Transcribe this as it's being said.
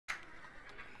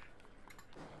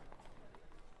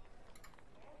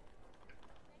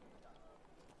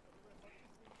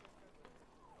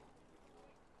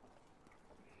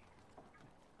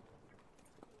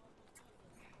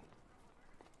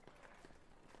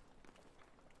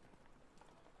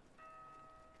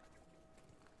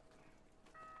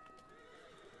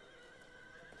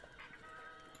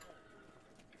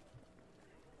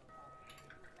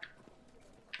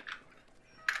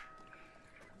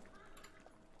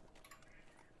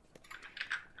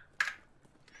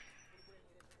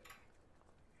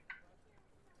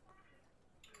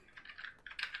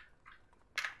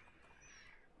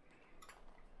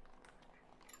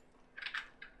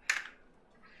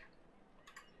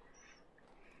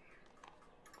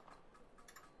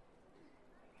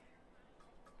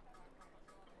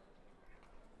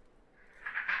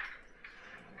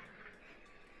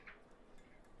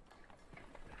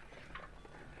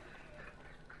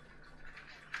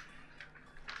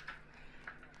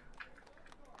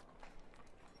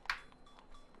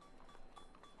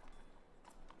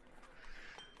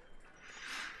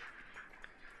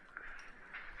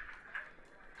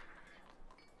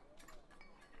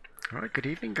Alright, good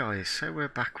evening guys. So we're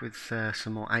back with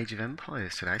some more Age of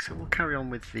Empires today. So we'll carry on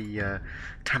with the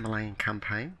Tamerlane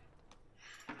campaign.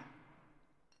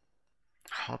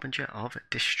 Harbinger of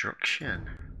Destruction.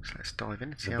 So let's dive in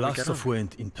and see The how we get blast on. of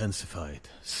wind intensified,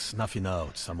 snuffing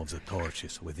out some of the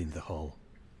torches within the hall.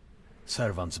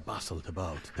 Servants bustled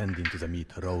about, tending to the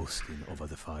meat roasting over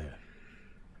the fire.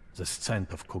 The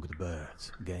scent of cooked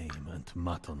birds, game, and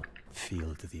mutton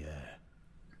filled the air.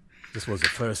 This was the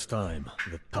first time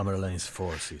that Tamerlane's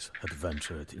forces had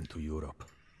ventured into Europe.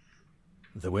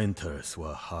 The winters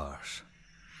were harsh,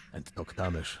 and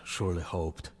Toktamish surely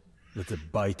hoped that the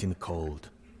biting cold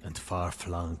and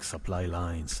far-flung supply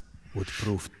lines would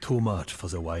prove too much for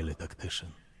the wily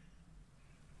tactician.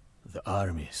 The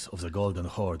armies of the Golden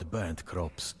Horde burned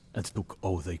crops and took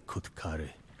all they could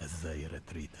carry as they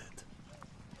retreated.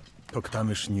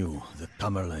 Toktamish knew that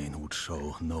Tamerlane would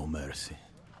show no mercy.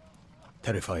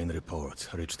 Terrifying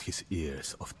reports reached his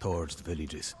ears of torched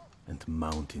villages and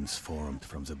mountains formed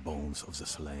from the bones of the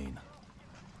slain.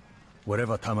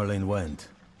 Wherever Tamerlane went,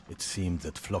 it seemed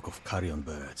that flock of carrion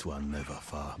birds were never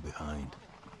far behind.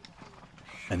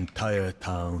 Entire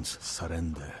towns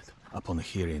surrendered upon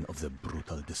hearing of the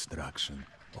brutal destruction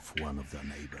of one of their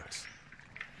neighbors.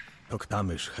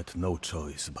 Toktamish had no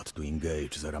choice but to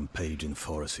engage the rampaging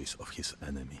forces of his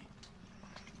enemy.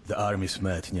 The armies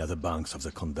met near the banks of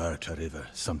the Kondarcha River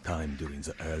sometime during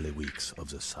the early weeks of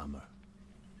the summer.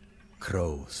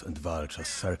 Crows and vultures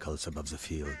circled above the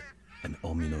field, an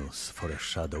ominous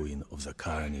foreshadowing of the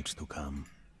carnage to come.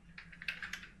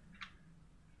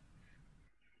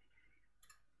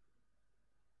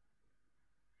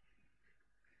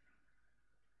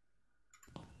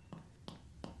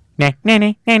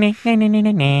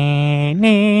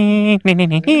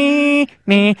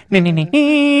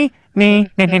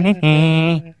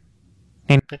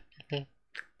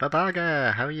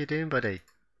 Babaga, how are you doing, buddy?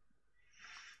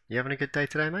 You having a good day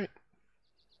today, mate?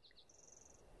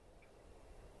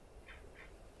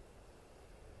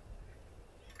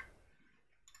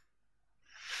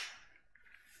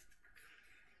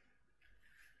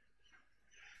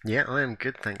 Yeah, I am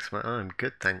good, thanks, mate. I am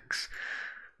good, thanks.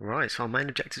 Right, so our main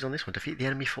objectives on this one: defeat the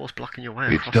enemy force blocking your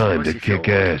way It's across the time to icy kick fjord.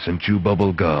 ass and chew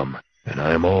bubble gum, and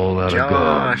I'm all out of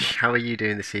gum. Josh, how are you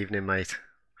doing this evening, mate?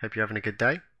 Hope you're having a good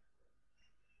day.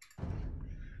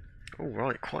 All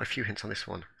right, quite a few hints on this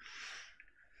one.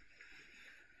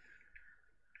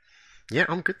 Yeah,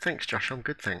 I'm good, thanks, Josh. I'm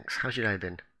good, thanks. How's your day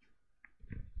been?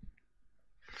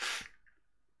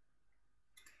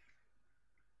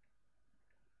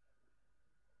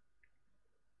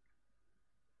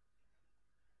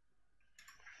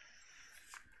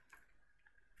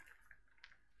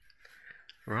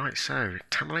 Right, so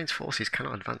Tamerlane's forces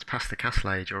cannot advance past the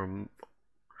castle age or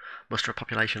muster a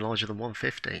population larger than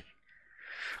 150.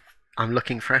 I'm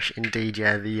looking fresh indeed.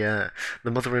 Yeah, the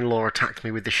mother-in-law attacked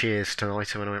me with the shears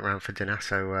tonight when I went round for dinner.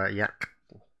 So yeah,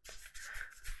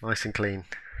 nice and clean.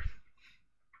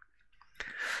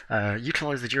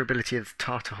 Utilise the durability of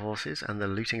Tartar horses and the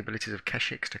looting abilities of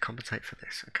Keshiks to compensate for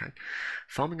this. Okay,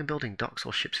 farming and building docks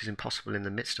or ships is impossible in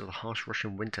the midst of the harsh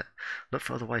Russian winter. Look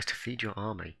for other ways to feed your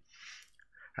army.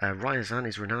 Ryazan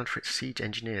is renowned for its siege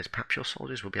engineers. Perhaps your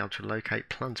soldiers will be able to locate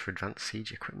plans for advanced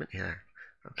siege equipment here.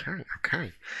 Okay,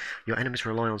 okay. Your enemies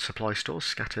rely on supply stores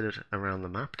scattered around the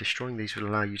map. Destroying these will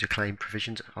allow you to claim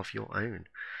provisions of your own.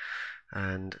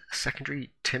 And a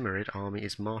secondary Timurid army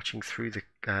is marching through the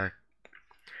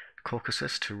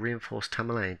Caucasus to reinforce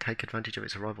Tamerlane. Take advantage of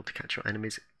its arrival to catch your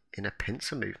enemies in a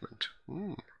pincer movement.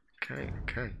 Okay,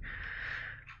 okay.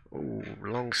 Ooh,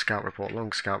 long scout report,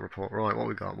 long scout report. Right, what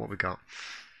we got, what we got.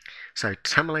 So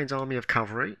Tamerlane's army of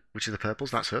cavalry, which is the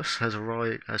purples, that's us, has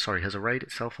arrayed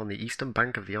itself on the eastern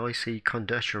bank of the icy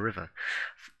Kondercha River.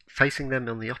 Facing them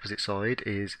on the opposite side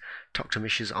is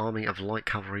Toktamish's army of light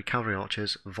cavalry, cavalry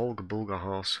archers, Volga Bulgar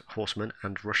horsemen,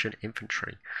 and Russian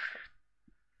infantry.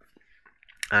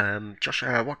 Josh,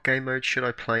 what game mode should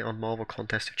I play on Marvel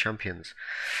Contest of Champions?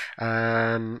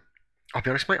 I'll be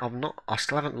honest, mate, I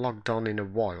still haven't logged on in a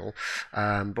while,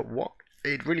 but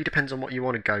it really depends on what you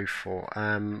want to go for.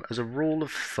 As a rule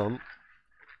of thumb,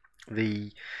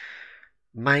 the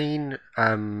main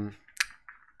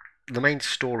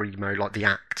story mode, like the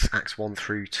acts 1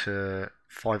 through to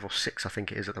 5 or 6, I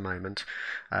think it is at the moment,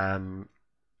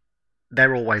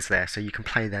 they're always there, so you can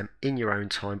play them in your own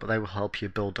time, but they will help you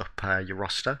build up your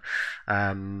roster.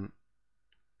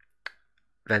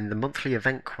 Then the monthly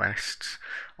event quests,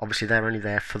 obviously they're only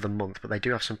there for the month, but they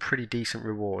do have some pretty decent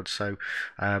rewards. So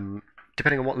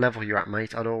depending on what level you're at,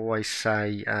 mate, I'd always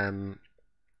say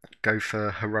go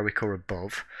for heroic or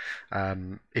above.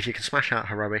 If you can smash out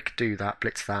heroic, do that,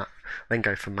 blitz that, then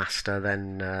go for master.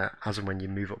 Then as and when you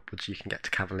move upwards, you can get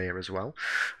to cavalier as well.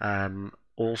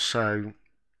 Also,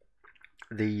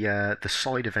 the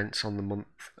side events on the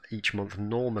each month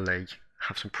normally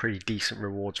have some pretty decent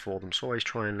rewards for them, so always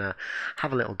try and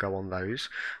have a little go on those.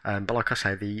 But like I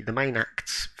say, the main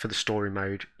acts for the story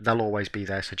mode, they'll always be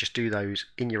there, so just do those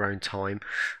in your own time.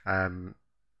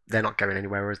 They're not going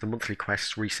anywhere, whereas the monthly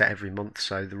quests reset every month,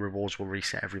 so the rewards will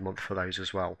reset every month for those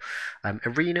as well.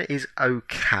 Arena is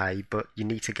okay, but you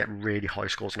need to get really high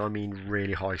scores, and I mean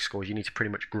really high scores. You need to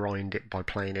pretty much grind it by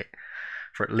playing it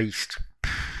for at least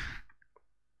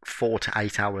 4 to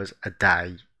 8 hours a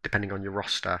day, depending on your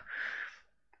roster,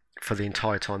 for the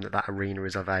entire time that arena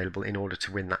is available in order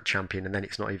to win that champion. And then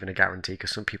it's not even a guarantee,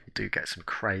 because some people do get some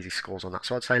crazy scores on that.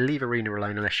 So I'd say leave arena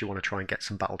alone unless you want to try and get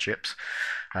some battle chips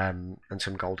and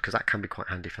some gold, because that can be quite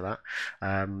handy for that.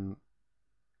 And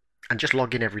just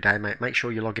log in every day, mate. Make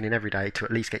sure you're logging in every day to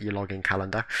at least get your login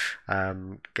calendar,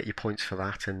 get your points for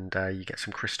that, and you get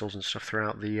some crystals and stuff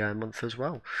throughout the month as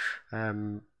well.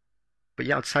 But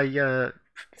yeah, I'd say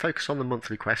focus on the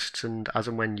monthly quests, and as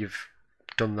and when you've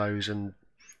done those and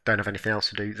don't have anything else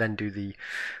to do, then do the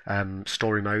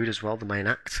story mode as well, the main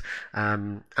act.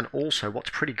 And also, what's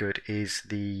pretty good is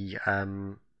the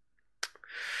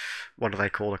what are they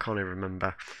called? I can't even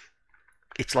remember.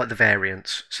 It's like the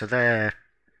variants, so they're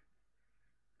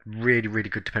really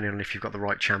good depending on if you've got the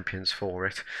right champions for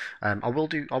it. I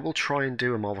will try and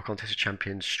do a Marvel Contest of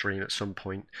Champions stream at some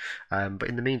point, but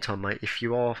in the meantime, mate, if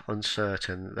you are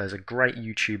uncertain, there's a great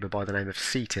YouTuber by the name of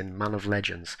Seatin, Man of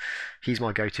Legends. He's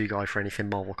my go-to guy for anything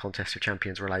Marvel Contest of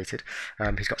Champions related.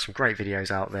 He's got some great videos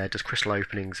out there, does crystal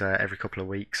openings every couple of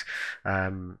weeks.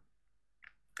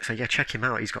 So yeah, check him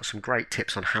out. He's got some great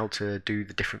tips on how to do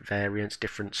the different variants,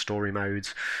 different story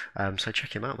modes. So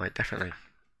check him out, mate, definitely.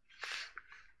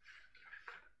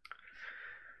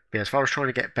 But yeah, as far as trying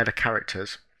to get better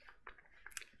characters,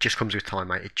 it just comes with time,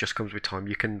 mate. It just comes with time.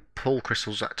 You can pull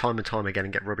crystals time and time again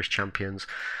and get rubbish champions,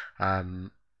 but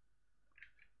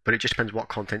it just depends what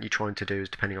content you're trying to do,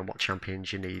 depending on what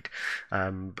champions you need.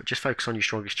 But just focus on your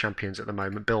strongest champions at the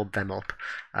moment, build them up,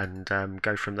 and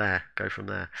go from there.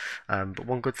 But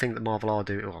one good thing that Marvel are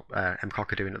doing, or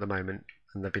MCOC are doing at the moment,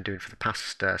 and they've been doing for the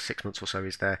past 6 months or so,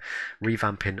 is they're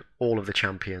revamping all of the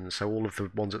champions. So all of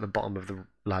the ones at the bottom of the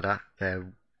ladder,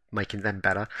 they're making them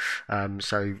better.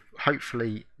 So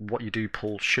hopefully what you do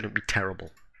pull shouldn't be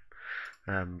terrible.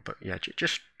 But yeah,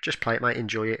 just play it, mate.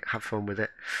 Enjoy it. Have fun with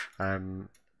it.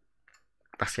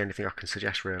 That's the only thing I can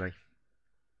suggest, really.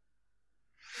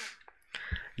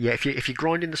 Yeah, if you're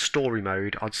grinding the story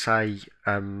mode, I'd say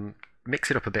mix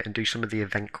it up a bit and do some of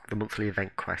the monthly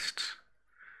event quests,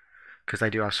 because they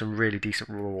do have some really decent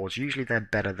rewards. Usually they're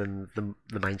better than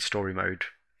the main story mode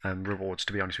rewards,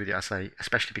 to be honest with you. I say,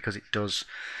 especially because it does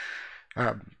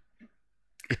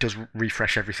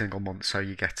refresh every single month, so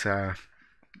you get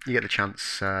the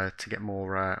chance to get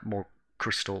more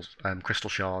crystal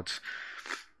shards.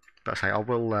 But I say I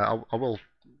will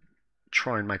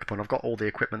try and make a point. I've got all the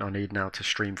equipment I need now to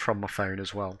stream from my phone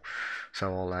as well,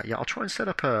 so I'll try and set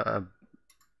up a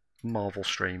Marvel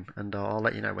stream, and I'll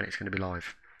let you know when it's going to be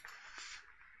live.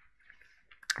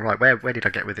 Right, where did I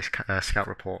get with this scout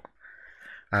report?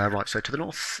 Right, so to the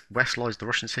northwest lies the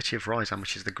Russian city of Ryazan,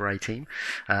 which is the Grey Team,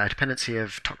 a dependency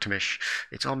of Toktamish.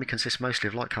 Its army consists mostly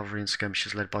of light cavalry and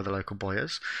skirmishers led by the local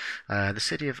boyars. The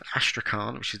city of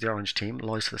Astrakhan, which is the Orange Team,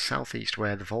 lies to the southeast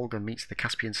where the Volga meets the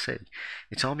Caspian Sea.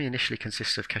 Its army initially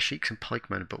consists of Kashyyyks and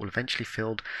pikemen, but will eventually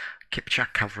field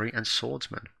Kipchak cavalry and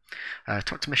swordsmen.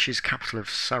 Toktamish's capital of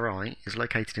Sarai is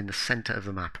located in the centre of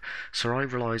the map. Sarai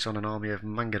relies on an army of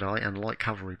Mangadai and light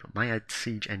cavalry, but may add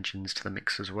siege engines to the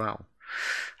mix as well.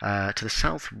 To the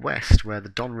southwest, where the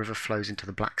Don River flows into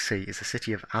the Black Sea, is the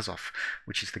city of Azov,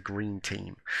 which is the Green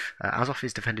Team. Azov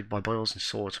is defended by boyars and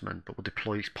swordsmen, but will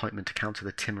deploy pikemen to counter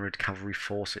the Timurid cavalry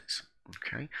forces.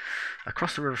 Okay.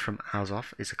 Across the river from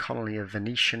Azov is a colony of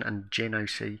Venetian and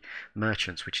Genoese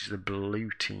merchants, which is the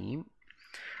Blue Team.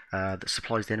 That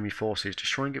supplies the enemy forces.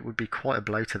 Destroying it would be quite a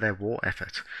blow to their war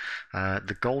effort.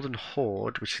 The Golden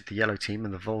Horde, which is the Yellow Team,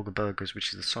 and the Volga Burghers,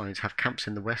 which is the Signs, have camps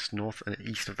in the west, north, and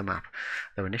east of the map.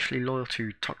 Though initially loyal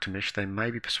to Toktamish, they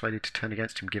may be persuaded to turn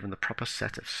against him given the proper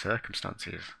set of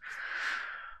circumstances.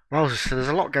 Well, so there's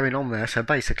a lot going on there, so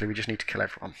basically we just need to kill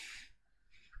everyone.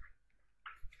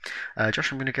 Josh,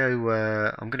 I'm going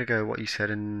to go what you said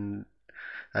and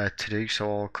to do, so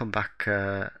I'll come back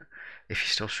if you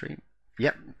still stream.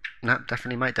 Yep, no,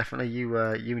 definitely, mate, definitely. You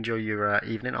enjoy your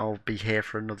evening. I'll be here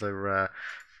for another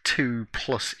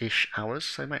 2+ ish hours.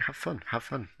 So, mate, have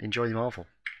fun. Enjoy the Marvel.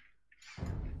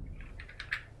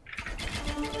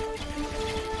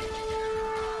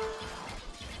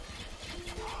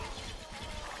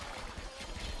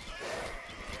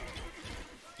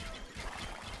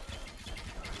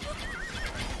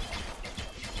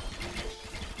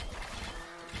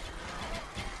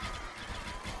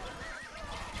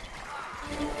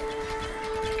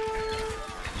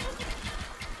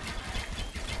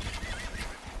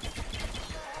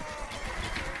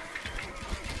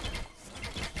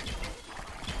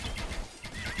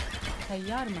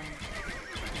 Tayyarman.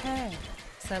 He,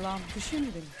 selam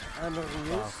düşündüm.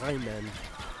 Emriniz. Aynen.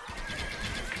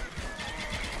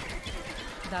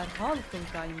 Derhal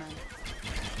kılgaymen.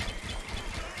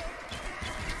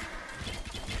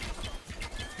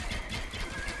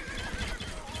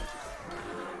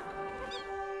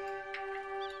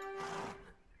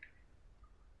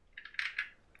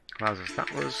 Wowzers, that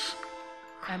was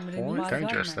Emriniz quite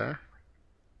dangerous bargaymen. there.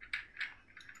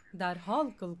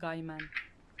 Derhal kılgaymen.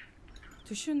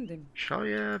 Düşündüm. Shall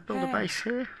I build a Hey. base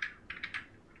here?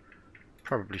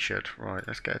 Probably should. Right,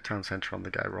 let's get a town centre on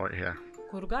the go right here.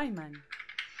 Kurgaymen.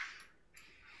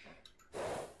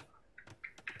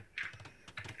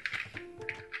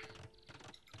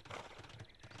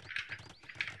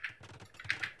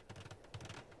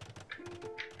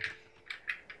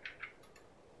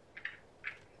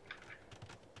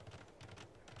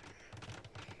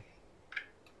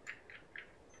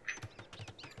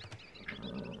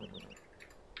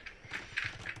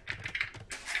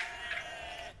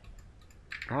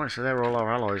 Right, so they're all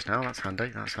our allies now. That's handy.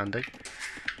 That's handy.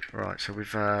 Right, so we've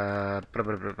Salam.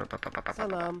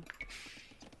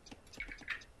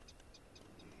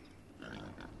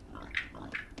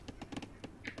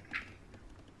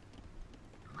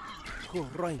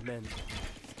 Kuraymen.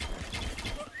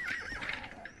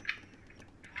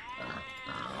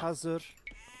 Hazır.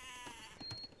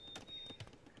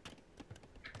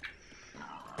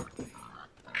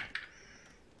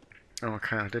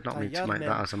 Okay, I did not mean to make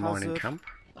that as a mining Hazır. camp.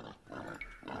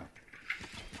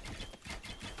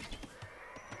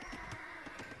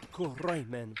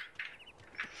 Kuraymen.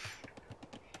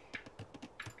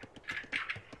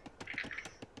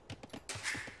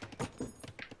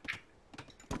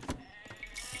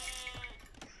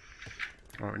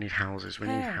 Right, we need houses. We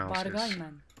need He, houses.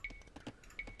 bargaymen.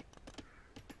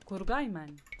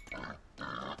 Kurgaymen.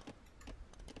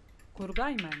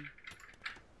 Kurgaymen.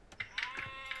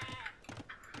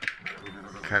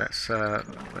 Okay,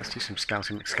 let's do some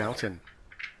scouting.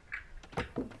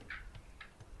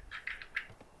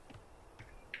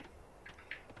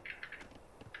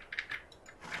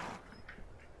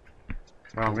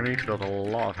 Well, I'm going to need to build a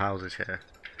lot of houses here.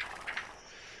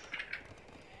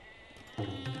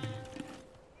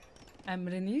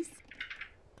 Emriniz.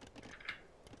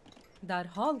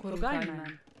 Derhal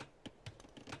kurgaymen.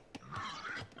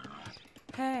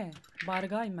 He,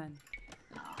 bargaymen.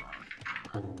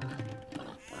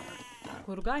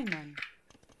 Kurgaymen.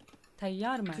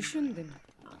 Tayyarmen. Düşündüm.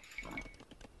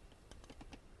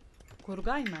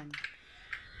 Kurgaymen.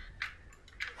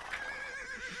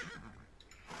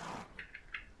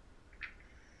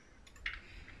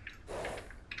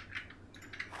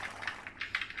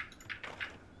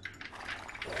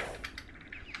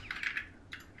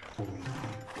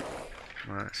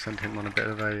 Right, let's send him on a bit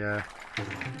of a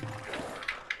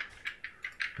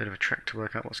trek to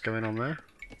work out what's going on there.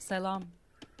 Selam.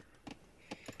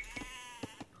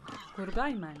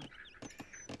 Kurgaymen.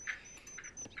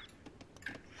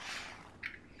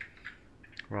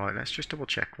 Right, let's just double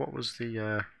check. What was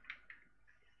the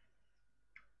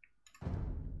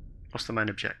what's the main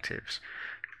objectives?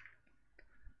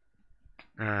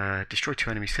 Destroy 2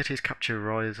 enemy cities, capture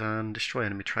Ryazan, destroy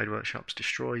enemy trade workshops,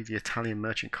 destroy the Italian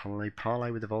merchant colony,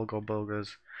 parley with the Volgor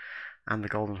Bulgars and the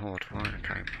Golden Horde. Right,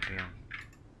 okay, yeah.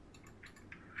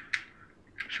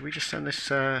 Should we just send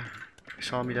this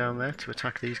army down there to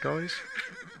attack these guys?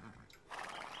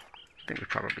 I think we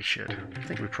probably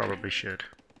should.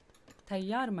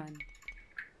 Tayyarmen.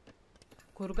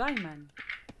 Kurgaymen.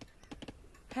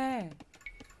 He.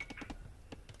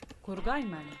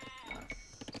 Kurgaymen.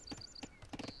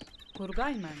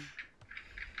 Kurgaymen.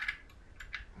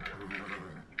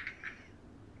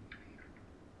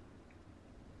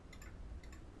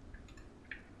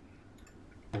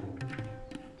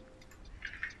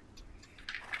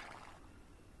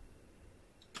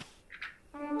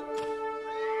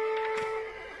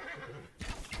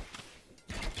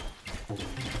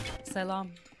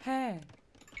 Selam. He.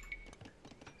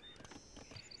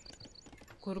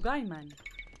 Kurgaymen.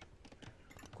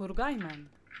 Kurgaymen.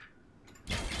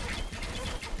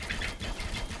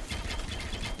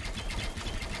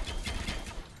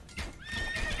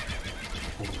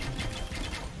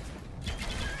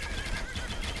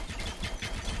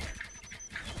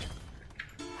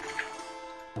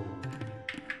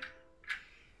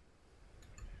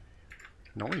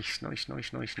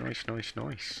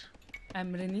 Nice.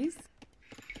 Emriniz.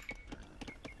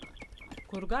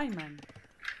 Kurgaymen.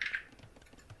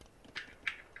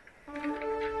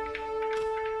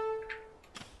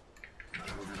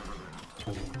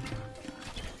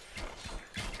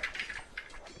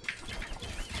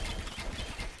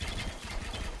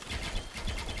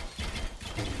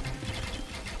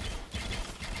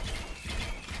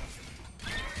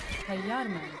 Tayyar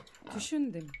men.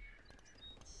 Düşündüm.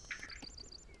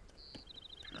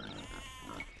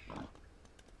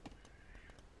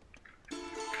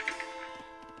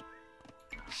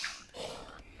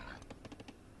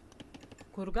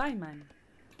 Kurgay men.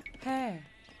 He.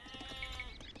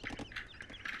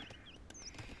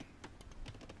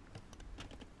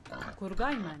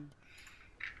 Kurgay men.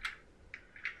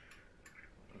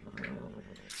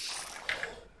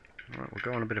 Right, we'll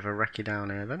go on a bit of a recce down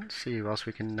here then, see who else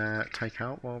we can take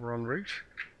out while we're en route.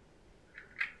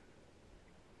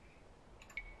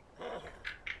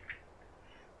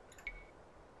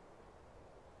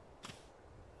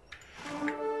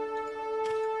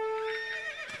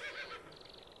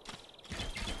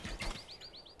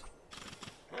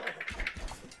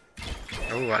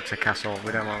 Oh, that's a castle.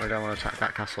 We don't want to attack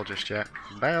that castle just yet.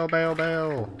 Bail, bail,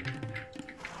 bail!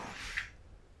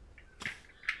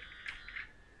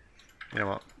 You know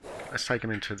what? Let's take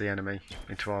them into the enemy,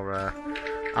 into our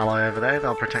ally over there.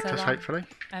 They'll protect us, Selam. hopefully.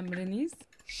 Emriniz.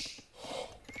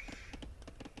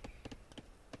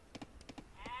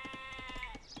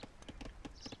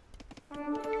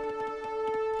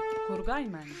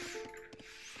 Kurgay men.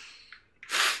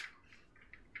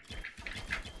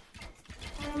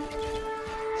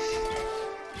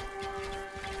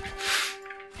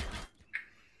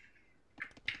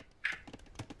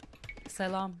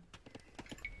 Selam.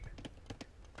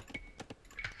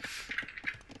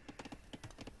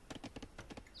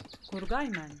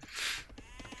 Kurgay men.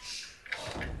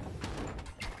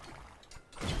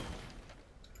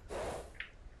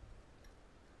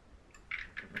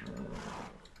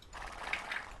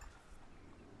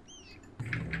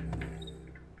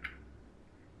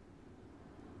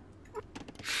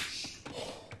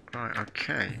 Right,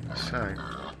 okay, so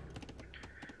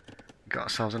got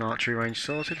ourselves an archery range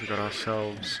sorted, we've got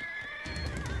ourselves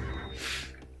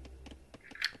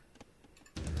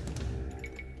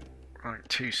right,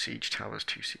 two siege towers.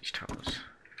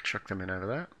 Chuck them in over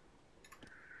there.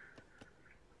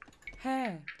 He.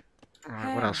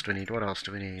 Right, what else do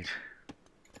we need?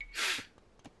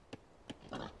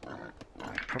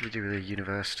 Could probably do with a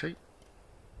university.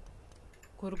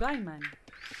 Kurgay men.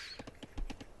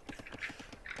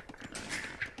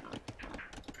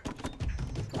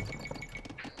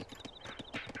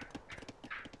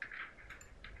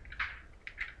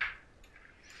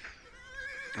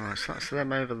 Alright, so that's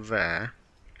them over there.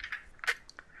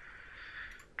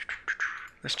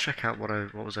 Let's check out what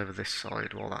was over this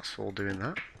side while that's all doing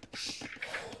that.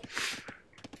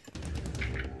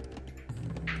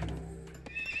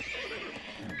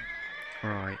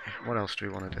 Right, what else do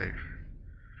we want to do?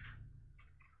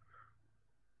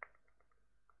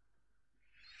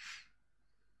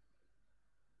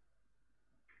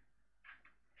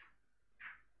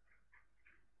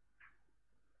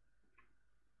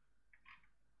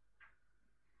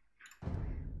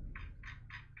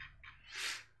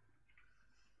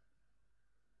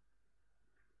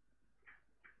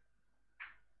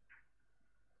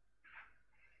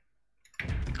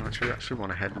 We actually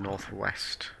want to head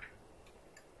northwest.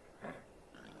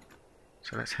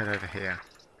 So let's head over here.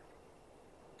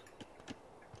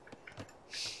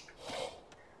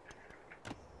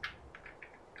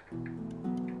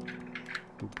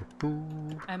 Boo, boo,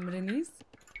 boo. Emriniz.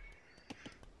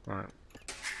 Right.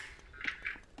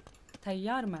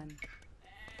 Tayyar men.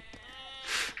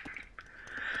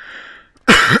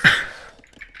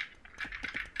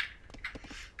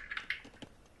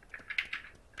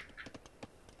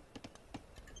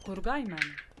 Kurgay men.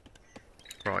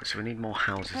 Right, so we need more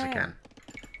houses Hey. again.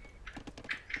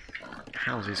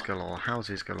 Houses galore,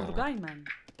 houses galore. Kurgay men.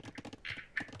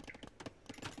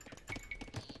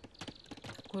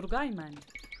 Kurgay men.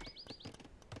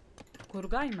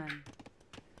 Kurgay men.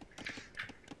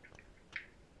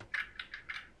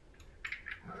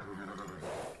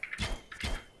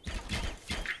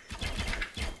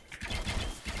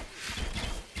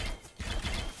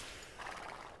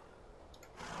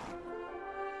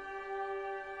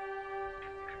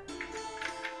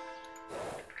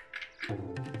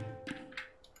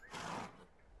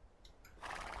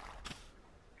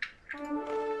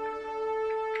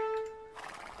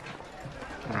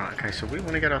 Right, okay, so we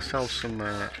want to get ourselves some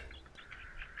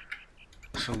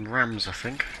rams, I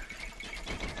think.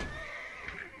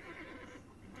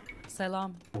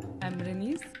 Selam.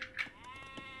 Emriniz.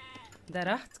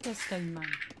 Deraht keskay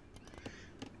men.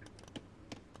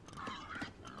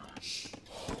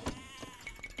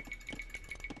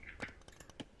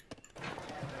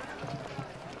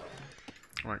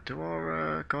 Right, do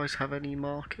our guys have any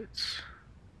markets?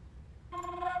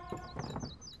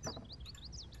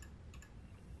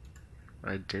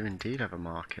 They do indeed have a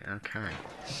market, okay.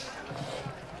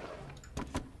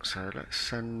 so let's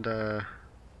send. Yeah,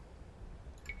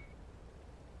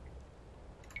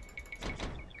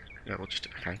 we'll just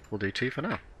we'll do 2 for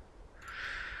now.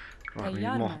 Right, we need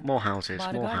Tayyarman. more houses,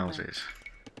 more Bargayman. houses.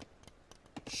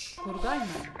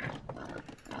 Kurgayman.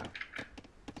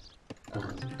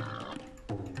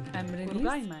 Emriniz.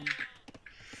 Kurgayman.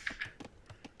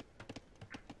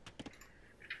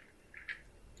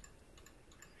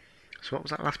 So what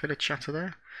was that last bit of chatter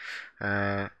there?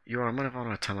 You are a man of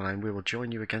honour, Tamerlane. We will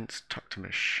join you against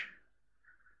Toktamish.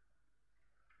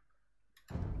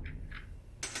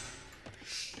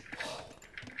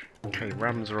 Okay,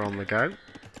 rams are on the go.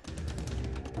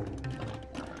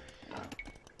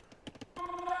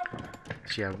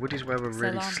 So yeah, wood is where we're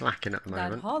really Selam. slacking at the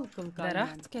moment. Derhal Kurgayman.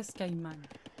 Deraht keskayman.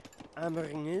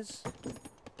 Emriniz.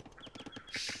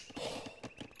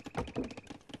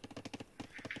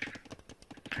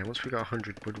 Okay, once we got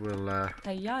 100 wood,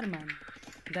 Tayyarman.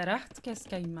 Deraht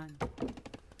keskayman.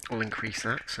 we'll increase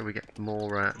that so we get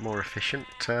more efficient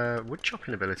wood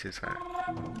chopping abilities there.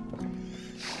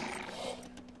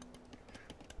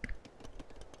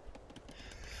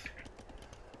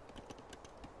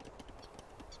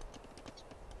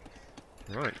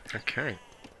 Right, okay.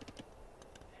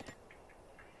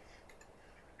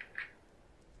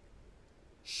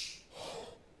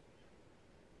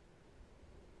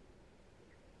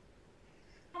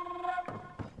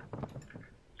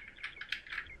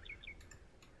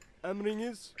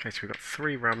 Emriniz. Okay, so we've got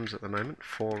 3 rams at the moment,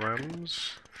 4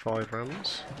 rams, 5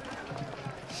 rams.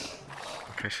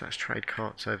 Okay, so that's trade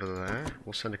carts over there.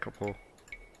 We'll send a couple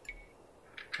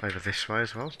over this way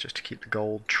as well, just to keep the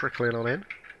gold trickling on in.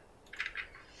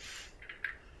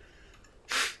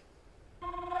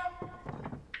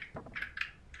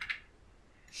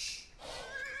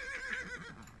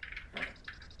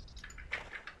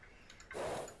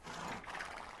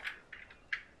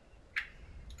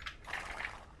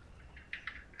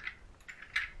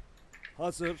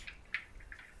 Hazır.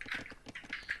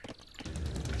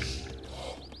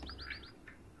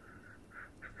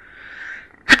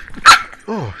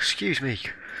 Oh, excuse me.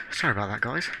 Sorry about that,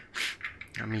 guys.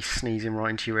 Got me sneezing right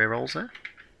into your ear rolls there.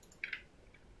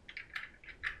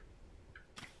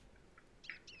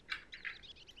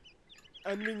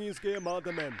 Emrinizge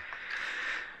mademem.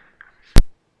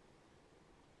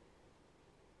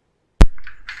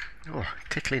 Oh,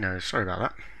 tickly nose. Sorry about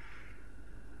that.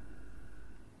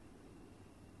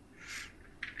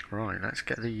 Right, let's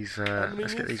get these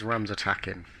rams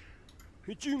attacking.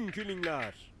 Hücum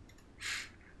külingler.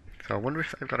 So I wonder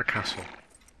if they've got a castle.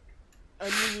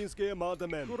 Emrinizge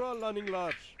mademem.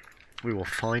 Kurallaninglar. We will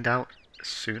find out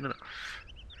soon enough.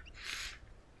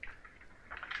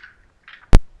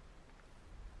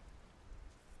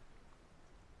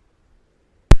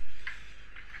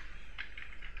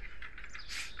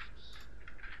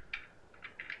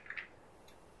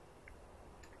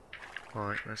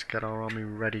 Right, let's get our army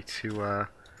ready to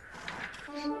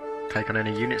take on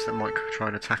any units that might try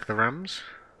and attack the rams.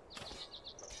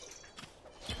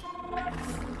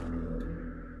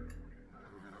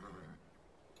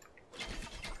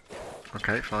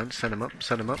 Okay, fine, send them up,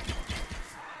 send them up.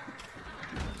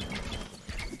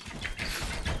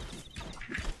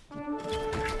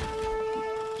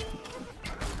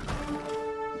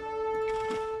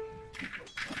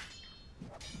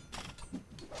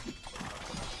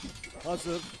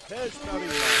 Hazır.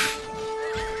 Peşkaringler.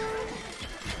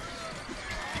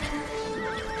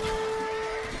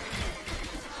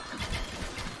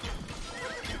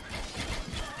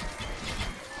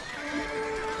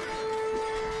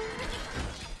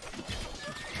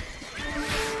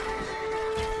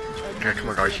 Okay, come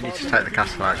on guys, you need to take the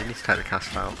castle out, you need to take the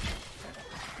castle out.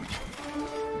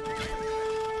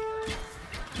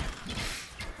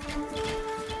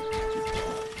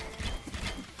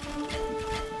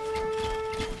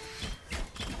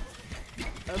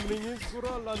 Emriniz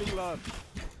kurallaninglar.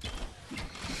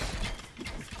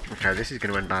 Okay, this is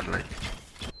going to end badly.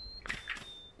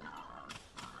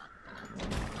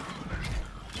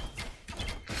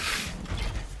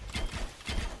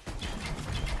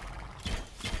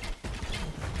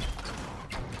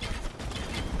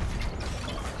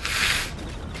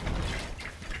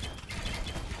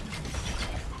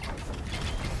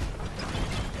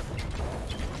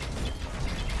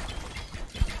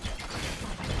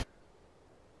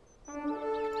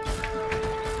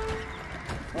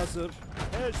 Hazır.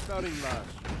 Peşkaringler.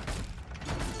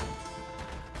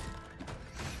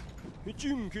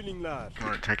 Hücum külingler.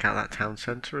 Alright, take out that town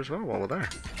centre as well while we're there.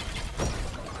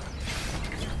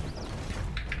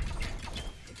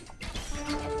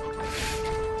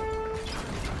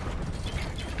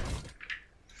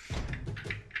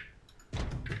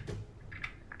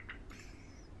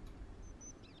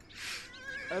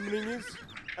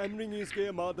 Emrinizge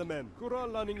amademen.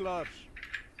 Kurallaninglar.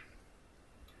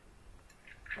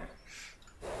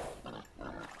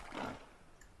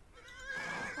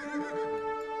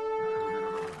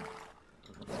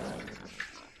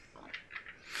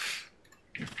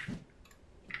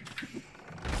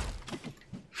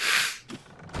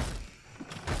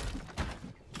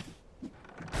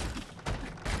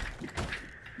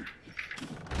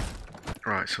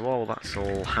 Right, so while that's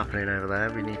all happening over there,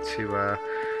 we need to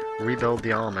rebuild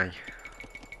the army.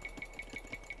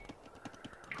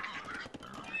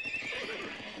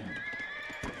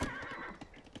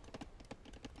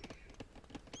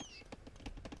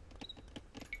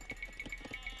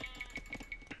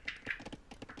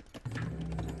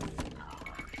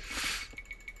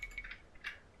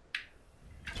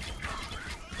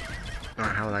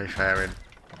 Right, how are they faring?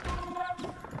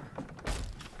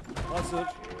 Hazır.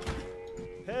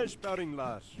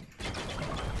 Heşberinglar.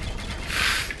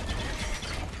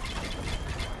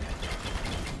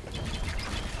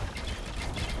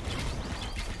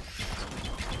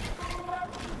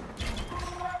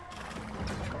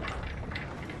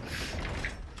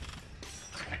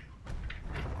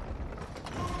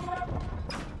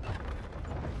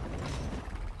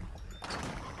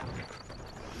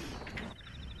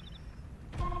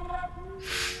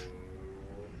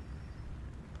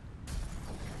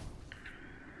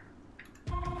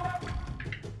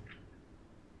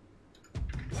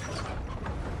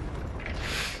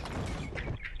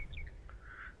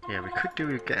 Yeah, we could do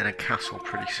with getting a castle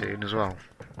pretty soon as well.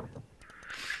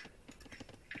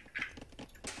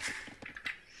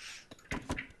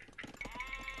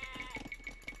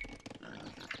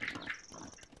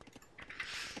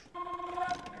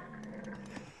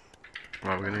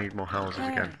 Right, we're going to need more houses He,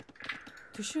 again.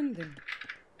 düşündüm.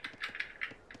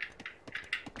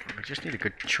 We just need a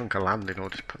good chunk of land in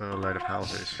order to put a load of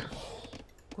houses.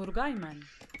 Kurgayman.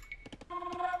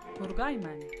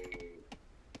 Kurgayman.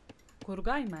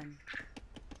 Kurgayman.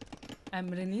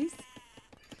 Emriniz?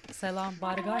 Selam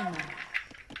Bargayman.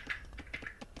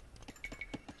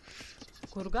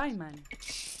 Kurgayman.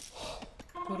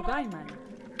 Kurgayman.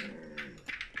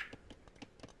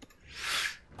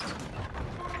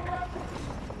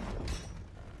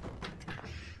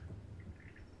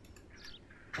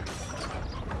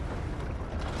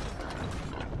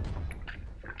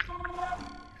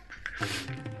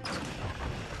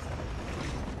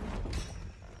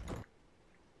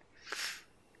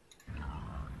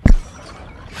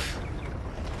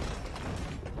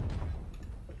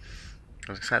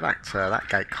 I was going to say that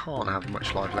gate can't have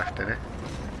much life left in it.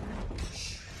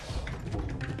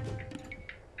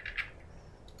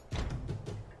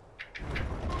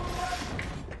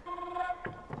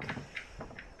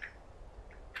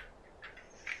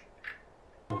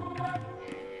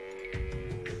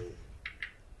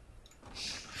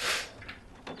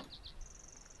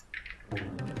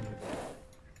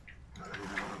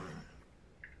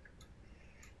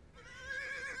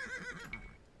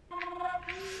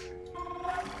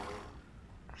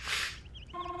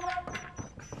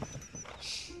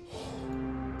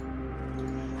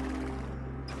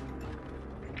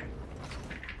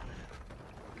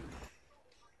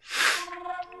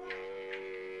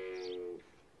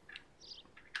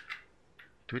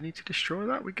 Do we need to destroy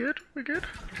that? We good? We good?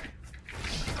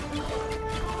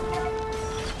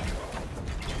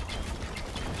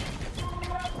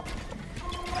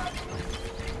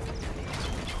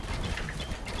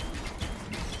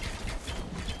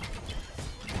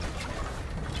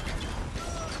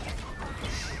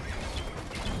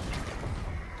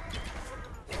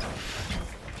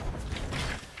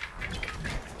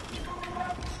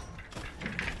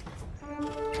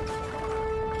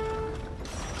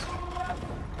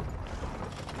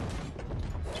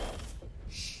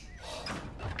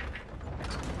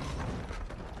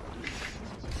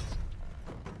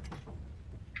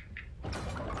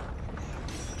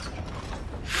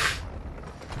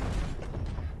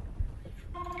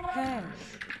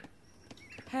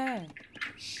 He. He.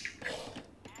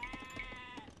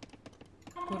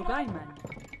 Kurgayman.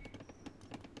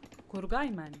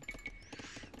 Kurgayman.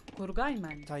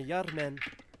 Kurgayman. Tayyar men.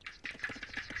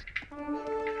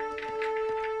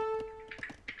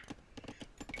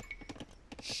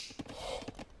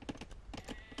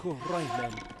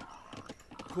 Kuraymen.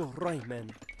 Kuraymen.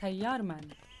 Tayyarman.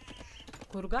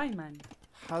 Kurgayman.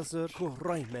 Hazır.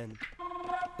 Kuraymen.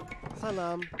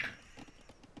 Salam.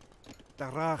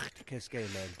 Daracht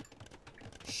kesgeymen.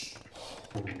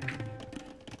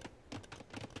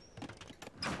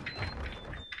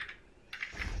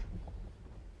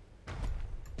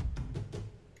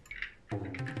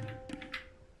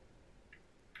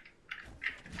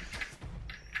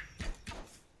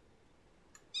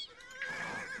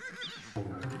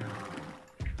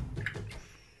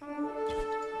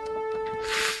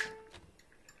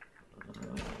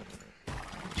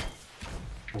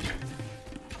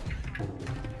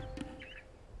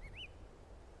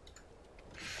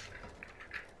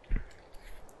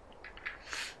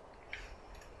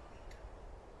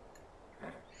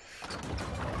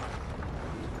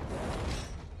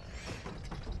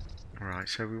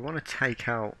 so we want to take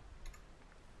out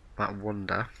that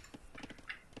wonder.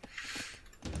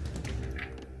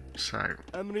 So,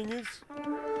 Emriniz.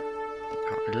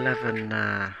 got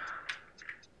 11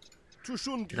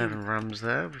 Tuşundin. rams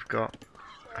there. We've got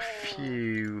a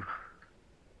few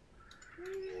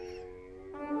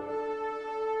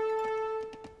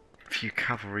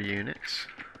cavalry units.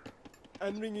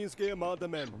 Emrinizge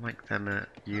mademem. We'll make them a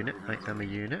unit. Make them a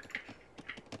unit.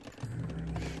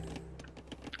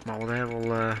 While there,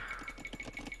 we'll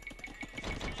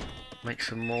make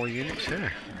some more units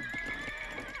here.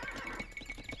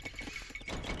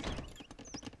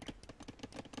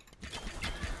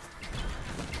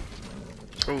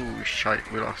 Oh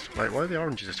shite, we lost. Wait, why are the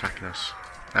oranges attacking us?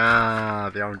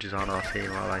 Ah, the oranges aren't our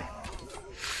team, are they?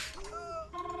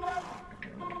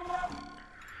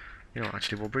 You know what,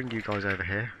 actually, we'll bring you guys over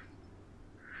here.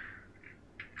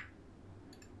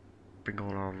 Bring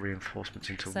all our reinforcements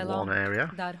into Selam. one area.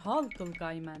 Derhal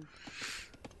Kurgayman.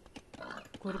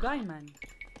 Kurgayman.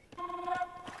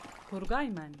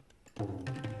 Kurgayman.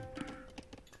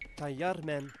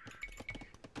 Tayyarmen.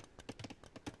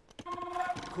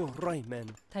 Kuraymen.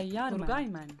 Tayyar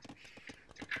Kurgayman.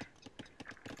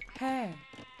 He.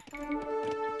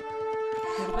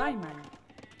 Kurgayman.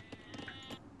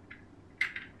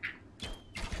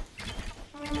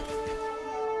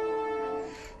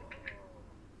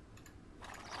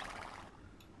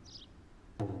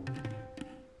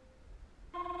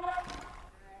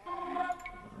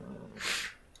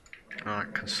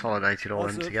 Alright, consolidated all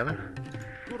them Hazır. together.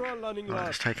 Kurallanın Right, var.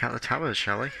 let's take out the towers,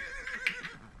 shall we?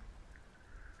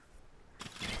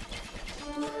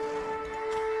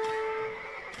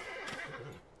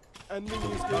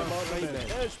 Emrinizge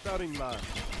mademem. Eşberin var.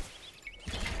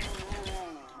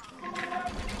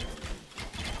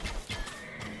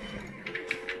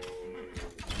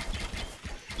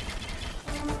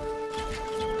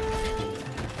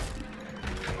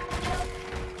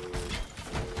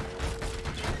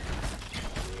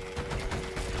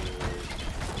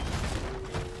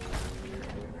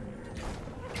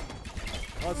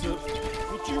 Hazır.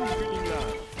 Bütün günler.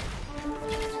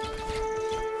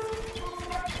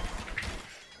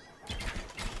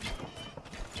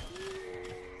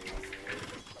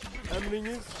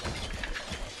 Emriniz.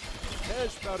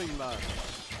 Eşberin var.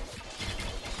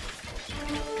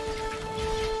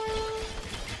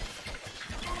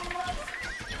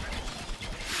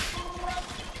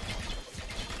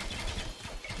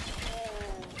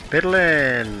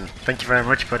 Biddlin! Thank you very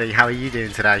much, buddy. How are you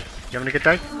doing today? You having a good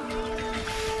day?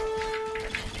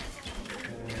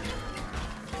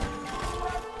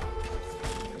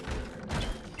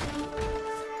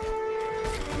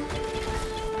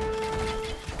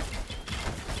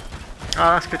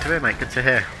 Oh, that's good to hear, mate. Good to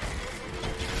hear.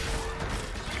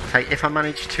 Hey, if I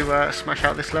manage to smash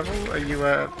out this level, are you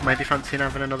maybe fancying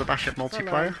having another bash at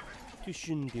multiplayer?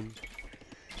 Düşündüm.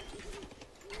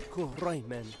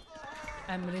 Kuraymen.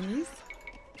 Emriniz.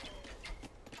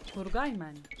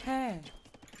 Kurgayman. He.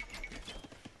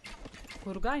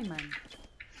 Kurgayman.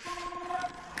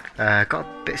 Got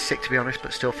a bit sick, to be honest,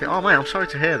 but still feel. Oh, mate, I'm sorry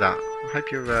to hear that. I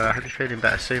hope you're feeling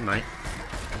better soon, mate.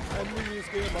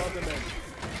 Emrinizge mademem.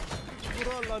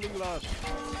 Kurallanın var.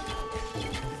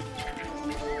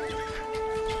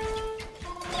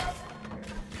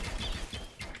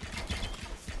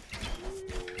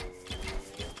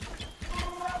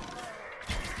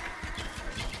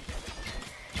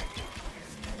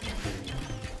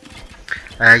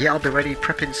 Yeah, I'll be ready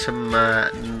prepping some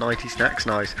nighty snacks.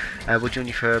 Nice. We'll join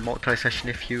you for a multiplayer session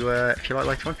if you like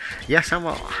later on. Yes, and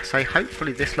I'll say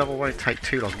hopefully this level won't take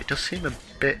too long. It does seem a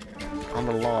bit on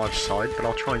the large side, but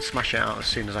I'll try and smash it out as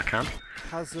soon as I can.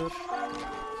 Hazır.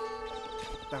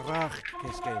 Darah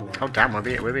keskeyle. Oh damn,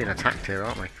 we're being attacked here,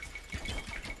 aren't we?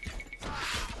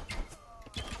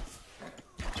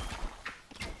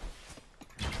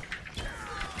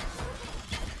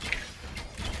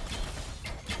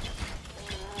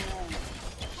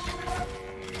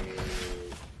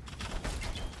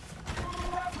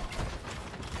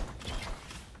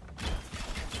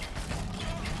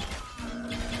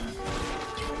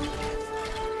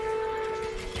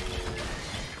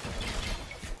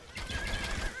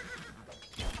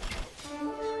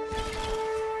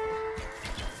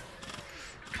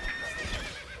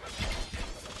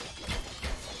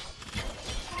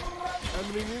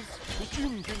 Emriniz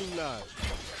bütün günler.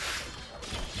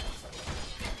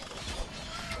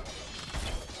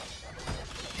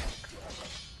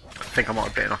 I think I might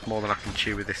have bitten off more than I can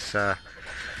chew with this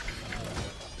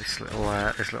this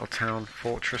little town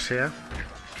fortress here.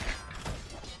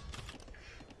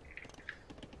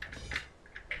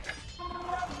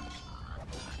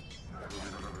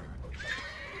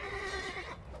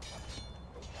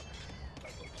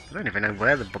 I don't even know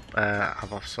where the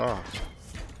Avos are.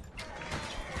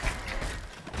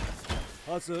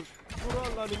 Hazır.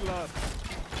 Kurallaninglar.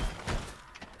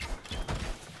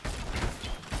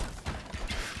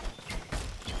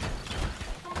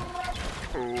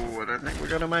 Oh, I don't think we're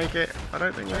gonna make it. I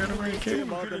don't think we're gonna make it.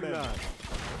 Malzemeler.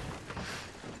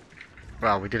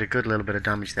 Well, we did a good little bit of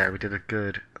damage there. We did a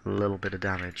good little bit of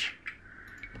damage.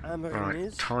 Right,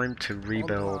 Emriniz. time to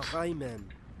rebuild. Onraymen.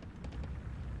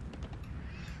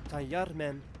 Tayyar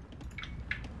men.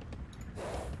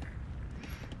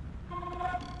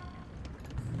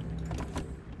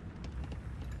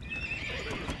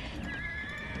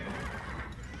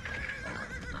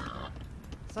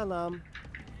 Salam.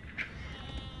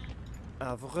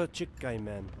 Avre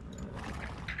çıkkaymen.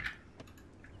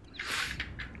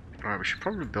 Right, we should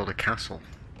probably build a castle.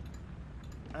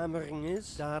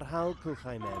 Emriniz derhal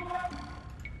kılhaymen.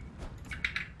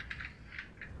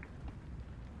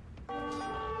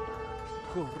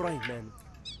 Kuraymen.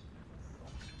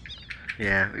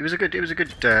 Yeah, it was a good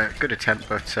good attempt,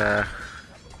 but I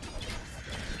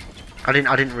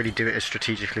didn't really do it as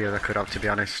strategically as I could have, to be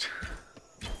honest.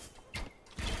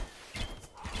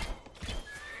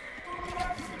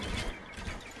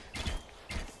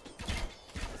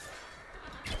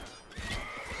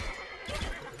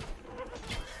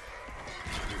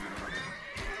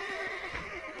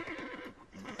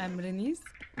 Emriniz.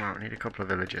 Right, we need a couple of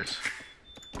villagers.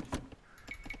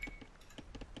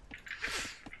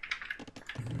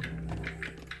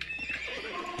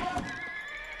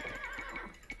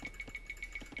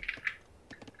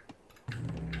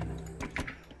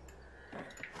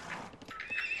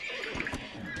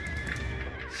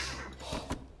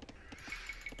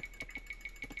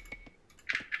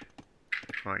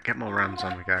 Right, get more rams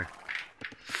on the go.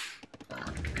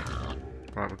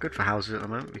 Right, we're good for houses at the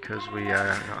moment because we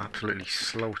got absolutely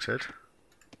slaughtered.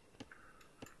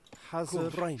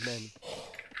 Hazır. Kuraymen.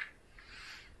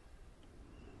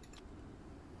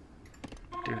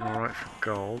 Doing alright for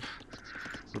gold.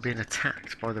 We're being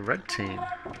attacked by the red team.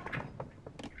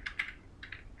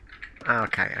 Ah,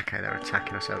 okay, they're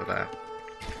attacking us over there.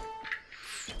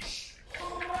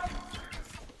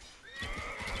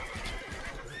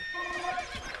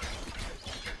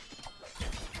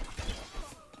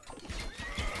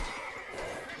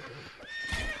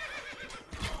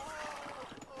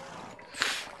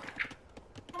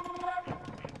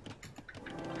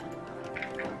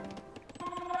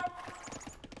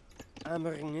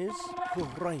 Emriniz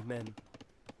kuraymen.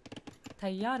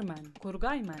 Tayyarman.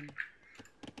 Kurgayman.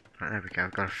 Right, there we go.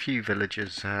 We've got a few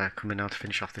villagers coming now to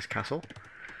finish off this castle.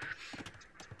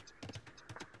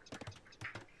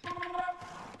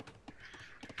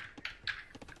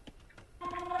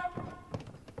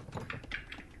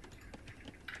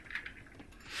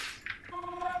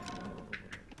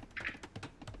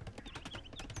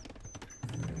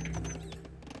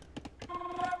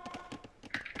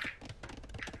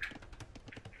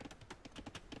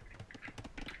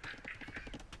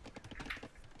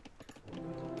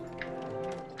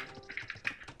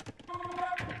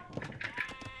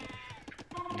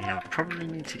 Yeah, we probably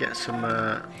need to get some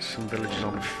villagers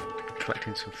on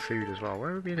collecting some food as well.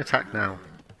 Where are we being attacked now?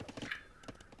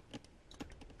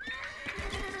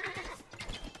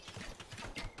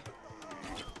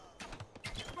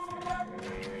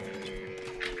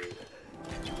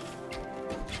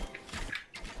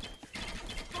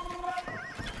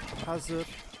 Hazır.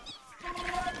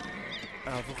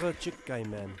 Avre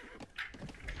çıkkaymen.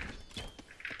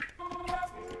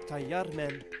 Tayyar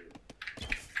men.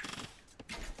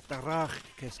 Darach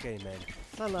keskaymen.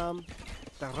 Salam.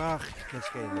 Darach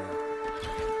keskaymen.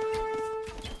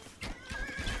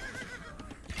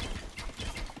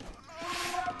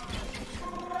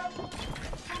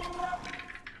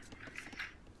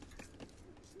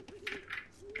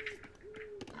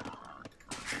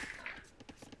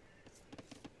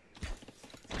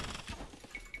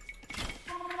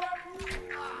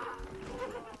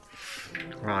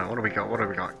 Right, what do we got? What do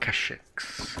we got?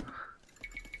 Keshiks.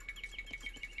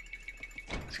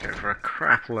 Let's go for a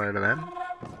crap load of them.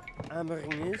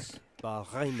 Emriniz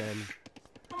bağaymen.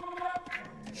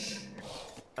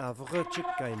 Avre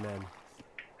çıkkaymen.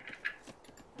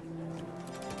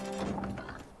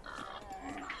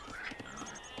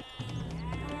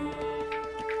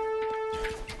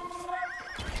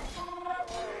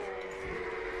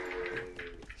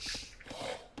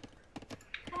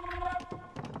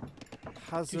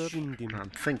 Hazır. Düşündüm. I'm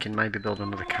thinking maybe build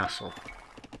another castle.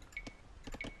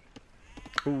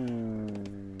 Ooh,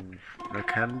 no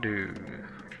can do.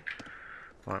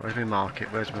 Right, where's my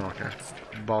market? Where's my market? Let's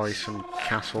buy some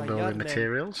castle building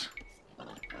materials.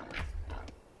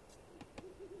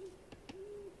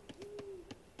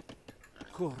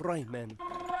 Kuraymen.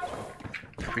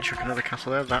 If we chuck another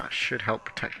castle there, that should help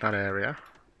protect that area.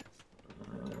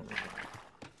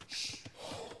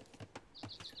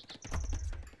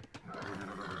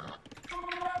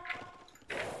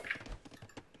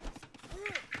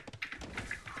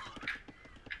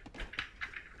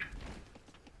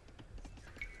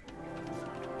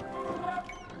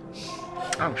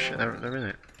 Oh shit, they're in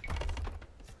it.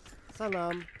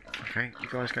 Salam. Okay, you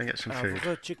guys go and get some food.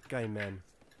 Avruçıkkaymen.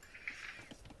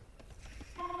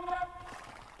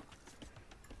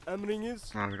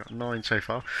 Emriniz. Oh, we've got 9 so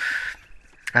far.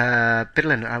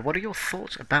 Bidlin, what are your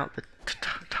thoughts about the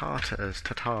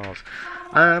Tatars?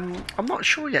 I'm not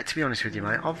sure yet, to be honest with you,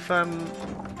 mate.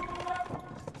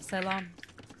 Selam.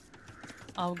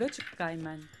 Avga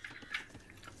çıkkaymen.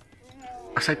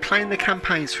 I say playing the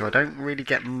campaigns through, I don't really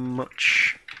get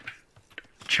much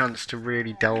chance to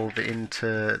really delve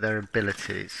into their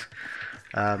abilities.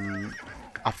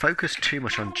 I focus too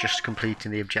much on just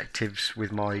completing the objectives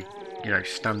with my,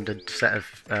 standard set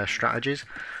of strategies.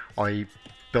 I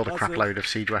build a crap load of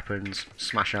siege weapons,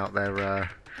 smash out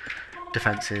their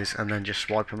defences, and then just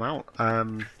wipe them out.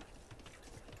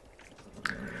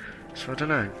 So I don't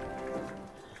know.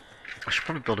 I should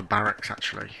probably build a barracks,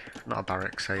 actually. Not a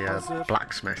barracks, a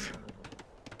blacksmith.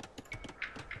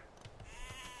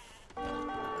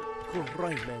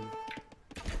 Kuraymen.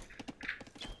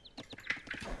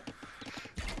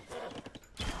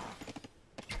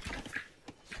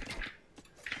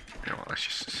 You know what, let's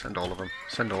just send all of them.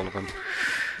 Send all of them.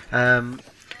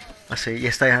 I see.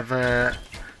 Yes, they have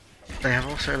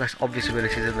also less obvious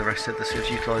abilities than the rest of the cities,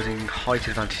 utilising height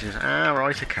advantages. Ah,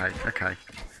 right. Okay. Okay.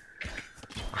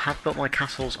 I have built my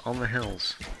castles on the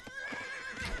hills.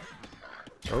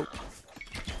 Oh.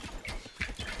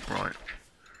 Right.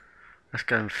 Let's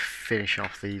go and finish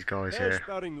off these guys here.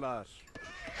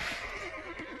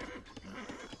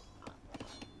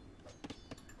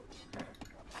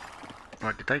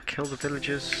 Right, did they kill the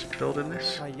villagers building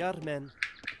this? Tayarmen.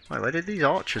 Right, where did these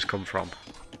archers come from?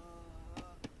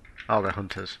 Oh, they're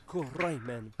hunters.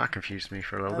 Kuraymen. That confused me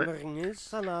for a little bit. Emriniz.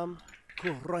 Salam.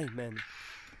 Kuraymen.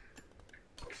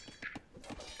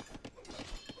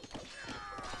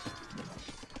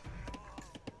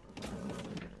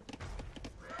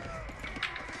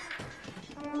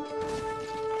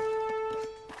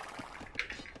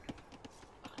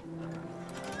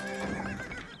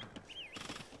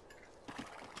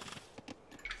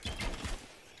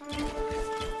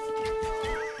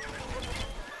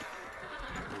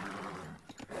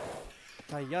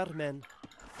 Tayarmen.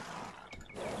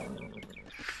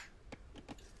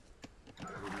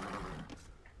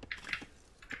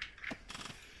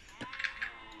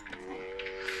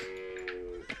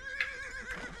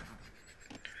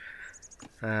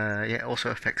 Yeah, it also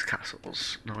affects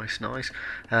castles. Nice, nice.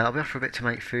 I'll be off for a bit to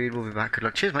make food. We'll be back. Good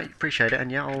luck. Cheers, mate. Appreciate it.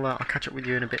 And yeah, I'll catch up with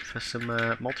you in a bit for some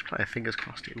multiplayer. Fingers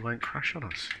crossed it won't crash on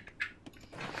us.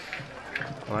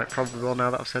 Alright, probably will now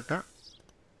that I've said that.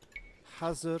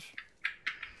 Hazır.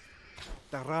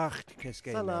 Daracht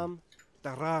keskeymen. Salam.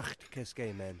 Daracht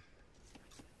keskeymen.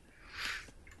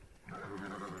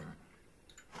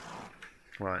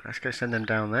 Right, let's go send them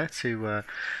down there to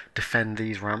defend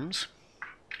these rams.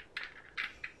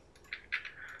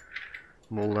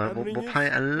 We'll play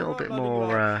it a little bit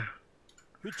more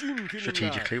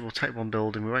strategically. We'll take one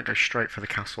building. We won't go straight for the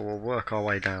castle. We'll work our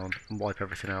way down and wipe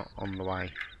everything out on the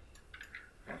way.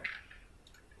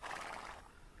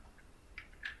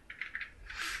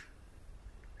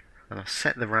 And I've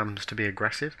set the rams to be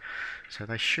aggressive, so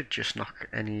they should just knock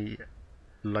any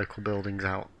local buildings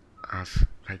out as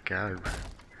they go.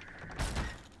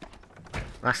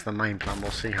 That's the main plan.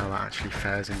 We'll see how that actually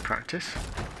fares in practice.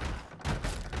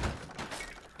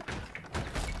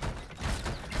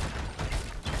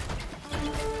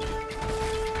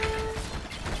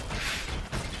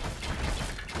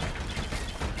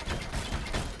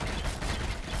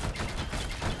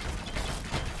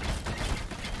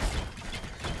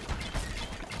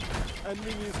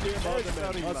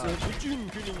 Hazır. Bütün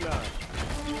günler.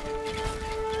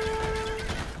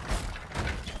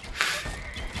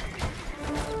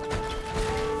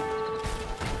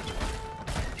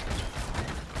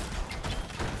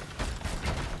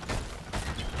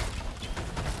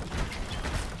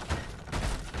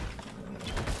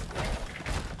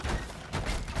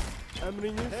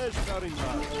 Emriniz.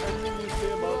 Heşberingler.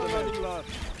 Emrinizde malzemeler.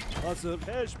 Hazır.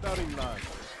 Heşberingler.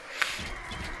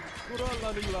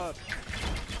 Kurallarınlar.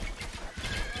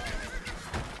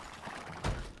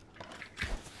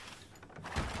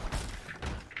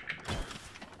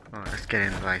 Right, let's get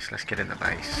in the base. Let's get in the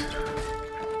base.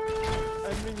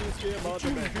 Emrinizde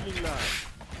malzeme. Bütün günler.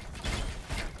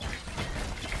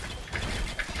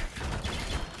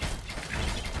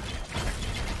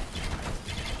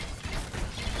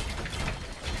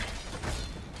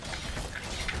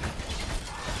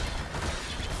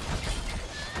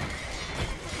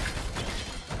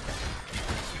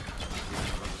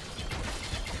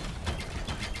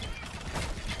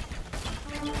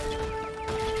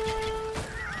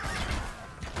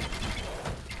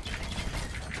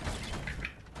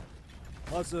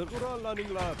 Hazır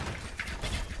kurallaninglar.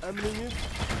 Emriniz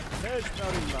tez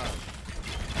veringlar.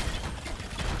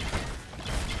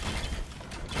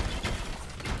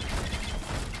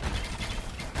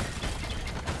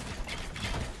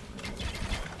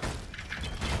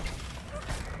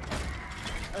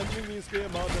 Emrinizge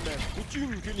malzeme.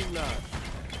 Hücum külingler.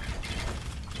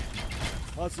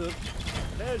 Hazır.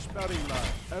 Tez veringlar.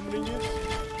 Emriniz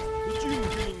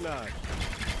hücum külingler.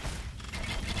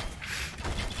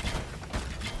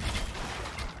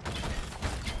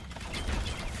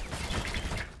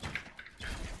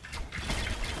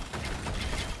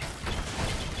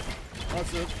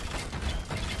 Hazır.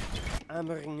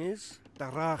 Emriniz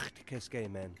daracht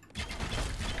keskemen.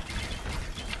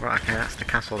 Right, okay, that's the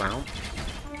castle down.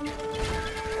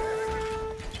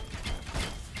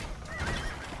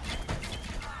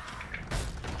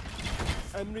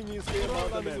 Emrinizge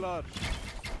malzemeler.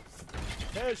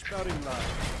 Tez veringlar.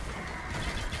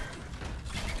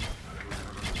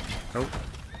 Oh,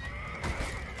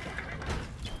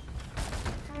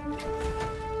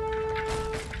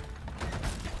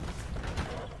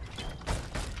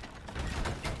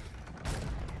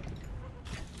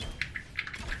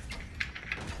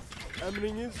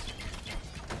 Emriniz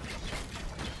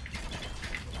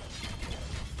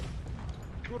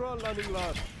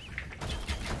kurallaninglar.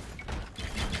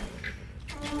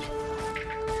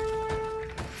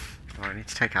 right, I need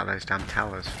to take out those damn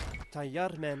towers.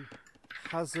 Tayyar men.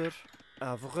 Hazır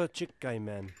avgı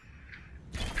çıkkaymen.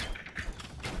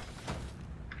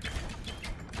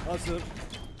 Hazır.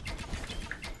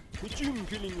 Hücum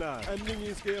külingler.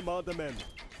 Emrinizge mademen.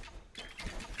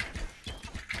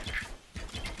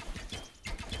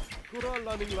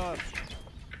 Kurallaninglar.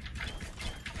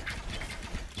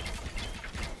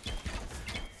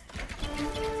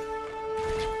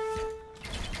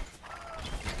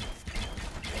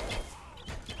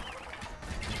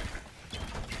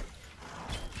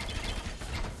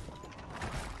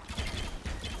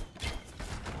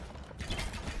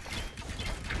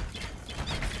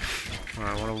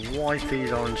 Right, I want to wipe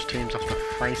these orange teams off the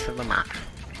face of the map.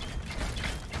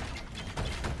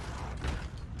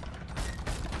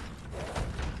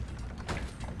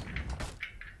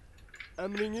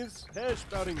 Emriniz tez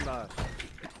veringlar.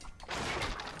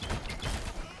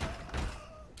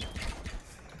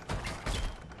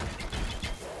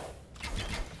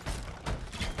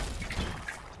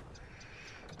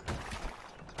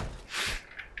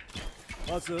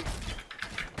 Hazır.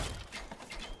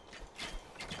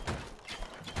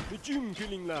 Hücum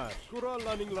külingler.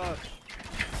 Kurallaninglar.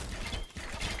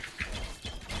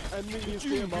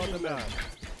 Emrinizge malzemeler.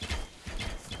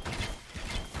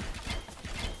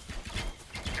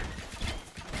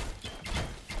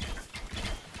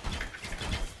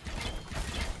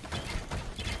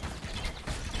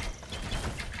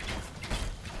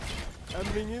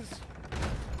 Emriniz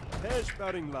tez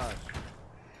veringlar.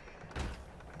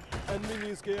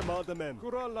 Emrinizge malzemen.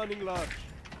 Kurallaninglar.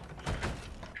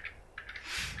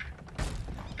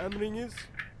 Emriniz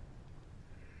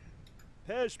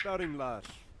tez veringlar.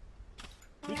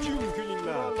 Hücum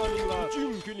külingler. Kurallaninglar.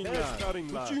 Hücum külingler. Tez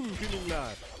veringlar. Hücum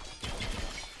külingler.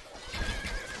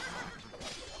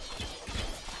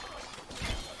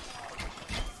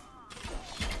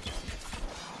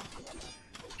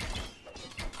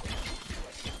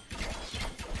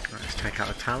 Let's take out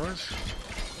the towers.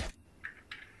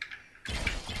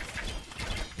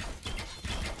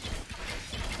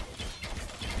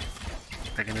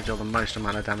 They're going to deal the most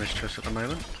amount of damage to us at the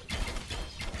moment.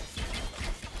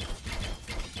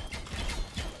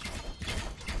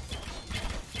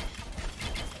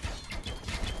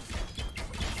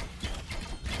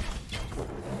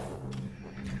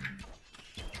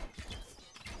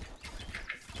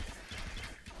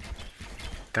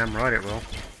 Damn right it will.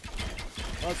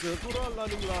 Hazır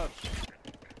kurallaninglar.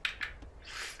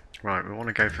 Right, we want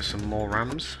to go for some more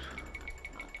rams.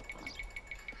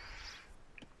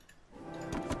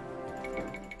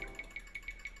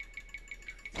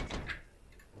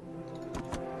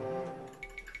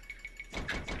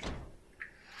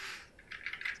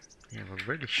 Yeah, we're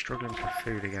really struggling for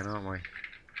food again, aren't we?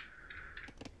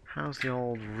 How's the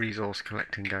old resource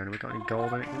collecting going? Have we got any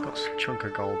gold in it? We've got a chunk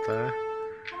of gold there.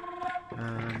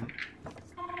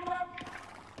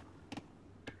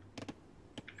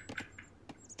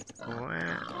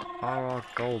 Where are our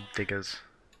gold diggers?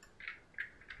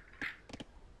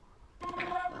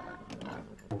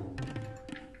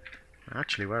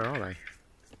 Actually, where are they?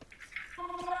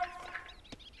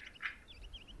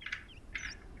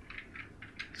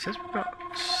 It says we've got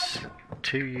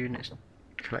 2 units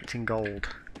collecting gold.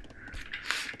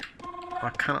 I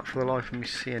cannot for the life of me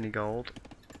see any gold.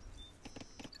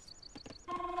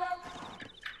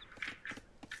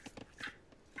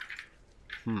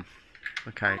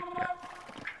 Okay, yeah.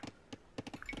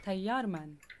 تيار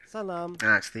من. Salam.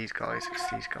 Ah, it's these guys. It's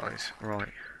these guys. Right.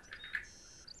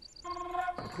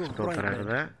 Cool. Build that Right, over man.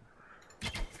 there.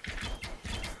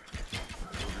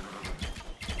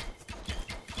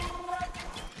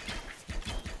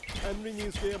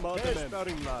 Emrinizde malzemem.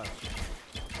 Beşberingler.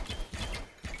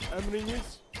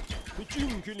 Emriniz.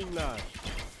 Hücum külingler.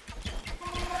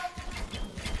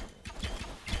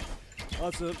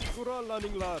 Hazır.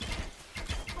 Kurallaninglar.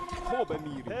 Hob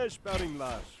emiri.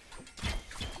 Beşberingler.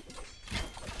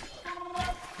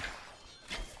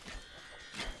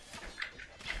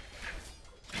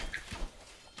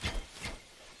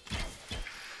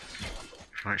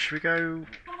 Right, should we go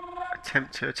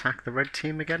attempt to attack the red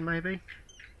team again, maybe?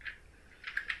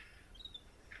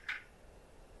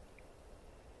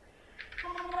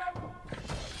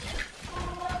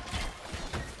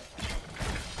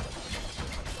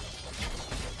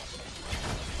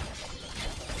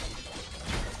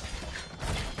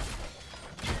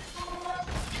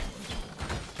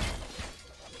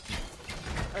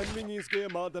 Emrinizde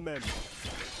malzemem.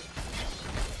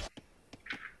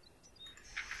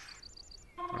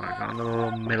 Right, got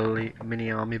another little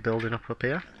mini army building up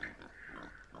here.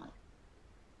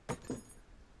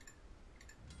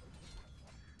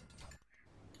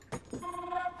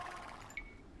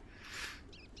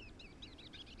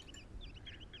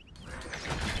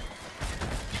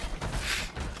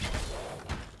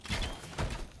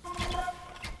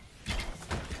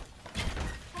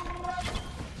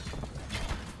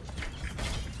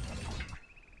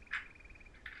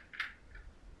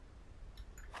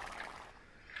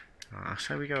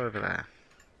 So we go over there.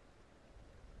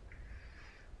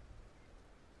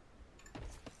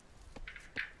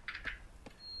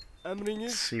 Let's Emriniz.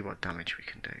 see what damage we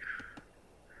can do.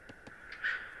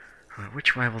 Right,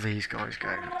 which way will these guys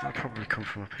go? They'll probably come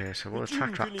from up here, so we'll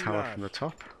attack that tower from the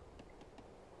top.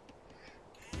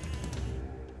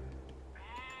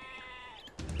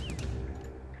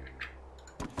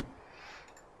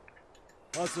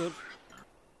 Hazır.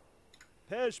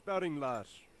 Peşberingler.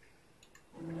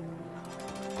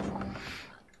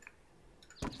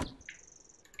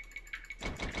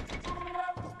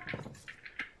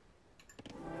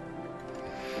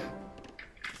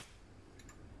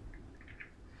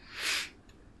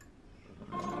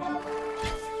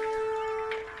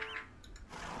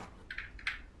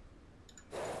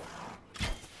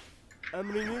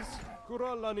 Emriniz.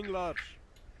 Kurallaninglar.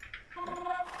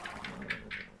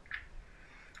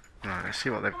 Right, let's see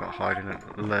what they've got hiding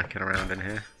and lurking around in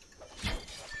here.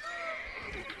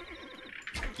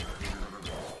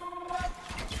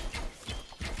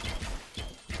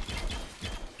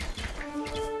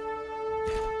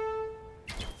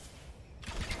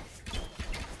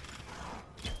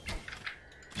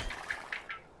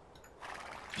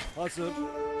 Hazır.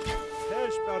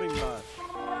 Peşberingler.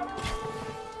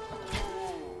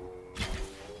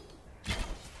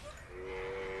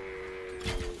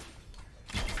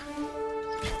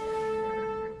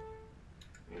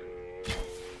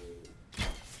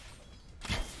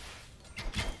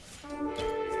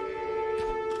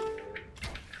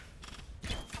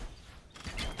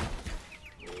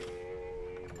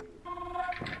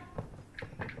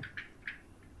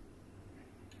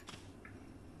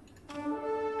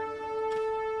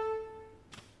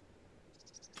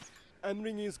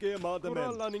 Emrinizde madem.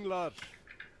 Kurallaninglar.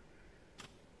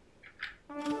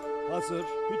 Hazır.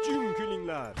 Hücum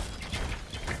külingler.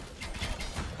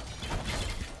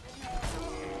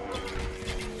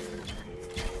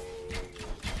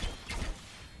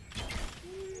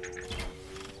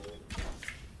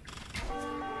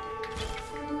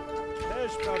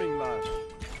 Peşberingler.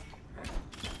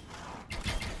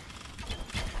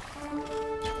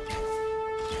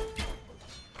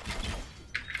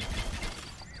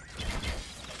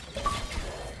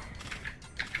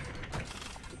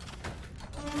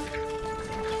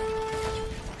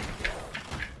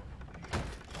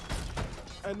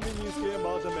 Emrinizde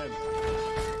malzemem.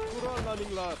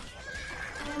 Kurallaninglar.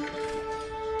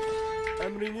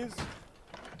 Emriniz.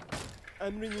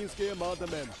 Emrinizde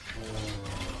malzemem.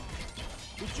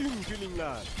 Hücum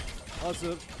külingler.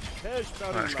 Hazır. Right, let's go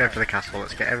for Peşberingler. the castle.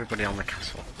 Let's get everybody on the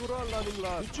castle.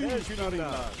 Kurallaninglar. Hücum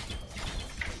külingler.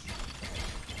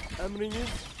 Emriniz.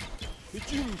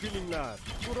 Hücum külingler.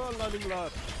 Kurallaninglar.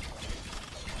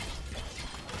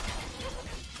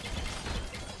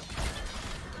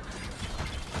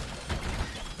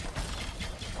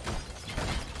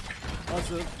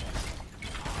 Hazır.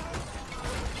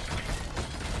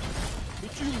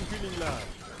 Hücum külingler.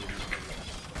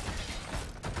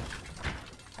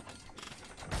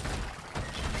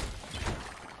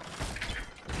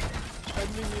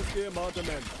 Emriniz der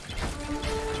Mademen.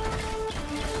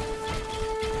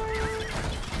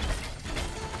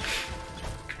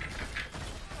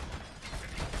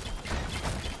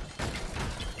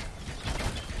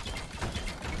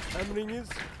 Emriniz.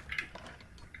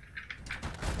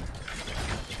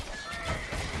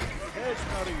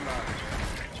 Eşkarinlar.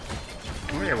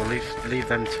 Oh yeah, we'll leave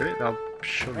them to it. They'll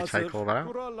surely Hazır. take all that out.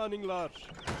 Kurallaninglar.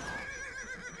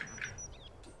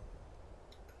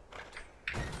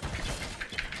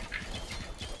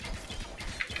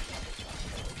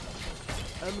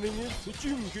 Emriniz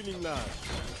hücum günler.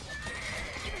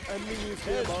 Emriniz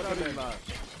der Mademen.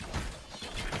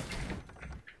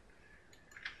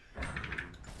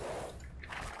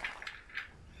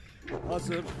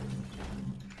 Hazır.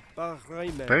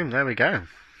 Bahreyn'e. Boom, there we go.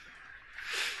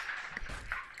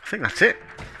 I think that's it.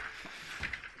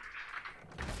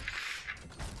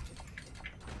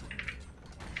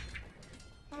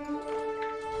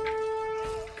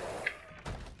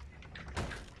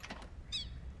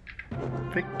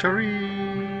 Victory!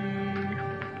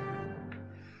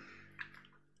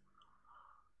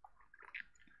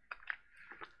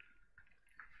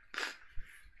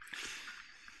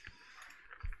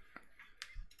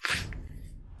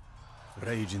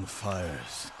 Raging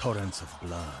fires, torrents of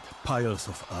blood, piles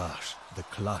of ash, the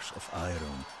clash of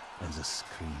iron, and the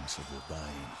screams of the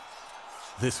dying.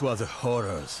 These were the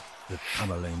horrors that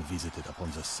Tamerlane visited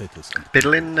upon the cities and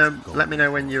Biddlin, peoples of let me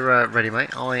know when you're ready,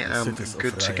 mate. I The am cities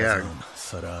good of to go. Ryazan,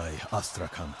 Sarai,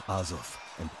 Astrakhan, Azov,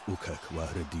 and Ukek were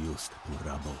reduced to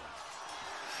rubble.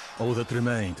 All that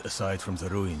remained, aside from the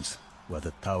ruins, were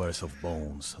the towers of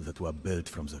bones that were built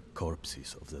from the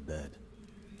corpses of the dead.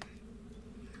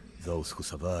 Those who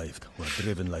survived were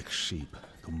driven like sheep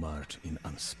to march in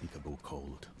unspeakable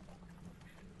cold.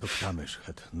 Toktamish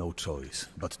had no choice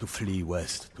but to flee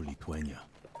west to Lithuania.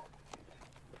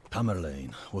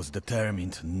 Tamerlane was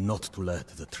determined not to let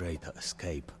the traitor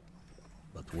escape,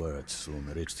 but word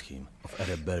soon reached him of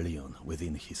a rebellion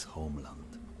within his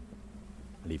homeland.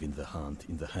 Leaving the hunt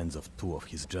in the hands of two of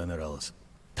his generals,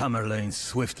 Tamerlane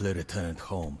swiftly returned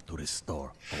home to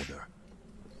restore order,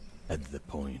 at the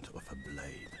point of a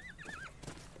blade.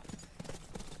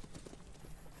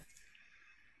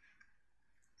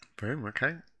 Boom,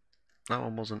 okay. That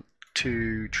one wasn't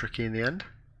too tricky in the end.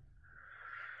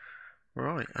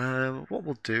 Right, what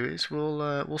we'll do is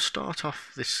we'll start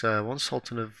off this one,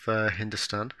 Sultan of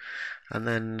Hindustan, and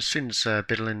then as soon as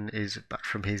Biddlin is back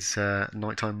from his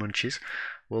nighttime munchies,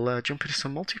 we'll jump into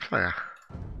some multiplayer.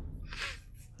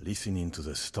 Listening to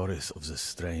the stories of the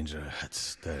stranger had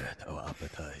stirred our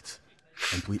appetites,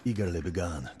 and we eagerly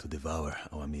began to devour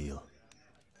our meal.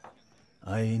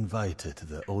 I invited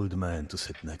the old man to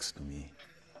sit next to me.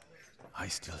 I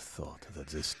still thought that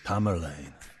this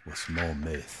Tamerlane was more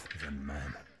myth than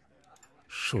man.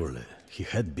 Surely he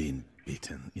had been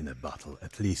beaten in a battle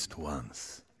at least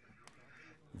once.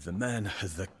 The man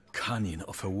has the cunning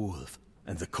of a wolf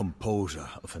and the composure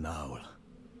of an owl.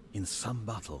 In some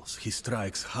battles he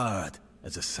strikes hard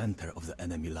at the center of the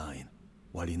enemy line,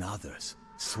 while in others,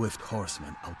 swift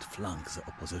horsemen outflank the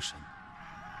opposition.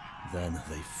 Then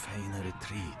they feign a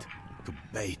retreat to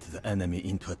bait the enemy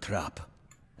into a trap,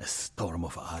 a storm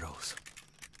of arrows.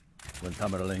 When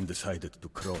Tamerlane decided to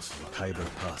cross the Khyber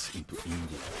Pass into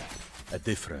India, a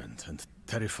different and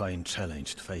terrifying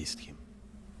challenge faced him.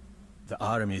 The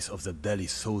armies of the Delhi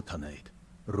Sultanate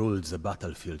ruled the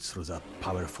battlefield through the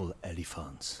powerful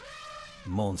elephants,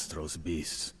 monstrous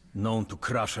beasts known to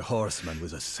crush a horseman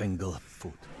with a single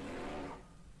foot.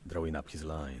 Drawing up his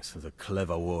lines, the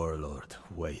clever warlord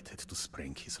waited to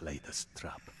spring his latest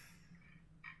trap.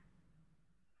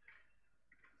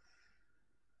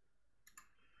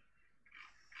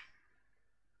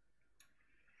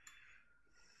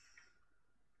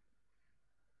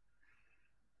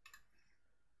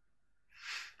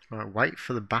 Right, wait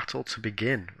for the battle to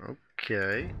begin.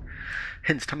 Okay.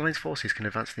 Hints, Tamerlane's forces can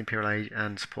advance to the Imperial Age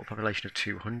and support a population of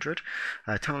 200.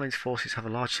 Tamerlane's forces have a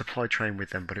large supply train with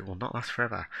them, but it will not last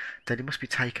forever. Delhi must be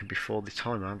taken before the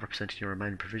timer representing your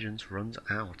remaining provisions runs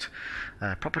out.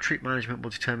 Proper troop management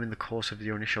will determine the course of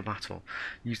your initial battle.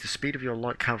 Use the speed of your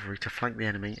light cavalry to flank the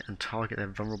enemy and target their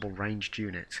vulnerable ranged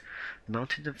units. The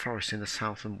mountains and forests in the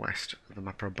south and west of the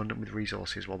map are abundant with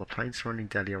resources, while the plains surrounding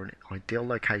Delhi are an ideal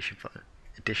location for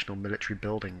additional military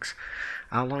buildings.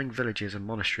 Outlying villages and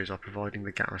monasteries are providing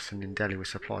the garrison in Delhi with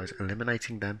supplies.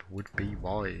 Eliminating them would be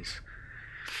wise.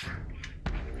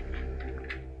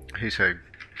 Who's who?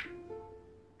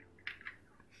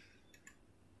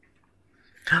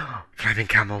 Flaming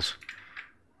camels.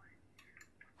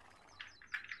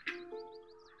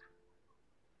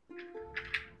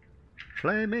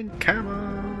 Flaming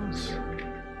camels.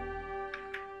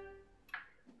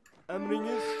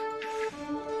 Emriniz.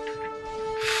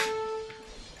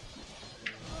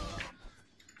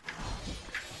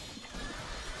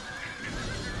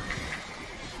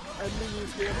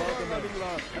 Emriniz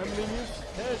Kurallaninglar. Emriniz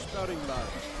Teşberinglar.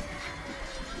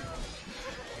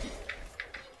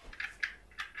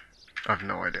 I've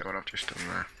no idea what I've just done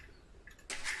there.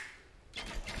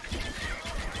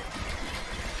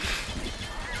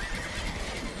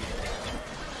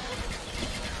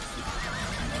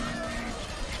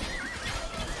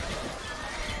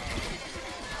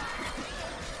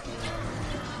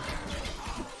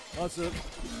 Hazır.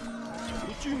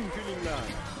 Bütün külünler.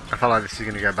 I feel like this is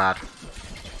going to go bad.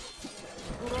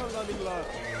 Kurallaninglar.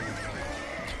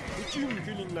 Bütün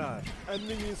külünler.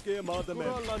 Emrinizge madem.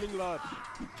 Kurallaninglar.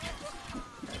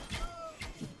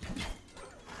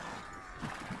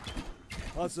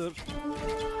 Hazır.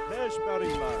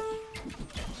 Teşberinglar.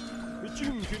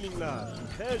 Bütün külünler.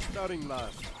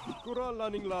 Teşberinglar.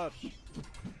 Kurallaninglar.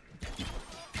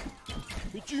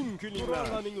 Bütün külünler.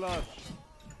 Kurallaninglar.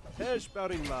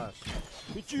 Teşberinglar.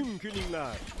 Bütün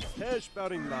külünler.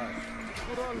 Teşberinglar.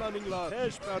 Kurallaninglar.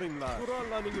 Teşberinglar.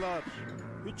 Kurallaninglar.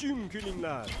 Bütün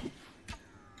külünler.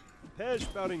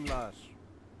 Teşberinglar.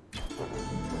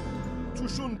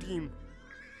 Tuşun team.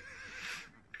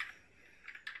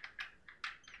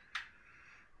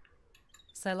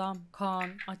 Selam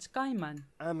Kaan Açkaymen.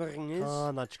 Emriniz.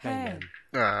 Kaan Açkaymen.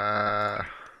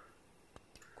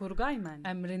 Kurgaymen.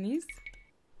 Emriniz.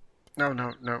 No,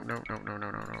 no, no, no, no, no,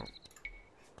 no, no, no.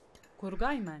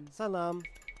 Kurgaymen. Salam.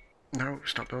 No,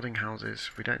 stop building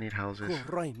houses. We don't need houses.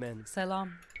 Kuraymen.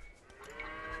 Selam.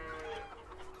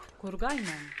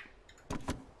 Kurgaymen.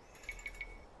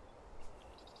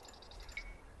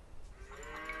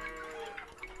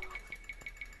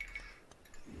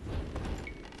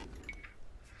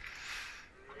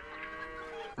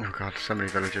 Oh god, so many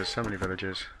villages, so many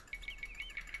villages.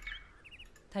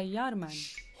 Teyyarmen.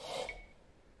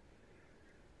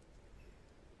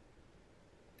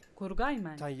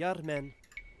 Kurgaymen. Tayyarmen.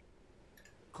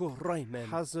 Kuraymen.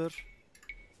 Hazır.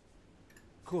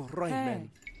 Kuraymen.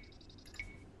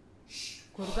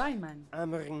 Kurgaymen.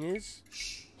 Emriniz.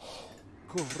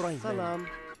 Kuraymen. Salam.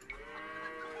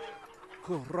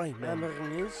 Kuraymen.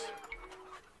 Emriniz.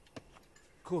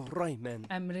 Kuraymen.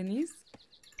 Emriniz.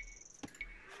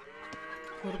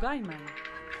 Kurgaymen.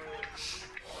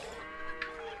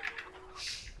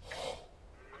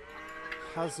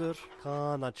 Hazır.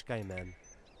 Kaan Açkaymen.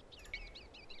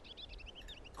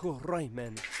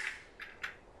 Kuraymen.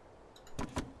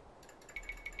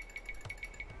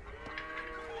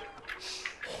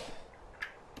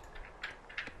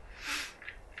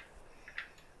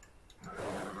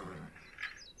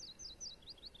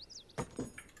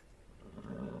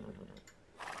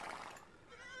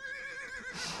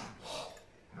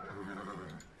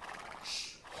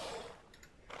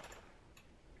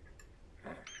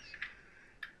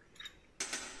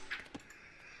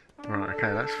 Right,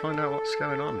 okay, let's find out what's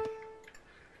going on.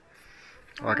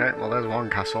 Okay, well there's one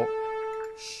castle.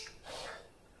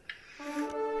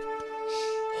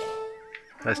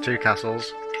 There's two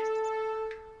castles.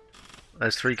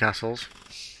 There's three castles.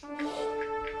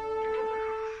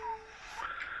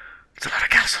 It's a lot of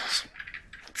castles.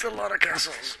 It's a lot of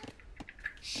castles.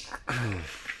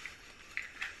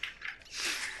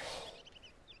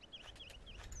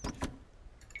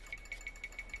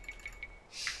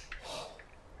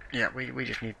 Yeah, we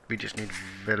just need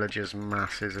villagers,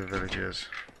 masses of villagers.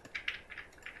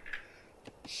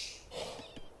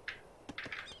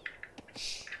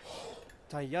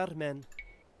 Tayyarmen.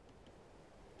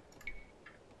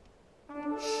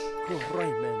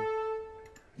 Kuraymen.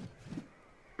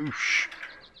 Oosh.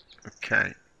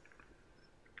 Okay.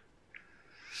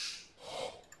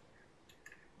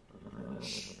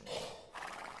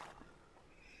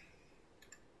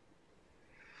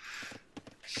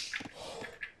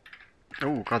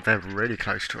 Oh god, they're really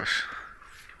close to us.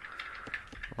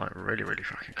 Like really, really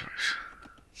fucking close.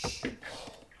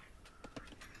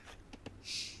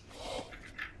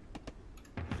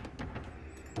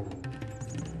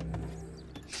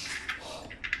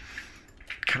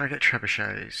 Can I get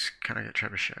trebuchets? Can I get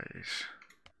trebuchets?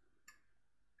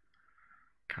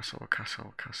 Castle,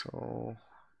 castle, castle.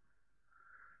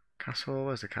 Castle,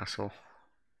 where's the castle?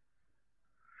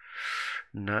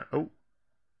 No. Oh.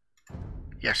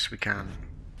 Yes, we can.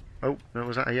 Oh, no,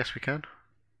 was that a yes we can?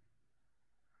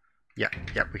 Yeah,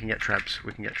 yeah, we can get trebs.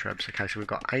 We can get trebs. Okay, so we've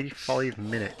got 85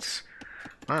 minutes.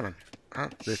 Man, oh,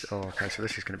 okay, so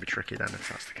this is going to be tricky then if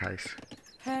that's the case.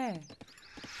 Hey.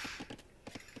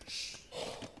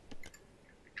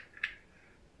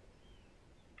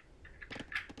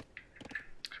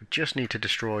 So we just need to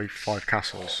destroy 5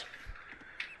 castles.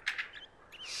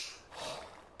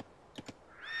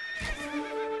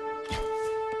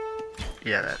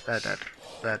 Yeah, they're dead.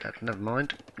 They're dead. Never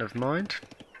mind. Never mind.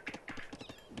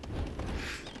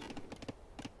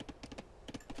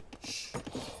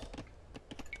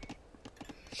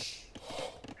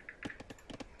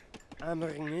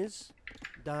 Ameringes,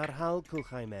 daar haal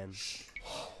Kulchaimen.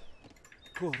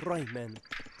 Kuraimen.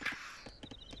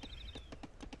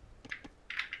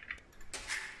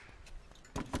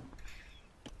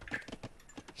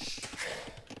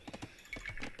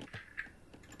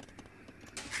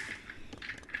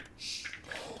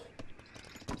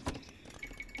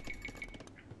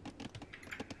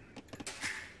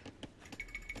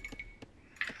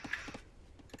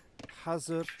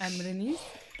 Hazır. Emriniz?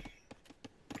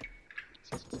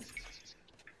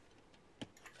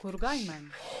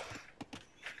 Kurgayman.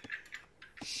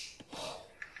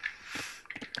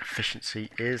 Efficiency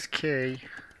is key.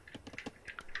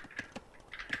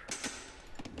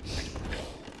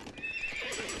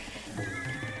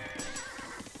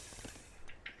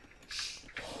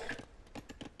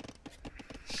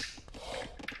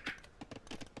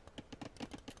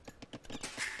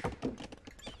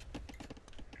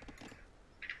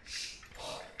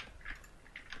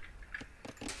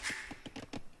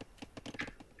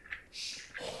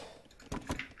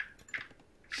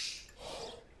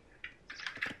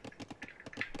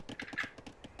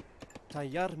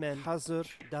 Tayyarmen.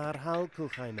 Hazır. Daar haal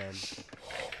Kulchaimen.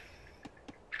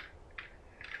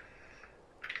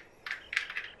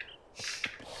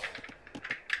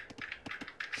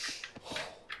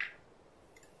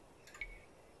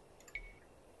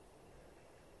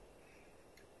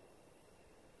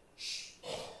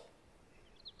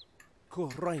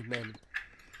 Kuraimen.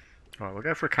 Right, we'll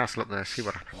go for a castle up there, see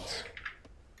what happens.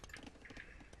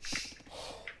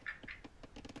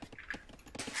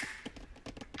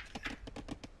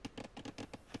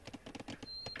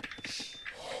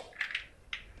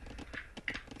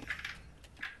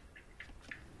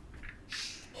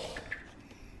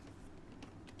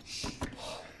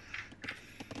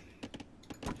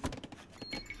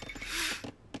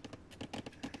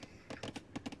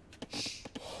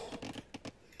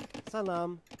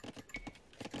 Salam.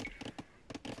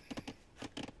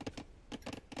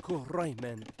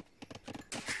 Kuraimen.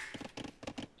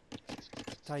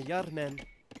 Tayyarmen.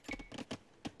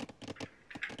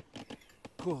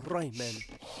 Kuraimen.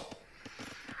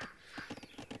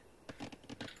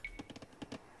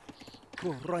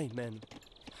 Kuraimen.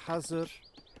 Hazır.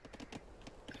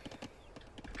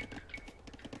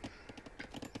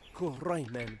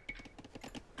 Kuraimen.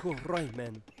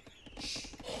 Kuraimen.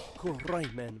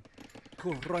 Kuraimen.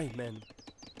 Kuraimen.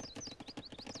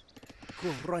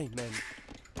 Kuraimen.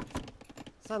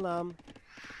 Salam.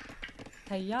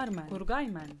 Tayyarman.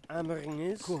 Kurgayman.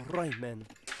 Emriniz. Kuraimen.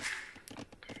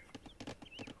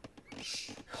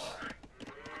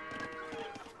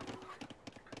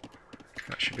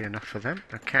 That should be enough for them.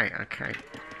 Okay, okay.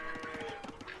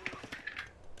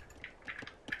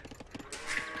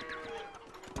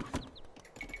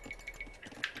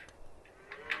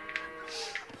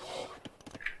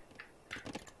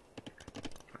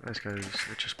 Let's go,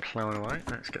 we're just ploughing away.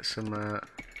 Let's get some more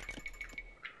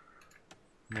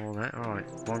there. Alright,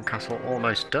 one castle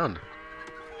almost done.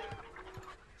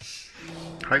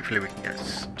 Hopefully we can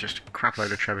get just a crap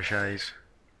load of trebuchets.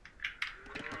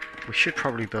 We should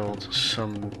probably build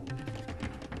some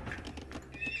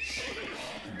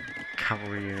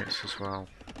cavalry units as well.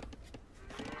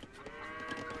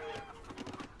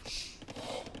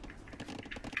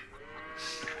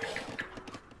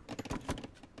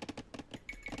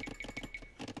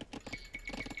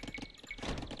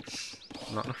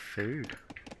 Not enough food.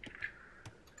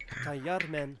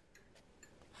 Tayyarmen.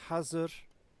 Hazır.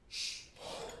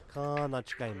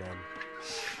 Kanaçkaymen.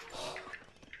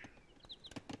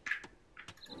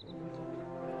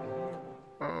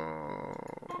 Oh.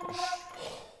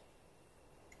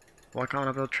 Why can't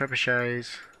I build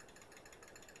trebuchets?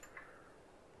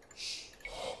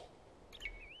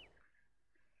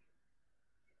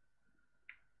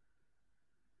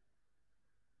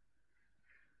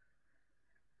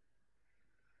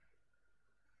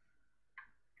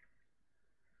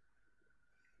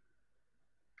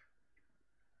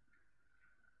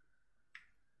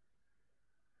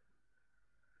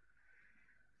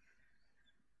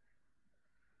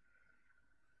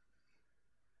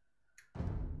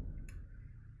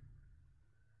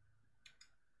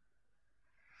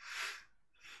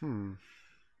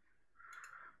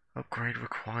 Upgrade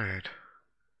required.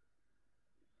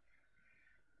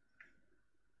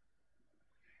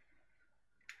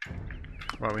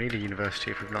 Well, we need a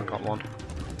university if we've not got one.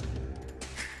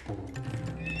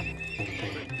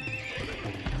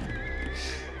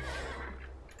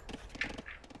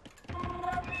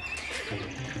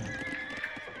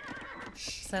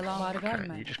 Selam. Okay,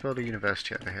 Vargayman. you just build a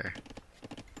university over here.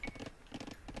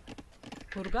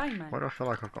 Kurgayman. Why do I feel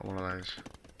like I've got one of those?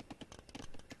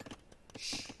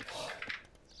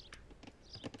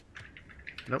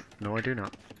 Nope, no I do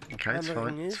not. Okay, it's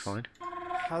fine, it's fine.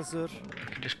 Hazır.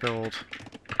 I can just build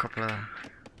a couple of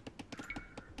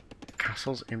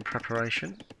castles in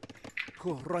preparation.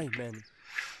 Kuraymen.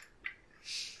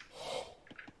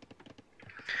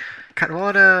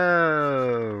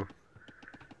 Caruano!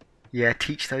 Yeah,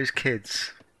 teach those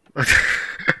kids.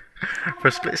 For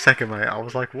a split second, mate, I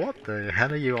was like, what the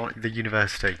hell are you on the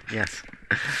university? Yes.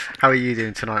 How are you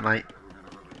doing tonight, mate?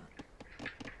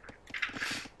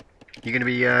 You going to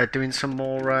be doing some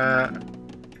more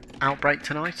Outbreak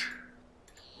tonight?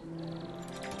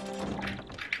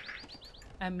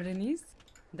 Emriniz.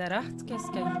 Daraht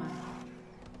keskayman.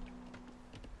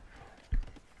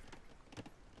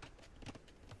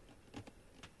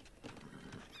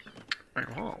 Wait,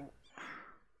 what?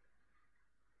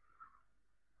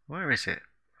 Where is it?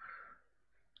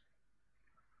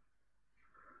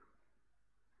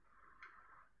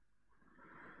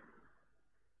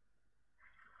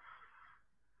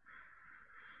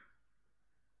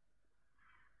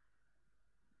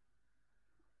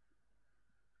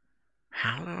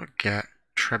 How do I get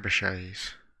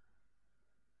trebuchets?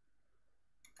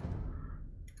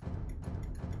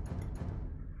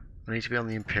 I need to be on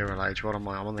the Imperial Age. What am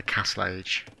I? I'm on the Castle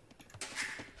Age.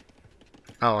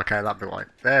 Oh, okay, that'd be right.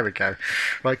 There we go.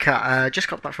 Right, Kat, just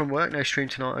got back from work. No stream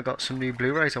tonight. I got some new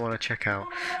Blu-rays I want to check out.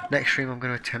 Next stream, I'm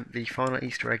going to attempt the final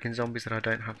Easter egg in Zombies that I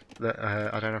don't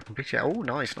have completed yet. Oh,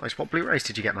 nice, nice. What Blu-rays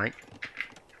did you get, mate?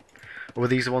 Or were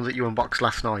these the ones that you unboxed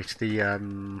last night? The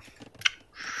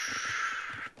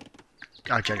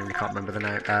I genuinely can't remember the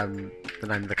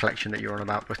name of the collection that you're on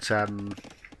about, but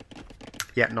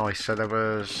yeah, nice. So there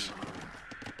was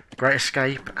Great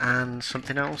Escape and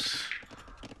something else,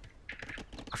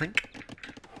 I think.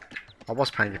 I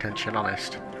was paying attention,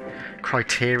 honest.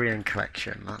 Criterion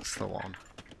Collection, that's the one.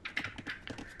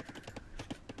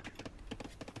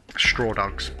 Straw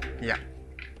Dogs, yeah.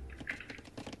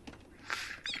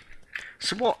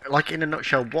 So what, like in a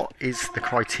nutshell, what is the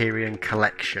Criterion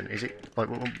Collection? Is it like,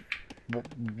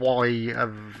 why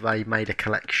have they made a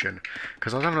collection?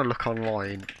 Because I was having a look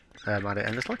online at it,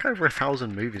 and there's like over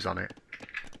 1,000 movies on it.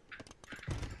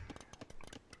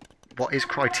 What is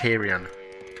Criterion?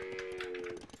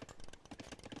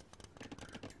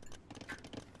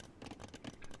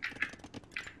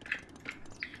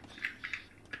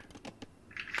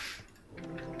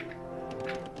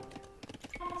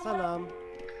 Salam.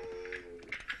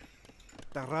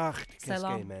 Daracht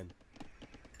Selam. keskaymen.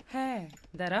 He.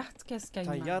 Daraht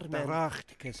keskayman. Tayyarmen.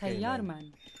 Daracht keskaymen.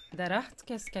 Tayyarman. Daraht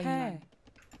keskayman. He.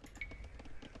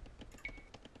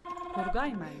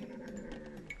 Kurgayman.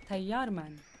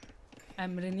 Tayyarman.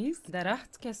 Emriniz.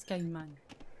 Daraht keskayman.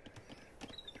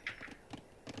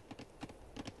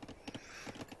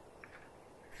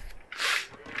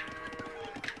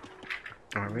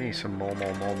 Oh, we need some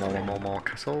more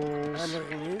castles.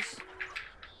 Emriniz.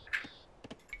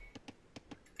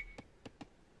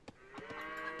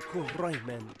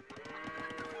 Kuraymen.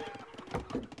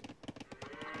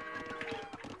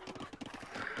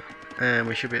 And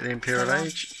we should be at the Imperial Selam.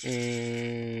 Age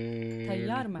in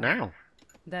Tayyarman. now.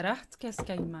 Daraht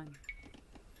keskayman.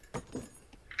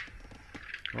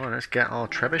 Alright, let's get our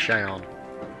trebuchet on.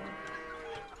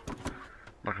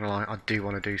 Not gonna lie, I do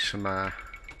want to do some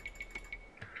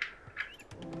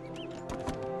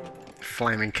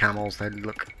flaming camels. They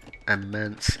look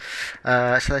immense.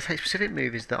 So they take specific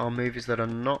movies that are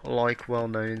not like well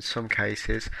known in some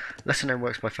cases, lesser known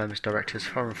works by famous directors,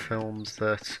 foreign films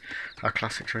that are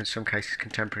classics, or in some cases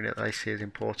contemporary, that they see as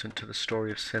important to the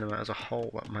story of cinema as a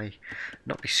whole that may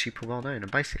not be super well known.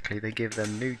 And basically they give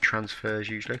them new transfers.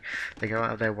 Usually they go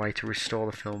out of their way to restore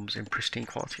the films in pristine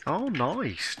quality. Oh,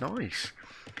 nice, nice.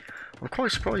 I'm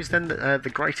quite surprised then that the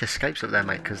Great Escape's up there,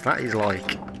 mate, because that is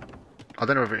like, I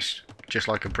don't know if it's just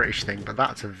like a British thing, but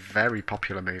that's a very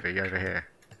popular movie over here.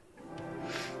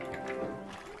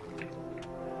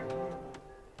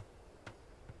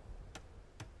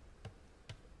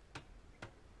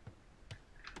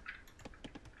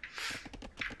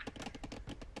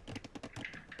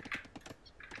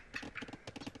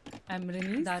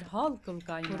 Emriniz. Derhal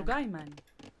kurgayman.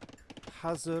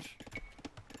 Hazır.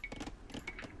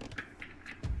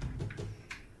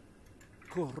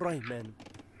 Kuraymen.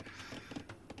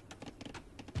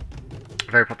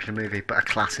 Very popular movie, but a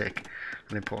classic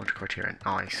and important to Criterion.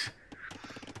 Nice.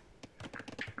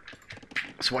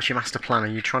 So what's your master plan? Are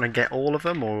you trying to get all of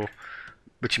them, or,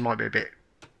 which might be a bit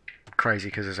crazy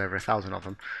because there's over 1,000 of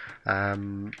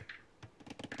them.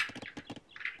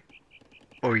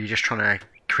 or are you just trying to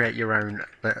create your own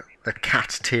the Cat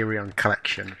Tyrion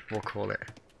collection? We'll call it.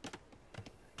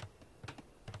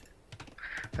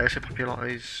 They also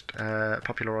popularised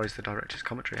the director's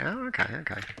commentary. Oh, okay,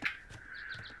 okay.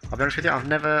 I'll be honest with you, I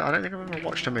don't think I've ever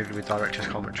watched a movie with director's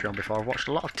commentary on before. I've watched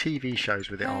a lot of TV shows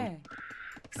with it on. Hey.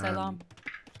 Selam.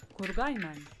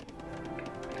 Kurgayman.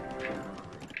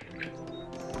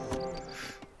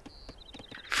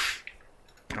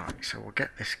 Right, so we'll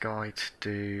get this guy to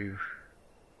do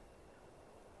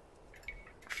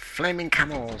flaming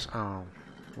camels. Oh,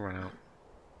 run out.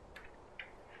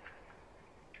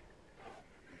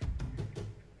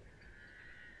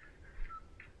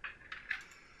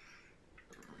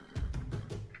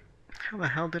 How the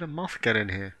hell did a moth get in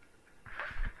here?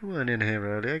 You weren't in here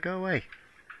earlier, go away.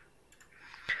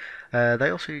 They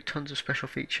also do tons of special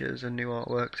features and new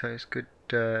artwork, so it's good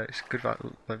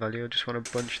value. I just want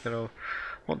a bunch that I'll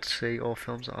want to see, or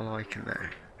films that I like in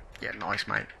there. Yeah, nice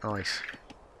mate, nice.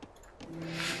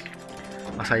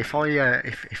 I say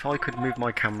if I could move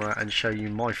my camera and show you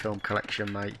my film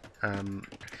collection, mate.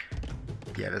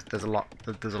 Yeah, there's a lot of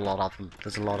them. There's a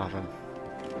lot of them.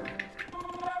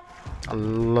 I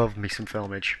love me some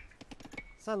filmage.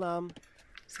 Salam.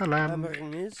 Salam.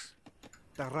 Emriniz.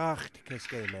 Daracht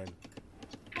Keskayman.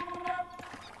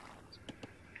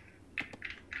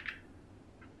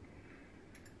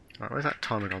 Right, where's that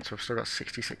timer gone? So I've still got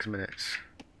 66 minutes.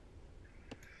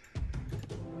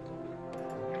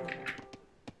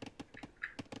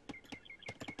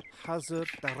 Hazır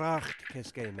Daracht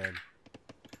Keskayman.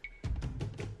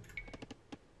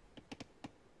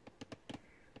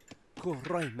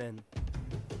 Kurgayman.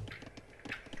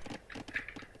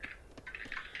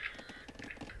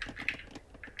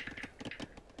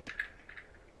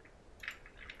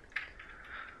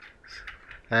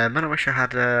 Man, I wish I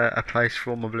had a place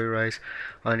for all my Blu-rays.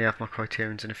 I only have my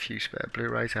Criterions and a few spare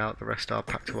Blu-rays out. The rest are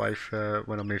packed away for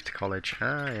when I move to college.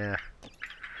 Ah, yeah.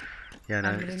 Yeah,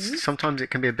 no. Sometimes it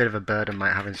can be a bit of a burden,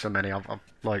 mate, having so many. I've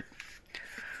like,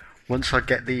 once I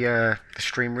get the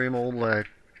stream room all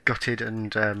gutted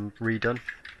and redone,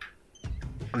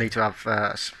 I need to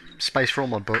have space for all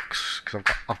my books because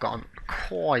I've got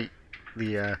quite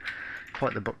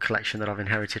the book collection that I've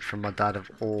inherited from my dad of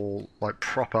all like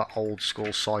proper old school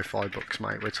sci-fi books,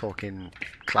 mate. We're talking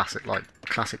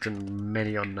classics and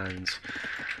many unknowns.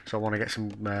 So I want to get some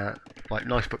like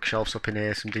nice bookshelves up in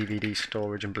here, some DVD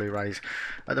storage and Blu-rays.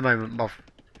 At the moment,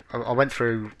 I went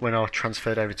through when I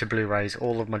transferred over to Blu-rays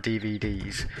all of my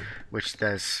DVDs, which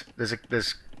there's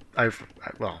over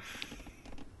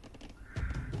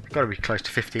got to be close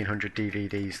to 1,500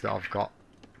 DVDs that I've got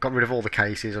rid of all the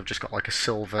cases. I've just got like a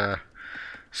silver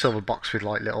box with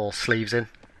like little sleeves in.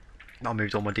 I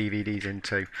moved all my DVDs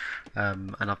into,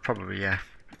 and I've probably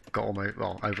got almost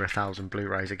over 1,000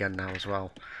 Blu-rays again now as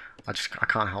well. I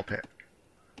can't help it.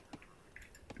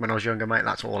 When I was younger, mate,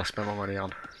 that's all I spent my money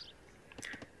on.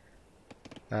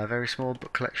 A very small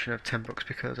book collection of 10 books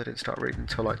because I didn't start reading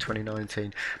until like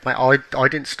 2019. Mate, I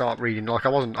didn't start reading, like I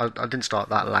didn't start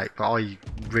that late, but I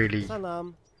really, I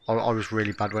was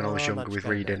really bad when I was younger with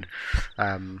reading.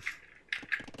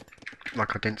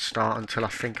 Like I didn't start until I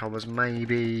think I was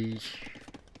maybe,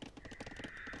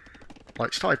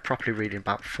 like started properly reading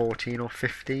about 14 or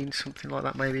 15, something like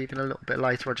that, maybe even a little bit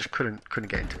later. I just couldn't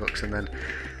get into books, and then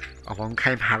along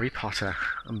came Harry Potter,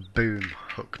 and boom,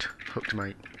 hooked,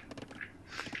 mate.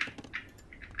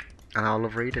 And I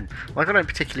love reading. Like I don't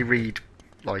particularly read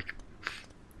like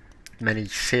many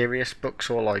serious books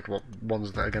or like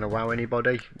ones that are going to wow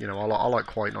anybody. You know, I like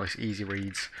quite nice, easy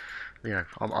reads. You know,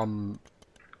 I'm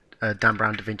a Dan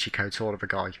Brown Da Vinci Code sort of a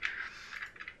guy.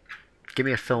 Give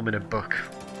me a film in a book.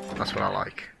 That's what I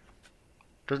like.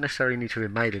 Doesn't necessarily need to be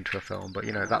made into a film, but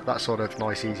you know, that sort of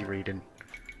nice, easy reading.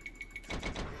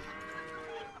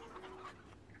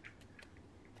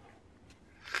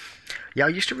 Yeah, I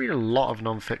used to read a lot of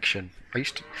non-fiction. I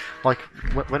used to, like,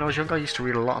 when I was younger, I used to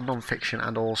read a lot of non-fiction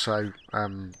and also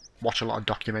watch a lot of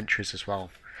documentaries as well.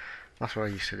 That's what I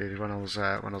used to do when I was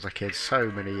a kid.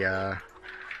 So many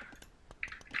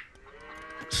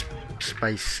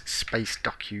space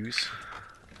docus.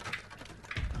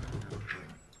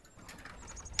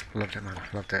 Loved it, man.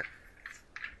 Loved it.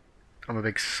 I'm a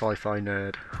big sci-fi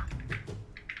nerd.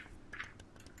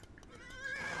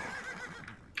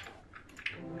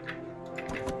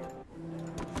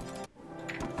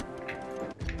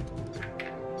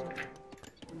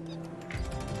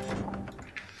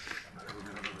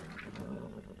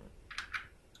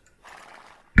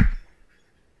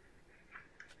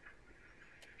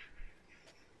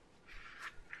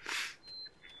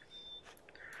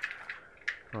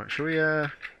 Right, shall we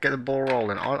get the ball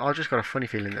rolling. I just got a funny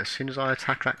feeling that as soon as I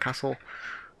attack that castle,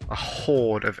 a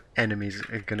horde of enemies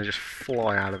are going to just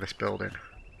fly out of this building.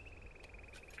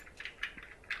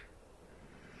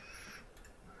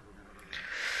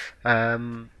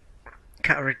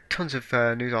 Cat, I read tons of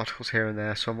news articles here and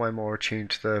there, so I'm way more attuned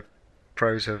to the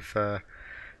pros of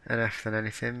NF than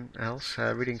anything else.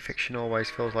 Reading fiction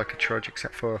always feels like a trudge,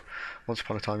 except for Once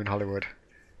Upon a Time in Hollywood.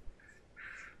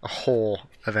 A whore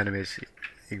of enemies.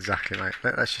 Exactly, mate.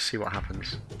 Let's just see what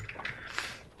happens.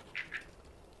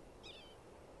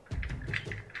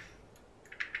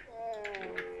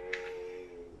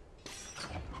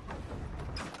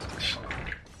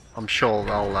 I'm sure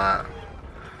they'll...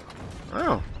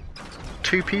 Oh.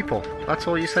 2 people. That's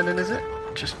all you're sending, is it?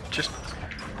 Just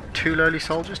 2 lowly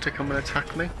soldiers to come and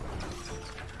attack me?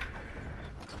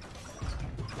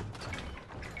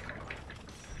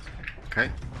 Okay.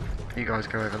 You guys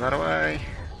go over that way.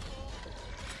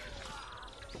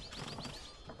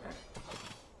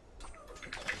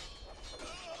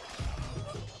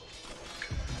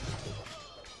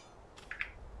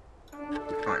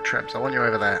 Right, Trebs, I want you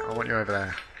over there. I want you over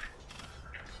there.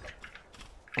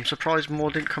 I'm surprised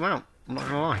more didn't come out. I'm not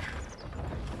gonna lie.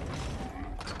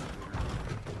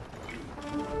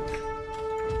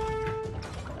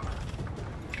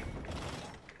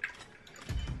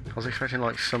 I was expecting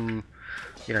like some,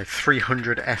 you know,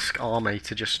 300-esque army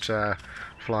to just fly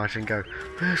out and go,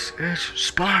 "This is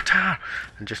Sparta!"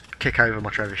 and just kick over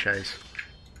my trebuchets.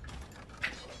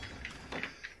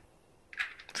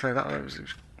 So that was a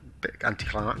bit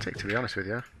anticlimactic, to be honest with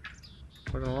you.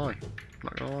 I'm not gonna lie. I'm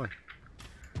not gonna lie.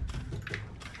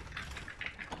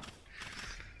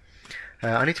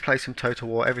 I need to play some Total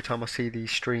War. Every time I see these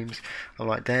streams, I'm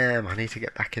like, damn, I need to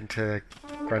get back into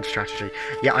Grand Strategy.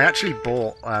 Yeah, I actually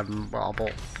bought, well, I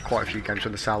bought quite a few games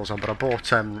when the sale was on, but I bought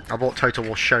Total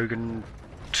War Shogun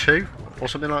 2 or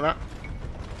something like that.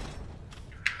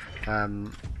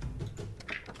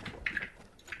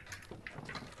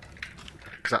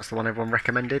 Because that's the one everyone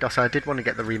recommended. I did want to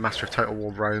get the remaster of Total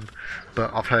War Rome,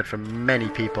 but I've heard from many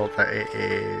people that it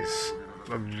is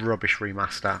a rubbish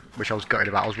remaster, which I was gutted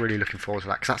about. I was really looking forward to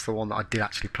that, because that's the one that I did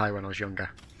actually play when I was younger.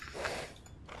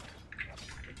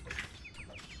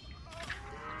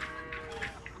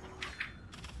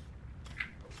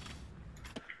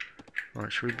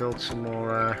 Right, should we build some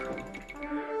more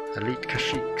elite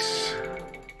Kashyyyks?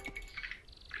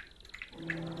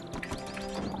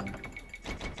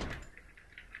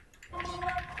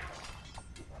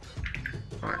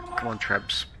 Right, come on,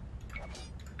 Trebs.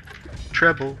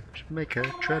 Treble maker,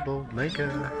 treble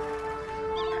maker.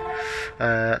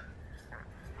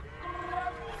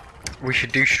 We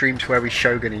should do streams where we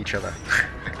Shogun each other.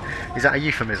 Is that a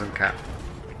euphemism, Cat?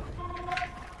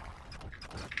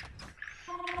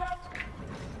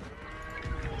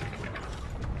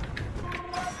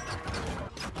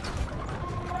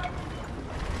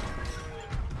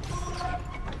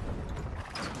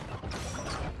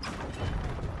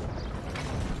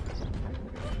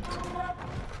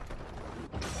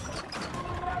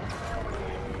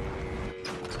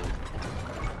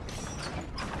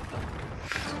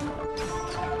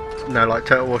 No, like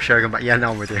Total War Shogun, but yeah,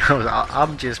 no, I'm with you.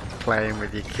 I'm just playing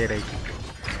with you, kiddie.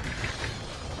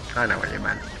 I know what you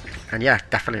meant. And yeah,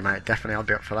 definitely, mate, definitely, I'll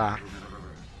be up for that.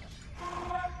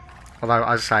 Although,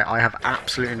 as I say, I have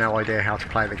absolutely no idea how to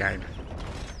play the game.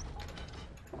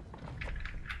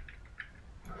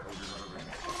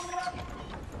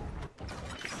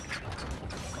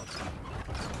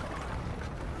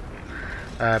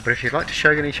 But if you'd like to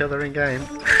Shogun each other in game,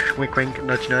 wink wink,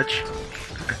 nudge nudge,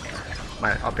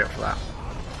 mate, I'll be up for that.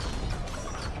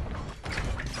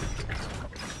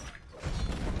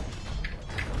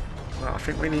 Well, I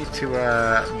think we need to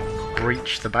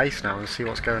breach the base now and see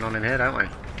what's going on in here, don't we?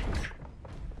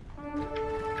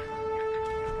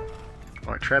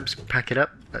 Right, Trebs, pack it up.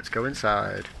 Let's go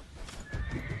inside.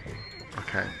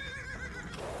 Okay.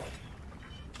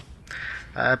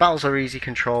 Battles are easy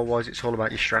control-wise. It's all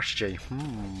about your strategy.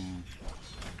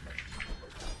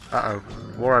 Uh-oh.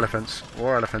 War elephants.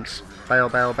 War elephants. Bail,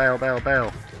 bail, bail, bail,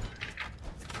 bail.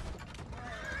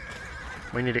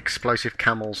 We need explosive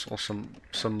camels or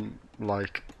some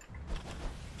like...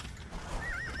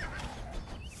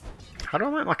 How do I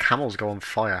make my camels go on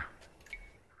fire?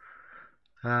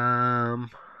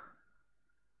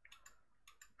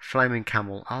 Flaming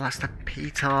camel. Oh, that's the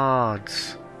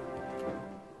petards.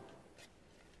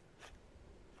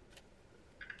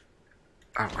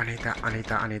 Oh, I need that, I need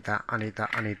that, I need that, I need that,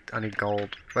 I need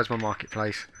gold. Where's my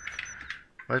marketplace?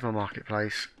 Where's my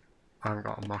marketplace? I haven't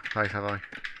got a marketplace, have I?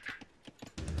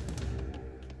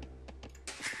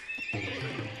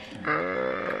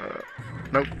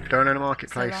 Nope, don't own a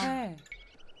marketplace. He.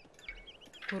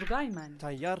 Turgayman.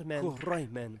 Tayyarmen.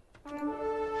 Kurraymen.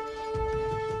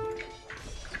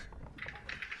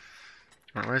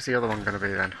 Right, where's the other one going to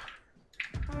be then?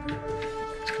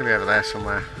 It's going to be over there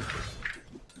somewhere.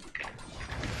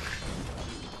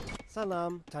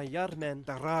 Salam. Tayyarmen.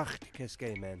 Daracht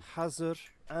keskaymen. Hazır.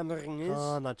 Emriniz.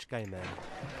 Anachkaymen.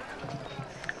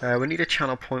 We need a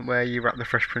channel point where you wrap the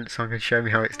Fresh Prince song and show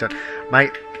me how it's done.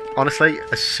 Mate, honestly,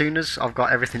 as soon as I've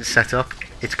got everything set up,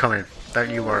 it's coming. Don't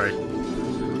you worry.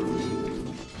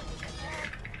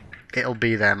 It'll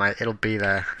be there, mate. It'll be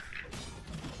there.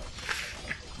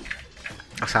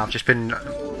 So I've just been...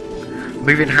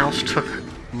 Moving house took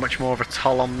much more of a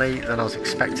toll on me than I was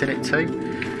expecting it to.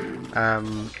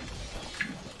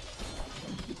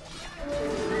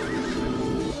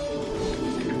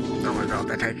 Oh my god,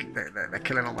 they're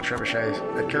killing all my trebuchets.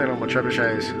 They're killing all my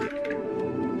trebuchets.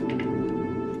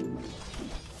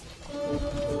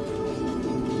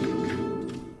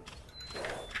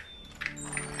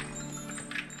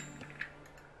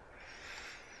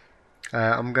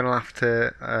 I'm gonna have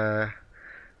to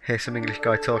hear some English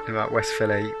guy talking about West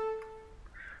Philly,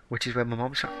 which is where my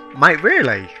mom's from. Mate,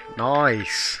 really?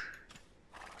 Nice.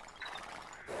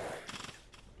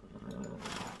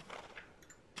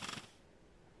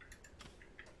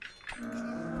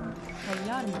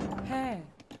 Tayyarman. He.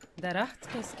 Daracht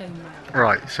keskayman.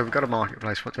 Right, so we've got a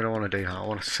marketplace. What do I want to do now? I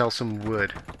want to sell some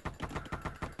wood.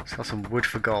 Sell some wood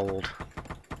for gold.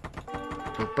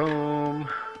 Boom, boom.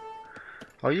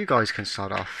 Oh, you guys can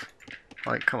start off.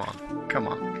 Like, come on. Come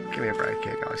on. Give me a break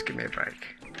here, guys. Give me a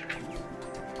break.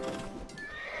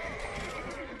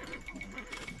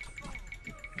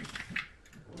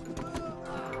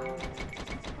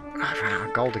 I ran out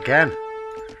of gold again.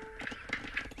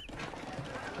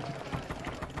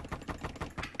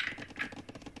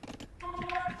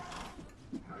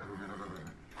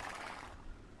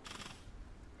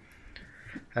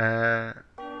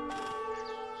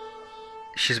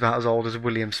 She's about as old as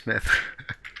William Smith.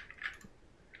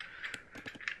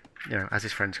 You know, as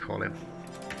his friends call him.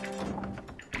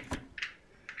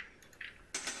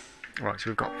 Right, so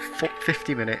we've got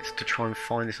 50 minutes to try and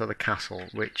find this other castle,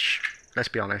 which, let's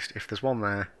be honest, if there's one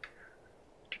there,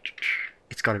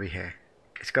 it's got to be here.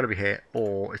 It's got to be here,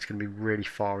 or it's going to be really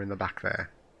far in the back there.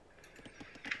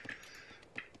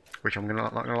 Which I'm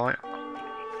not going to lie,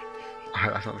 I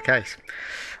hope that's not the case.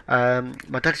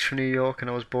 My dad's from New York and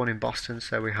I was born in Boston,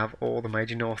 so we have all the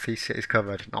major northeast cities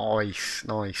covered. Nice,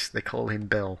 nice. They call him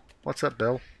Bill. What's up,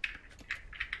 Bill?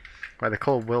 Wait, they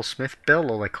call Will Smith Bill,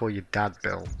 or they call your dad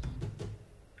Bill?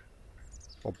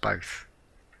 Or both?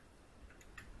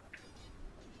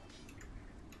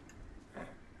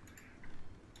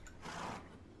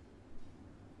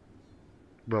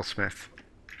 Will Smith.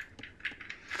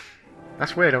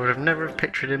 That's weird, I would have never have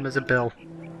pictured him as a Bill.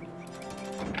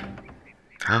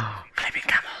 Oh, flaming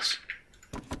camels.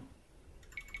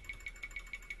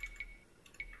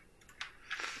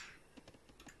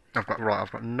 I've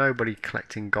got nobody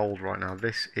collecting gold right now.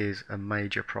 This is a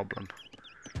major problem.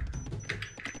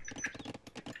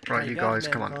 Right, you guys,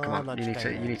 come on. You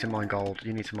need to mine gold.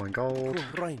 You need to mine gold.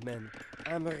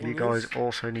 You guys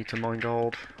also need to mine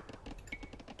gold.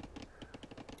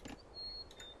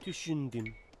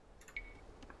 Düşündüm.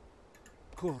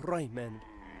 Kurraymen.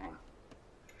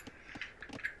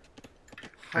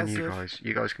 And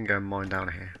you guys can go and mine down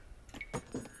here.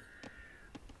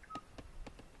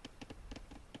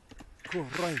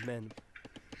 Kurraymen.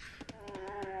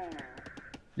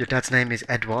 Your dad's name is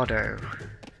Eduardo.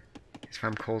 His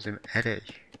fam calls him Eddie.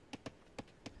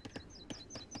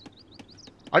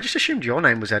 I just assumed your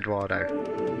name was Eduardo.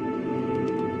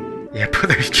 Yeah, put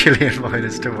those Chilean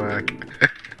miners to work.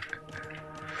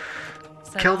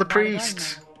 Kill the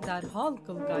priests!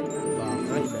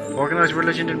 Organised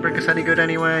religion didn't bring us any good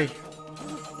anyway.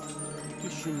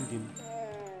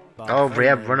 Oh,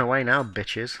 yeah, run away now,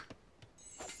 bitches.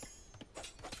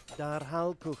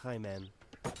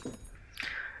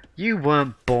 You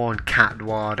weren't born, Cat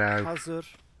Eduardo.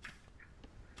 Hazır.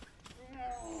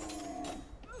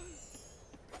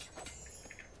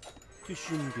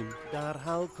 Düşündüm.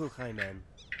 Derhal kılhaymen.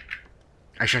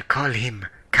 I shall call him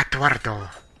Cat Eduardo.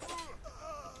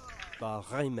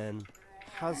 Bağaymen.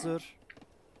 Hazır.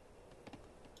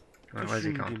 Right, where's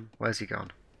he gone? Where's he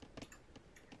gone?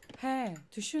 He,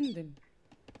 düşündüm.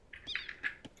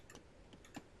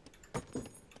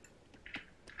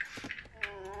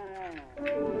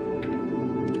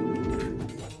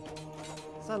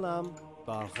 Salam.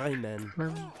 Bağaymen.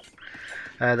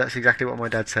 That's exactly what my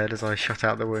dad said as I shot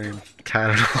out the womb. Tail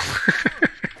and all.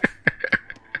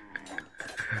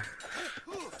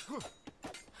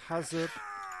 Hazır.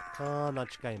 Kaan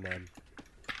açkayman.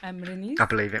 Emriniz. I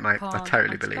believe it, mate. I Kaan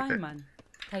totally believe it. açkayman.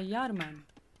 Tayyarman.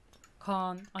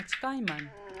 Kaan açkayman.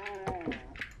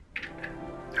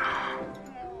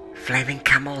 Flaming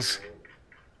camels.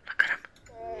 Look at them.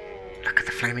 Look at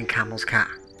the flaming camels, cat.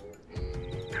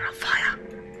 They're on fire.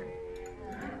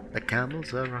 The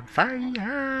camels are on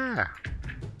fire.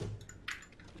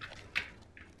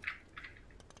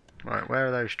 Right, where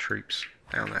are those troops?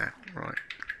 Down there. Right.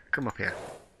 Come up here.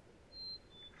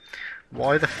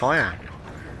 Why the fire?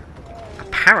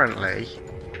 Apparently,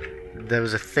 there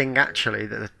was a thing actually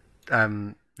that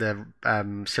the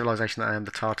civilization that I am,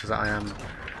 the Tartars that I am,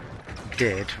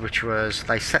 did, which was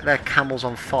they set their camels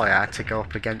on fire to go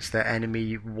up against their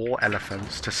enemy war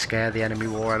elephants to scare the enemy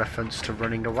war elephants to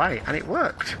running away, and it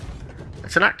worked.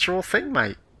 It's an actual thing,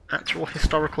 mate. Actual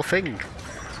historical thing.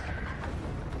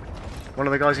 One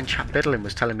of the guys in chat Biddling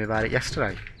was telling me about it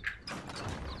yesterday.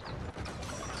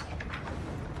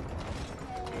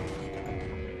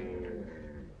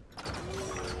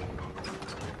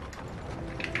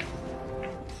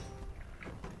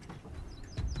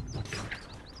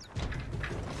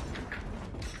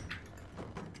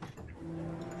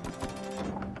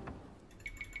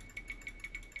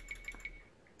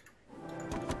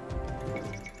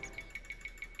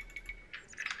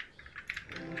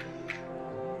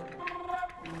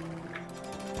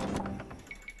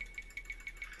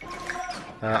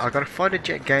 I got a fighter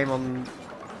jet game on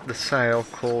the sale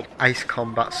called Ace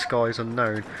Combat Skies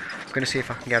Unknown. I'm going to see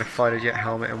if I can get a fighter jet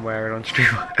helmet and wear it on stream.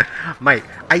 Mate,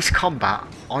 Ace Combat,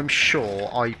 I'm sure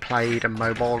I played a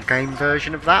mobile game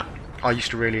version of that. I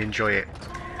used to really enjoy it.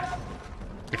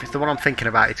 If it's the one I'm thinking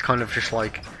about, it's kind of just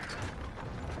like...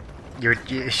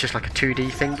 it's just like a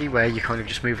 2D thingy where you kind of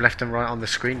just move left and right on the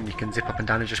screen and you can zip up and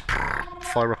down and just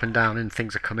fire up and down and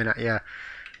things are coming at you.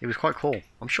 It was quite cool.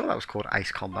 I'm sure that was called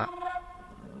Ace Combat.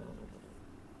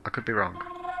 I could be wrong.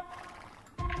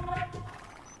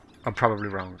 I'm probably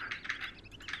wrong.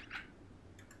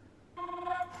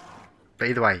 But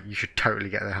either way, you should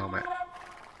totally get the helmet.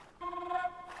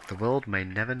 The world may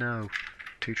never know.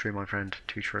 Too true, my friend.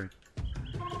 Too true.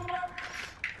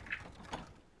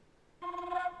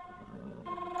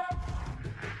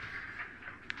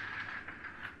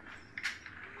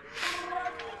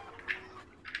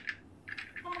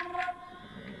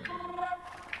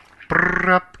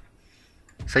 Brrrup.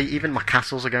 See, even my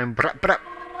castles are going brrrup, brrrup,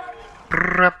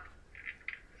 brrrup.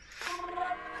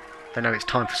 They know it's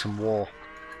time for some war.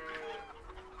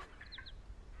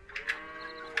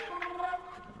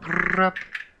 Brrrup.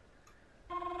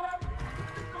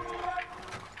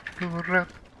 Brrrup.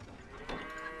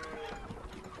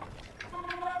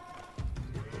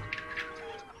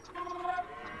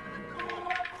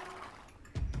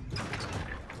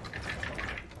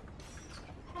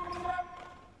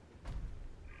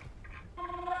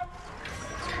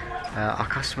 I'll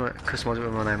customise it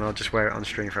with my name and I'll just wear it on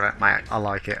stream for that. Mate, I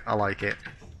like it, I like it.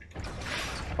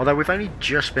 Although we've only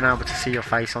just been able to see your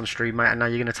face on stream, mate, and now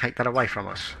you're going to take that away from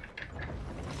us.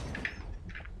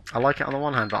 I like it on the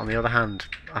one hand, but on the other hand,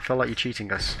 I feel like you're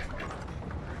cheating us.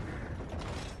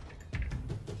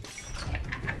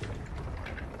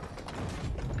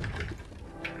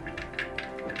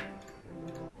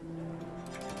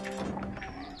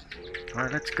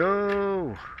 Alright, let's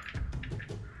go!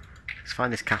 Let's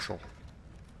find this castle.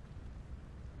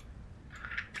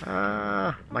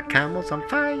 Ah, my camel's on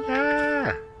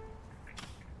fire!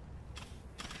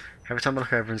 Every time I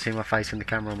look over and see my face in the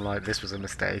camera, I'm like, this was a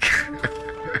mistake.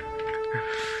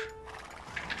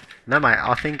 No, mate,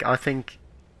 I think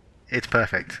it's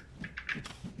perfect.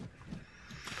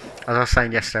 As I was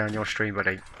saying yesterday on your stream,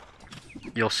 buddy,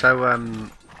 you're so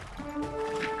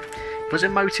was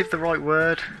emotive the right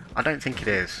word? I don't think it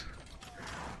is.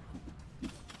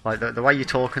 Like the way you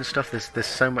talk and stuff, there's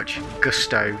so much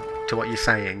gusto to what you're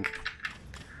saying.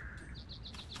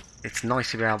 It's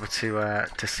nice to be able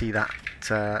to see that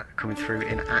coming through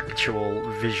in actual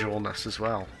visualness as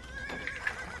well.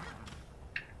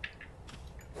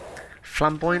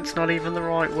 Flamboyant's not even the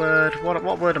right word.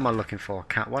 What word am I looking for,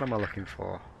 Cat? What am I looking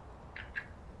for?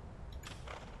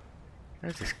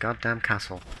 There's this goddamn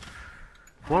castle.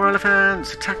 War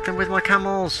elephants! Attack them with my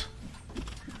camels!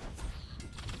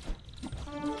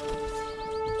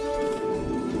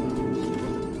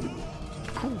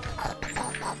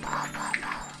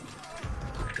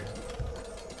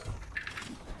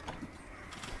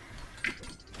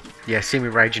 Yeah, see me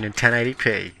raging in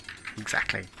 1080p.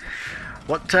 Exactly.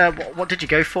 What did you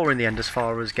go for in the end as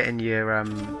far as getting your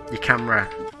camera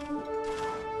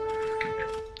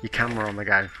on the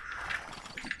go?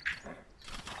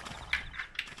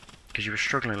 Because you were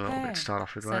struggling a little bit to start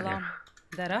off with, weren't you? Selam.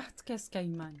 Daraht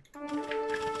keskayman.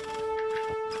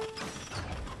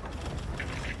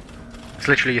 It's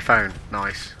literally your phone.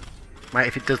 Nice. Mate,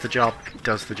 if it does the job, it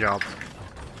does the job.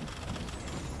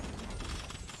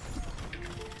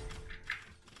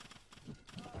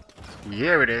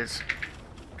 Here it is.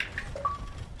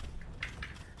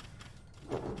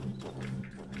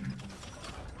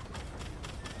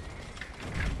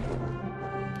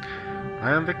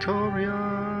 I am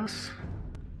victorious.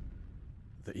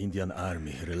 The Indian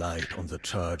army relied on the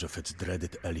charge of its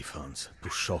dreaded elephants to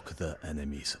shock their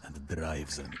enemies and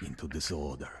drive them into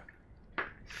disorder.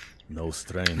 No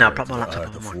stranger Now I brought to my the laptop art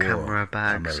and of my camera war,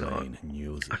 bag so Tamerlane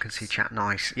knew I can see this. chat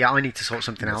nice. Yeah, I need to sort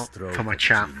something In a out stroke for my of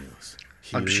chat. genius,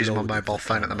 I'm just he using my loaded mobile the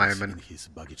phone at the camels moment, in his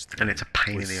baggage and train it's a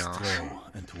pain in with the arse. straw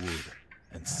and wood,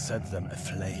 and set them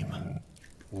aflame,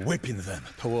 whipping them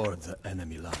toward the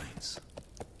enemy lines.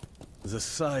 The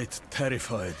sight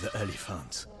terrified the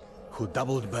elephants, who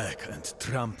doubled back and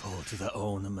trampled their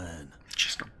own men. It's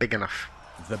just not big enough.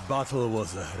 The battle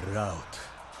was a rout.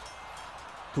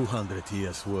 200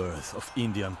 years' worth of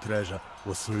Indian treasure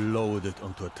was loaded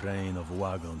onto a train of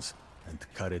wagons and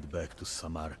carried back to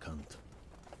Samarkand.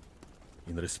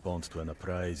 In response to an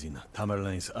uprising,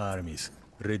 Tamerlane's armies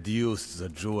reduced the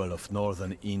jewel of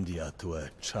northern India to a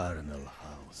charnel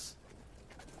house.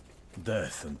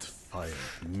 Death and fire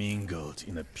mingled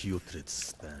in a putrid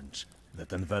stench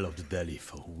that enveloped Delhi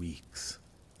for weeks.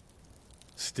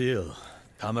 Still,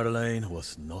 Tamerlane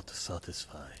was not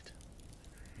satisfied.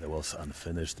 There was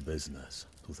unfinished business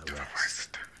to the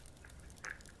west.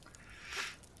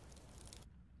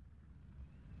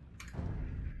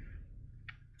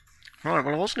 Right,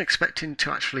 well I wasn't expecting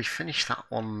to actually finish that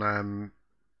one. I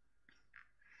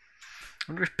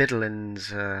wonder if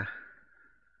Biddlin's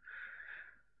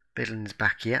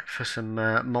back yet for some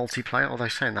multiplayer. Although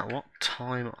saying that, what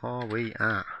time are we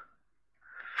at?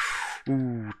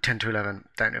 Ooh, 10 to 11.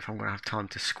 Don't know if I'm going to have time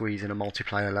to squeeze in a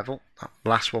multiplayer level. That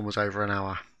last one was over an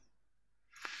hour.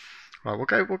 Right,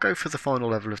 we'll go for the final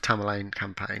level of Tamerlane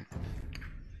campaign.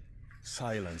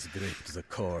 Silence gripped the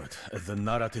court as the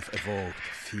narrative evoked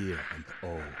fear and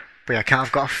awe. But yeah,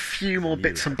 I've got a few more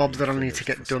bits and bobs that I need to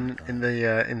get done in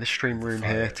the stream room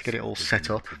here to get it all set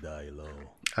up.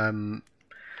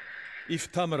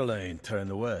 If Tamerlane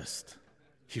turned west,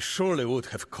 he surely would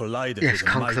have collided Yes, with the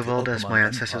conquer mighty the world as Ottoman my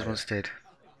ancestors Empire. once did.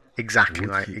 Exactly,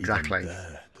 Would mate, he even exactly.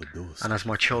 dare to do And as such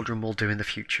my a thing? children will do in the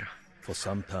future. For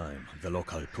some time, the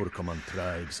local Turkoman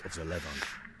tribes of the Levant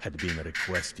had been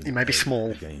requesting He may be aid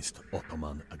small, against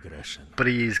Ottoman aggression. but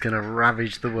he is going to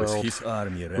ravage the With world. his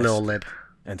army Lil rested Lib.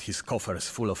 and his coffers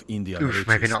full of Indian Oof, riches,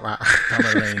 maybe not that.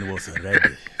 Tamerlane was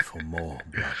ready for more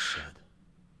bloodshed.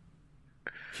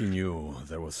 He knew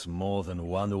there was more than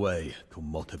one way to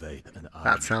motivate an army.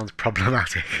 That sounds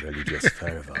problematic. Religious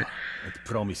fervor and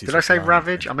promises Did I of say land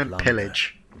ravage? and I meant plunder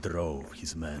pillage. drove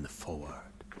his men forward.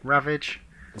 Ravage?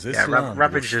 This Yeah, land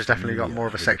Ravage was has definitely got familiar more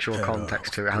of a with the sexual terror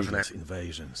context to of it, hasn't previous it?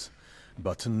 invasions,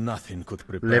 but nothing could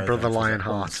prepare Liberal them the for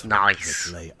Lionheart. onslaught Nice.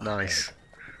 that lay Nice. ahead.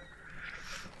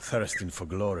 Thirsting for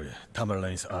glory,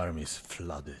 Tamerlane's armies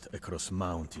flooded across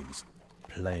mountains,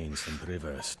 plains and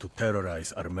rivers to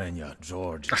terrorize Armenia,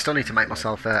 Georgia. I still need to make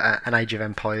myself an Age of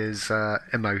Empires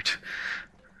emote.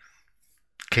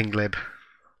 King Lib.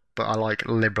 But I like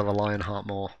Liberal the Lionheart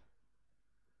more.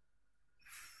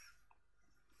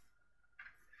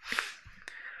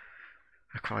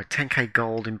 Acquired 10k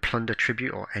gold in plunder,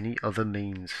 tribute, or any other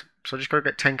means. So I just gotta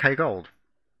get 10k gold.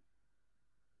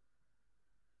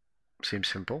 Seems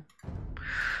simple.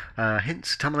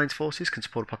 Hints: Tamerlane's forces can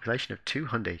support a population of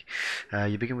 200.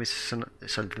 You begin with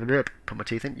put my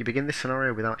teeth in. You begin this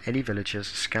scenario without any villagers.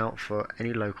 Scout for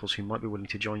any locals who might be willing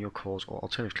to join your cause, or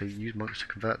alternatively use monks to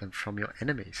convert them from your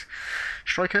enemies.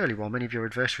 Strike early while many of your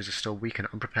adversaries are still weak and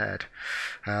unprepared.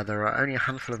 There are only a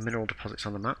handful of mineral deposits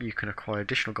on the map. You can acquire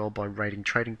additional gold by raiding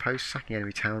trading posts, sacking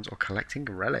enemy towns, or collecting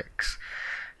relics.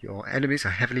 Your enemies are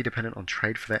heavily dependent on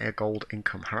trade for their gold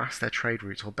income. Harass their trade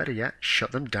routes, or better yet,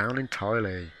 shut them down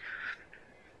entirely.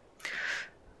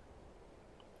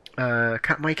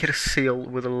 Can't make it a seal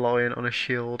with a lion on a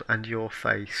shield and your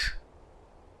face.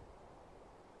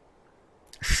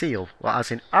 A seal? Well,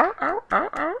 as in ow, ow, ow,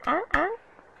 ow, ow, ow.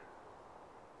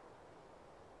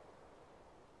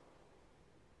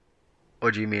 Or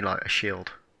do you mean like a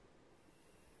shield?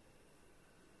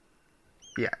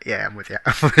 Yeah, I'm with you.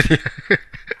 I'm with you.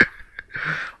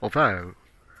 Although,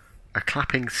 a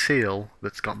clapping seal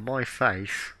that's got my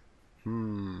face,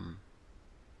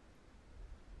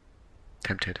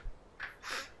 tempted.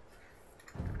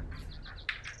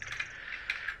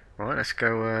 Right, let's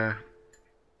go.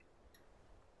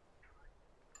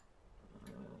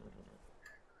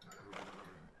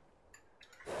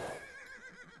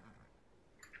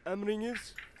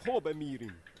 Emriniz, Hob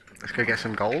emirim. Let's go get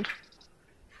some gold.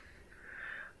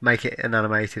 Make it an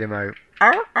animated emote.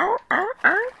 Ow, ow, ow,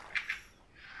 ow.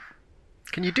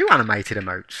 Can you do animated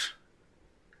emotes?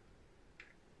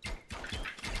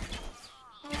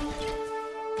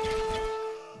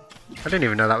 I didn't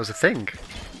even know that was a thing.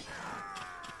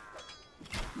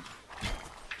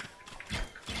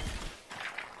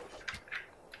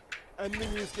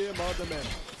 Emriniz madem.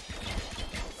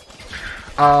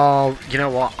 Oh, you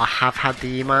know what? I have had the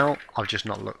email. I've just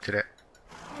not looked at it.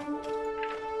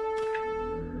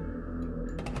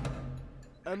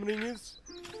 Emriniz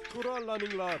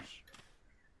kurallaninglar.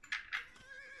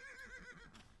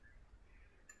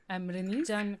 Emriniz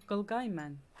Jan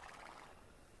Qılğayman.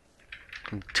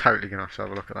 I'm totally going to have to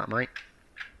have a look at that, mate.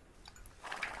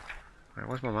 Wait,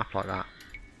 why's my map like that?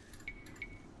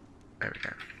 There we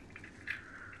go.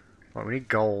 Right, we need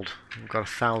gold. We've got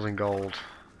 1,000 gold.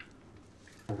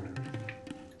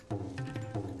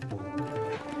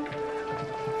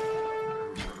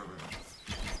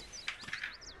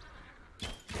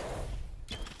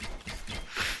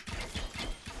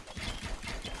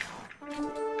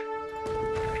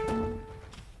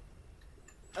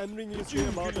 Emriniz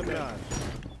mademler.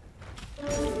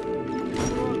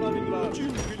 Kurallaninglar.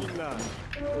 Tüm günler.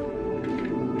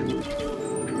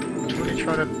 What are you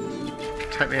trying to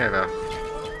take me over?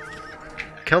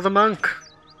 Kill the monk!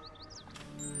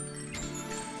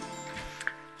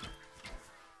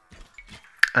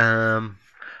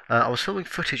 I was filming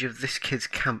footage of this kid's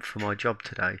camp for my job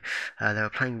today. They were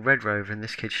playing Red Rover and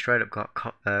this kid straight up got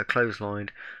clotheslined.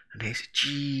 And he's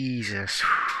Jesus.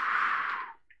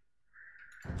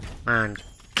 Man,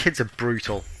 kids are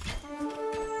brutal.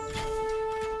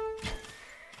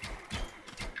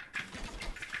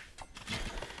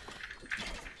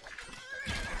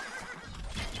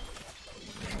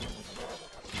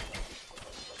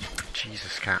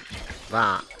 Jesus, cat.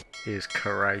 That is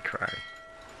cray cray.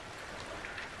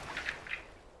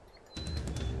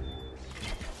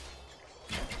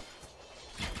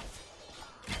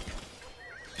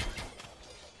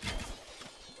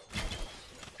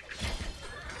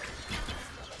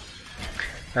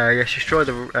 Yes, destroy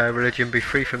the religion, be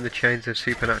free from the chains of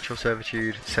supernatural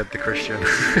servitude, said the Christian.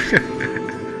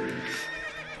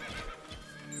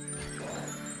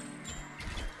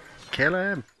 Kill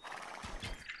him!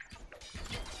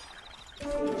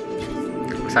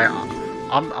 Say,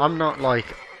 I'm not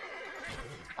like...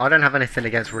 I don't have anything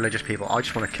against religious people, I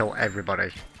just want to kill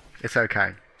everybody. It's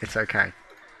okay, it's okay.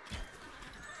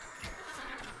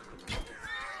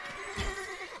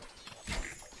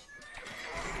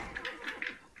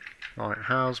 Right,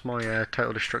 how's my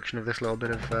total destruction of this little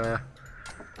bit of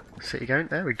city going?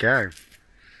 There we go.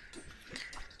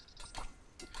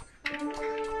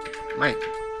 Mate.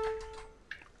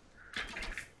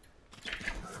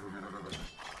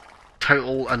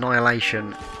 Total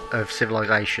annihilation of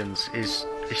civilizations is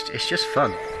it's just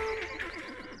fun.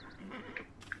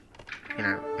 You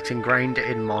know, it's ingrained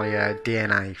in my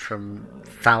DNA from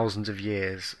thousands of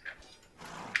years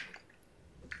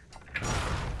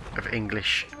of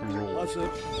English rule. Hazır.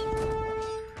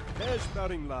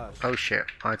 Eşberinglar. Oh shit,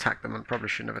 I attacked them and probably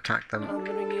shouldn't have attacked them.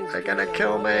 Emriniz They're gonna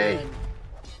kill me!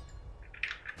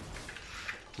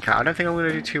 Okay, I don't think I'm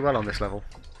gonna do too well on this level.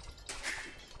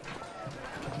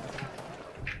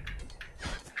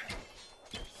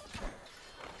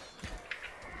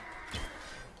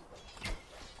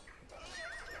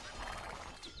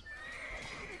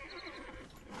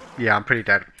 Yeah, I'm pretty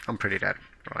dead. I'm pretty dead.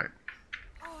 Right.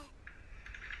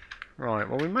 Right,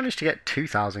 well we managed to get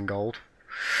 2,000 gold.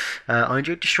 I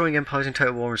enjoyed destroying empires in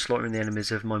total war and slaughtering the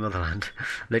enemies of my motherland.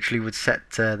 Literally would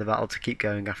set the battle to keep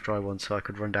going after I won so I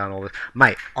could run down all this.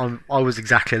 Mate, I was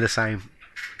exactly the same.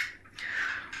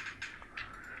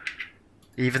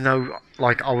 Even though,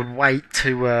 like, I would wait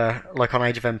to, like on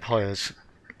Age of Empires,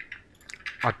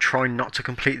 I'd try not to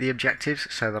complete the objectives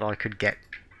so that I could get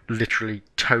literally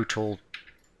total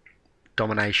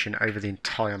domination over the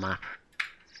entire map.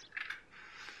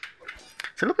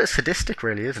 It's a little bit sadistic,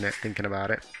 really, isn't it, thinking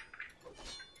about it?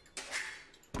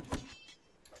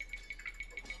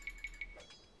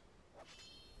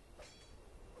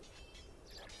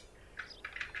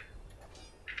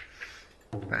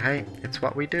 But hey, it's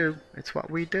what we do. It's what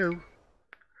we do.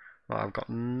 Well, I've got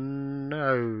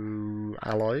no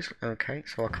allies. Okay,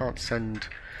 so I can't send...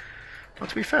 Well,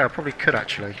 to be fair, I probably could,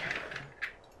 actually.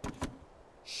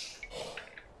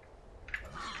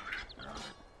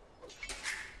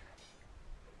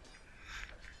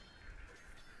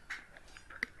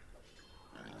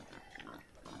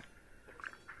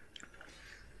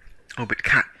 Oh, but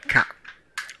cat.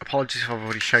 Apologies if I've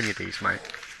already shown you these, mate.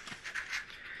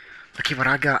 Look at what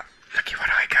I got. Look at what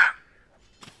I got.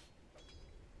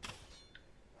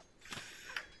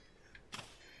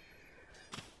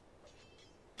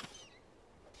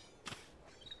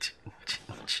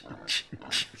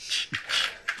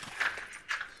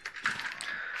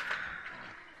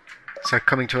 So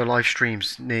coming to a live stream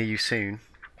near you soon.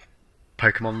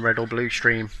 Pokemon Red or Blue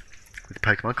stream with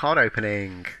Pokemon card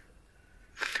opening.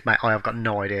 Mate, I have got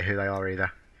no idea who they are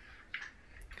either.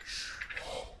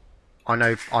 I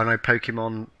know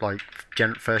Pokemon like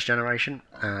first generation,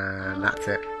 and that's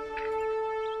it.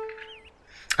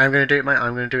 I'm gonna do it, mate.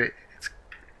 I'm gonna do it.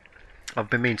 I've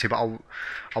been meaning to, but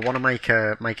I want to make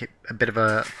it a bit of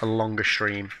a longer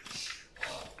stream,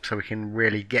 so we can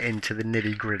really get into the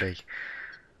nitty gritty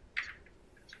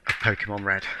of Pokemon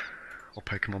Red or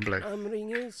Pokemon Blue.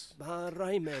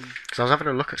 So I was having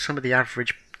a look at some of the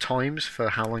average times for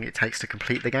how long it takes to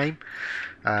complete the game,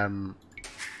 and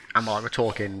like we're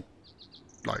talking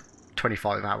like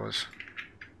 25 hours.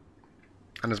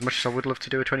 And as much as I would love to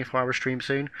do a 24-hour stream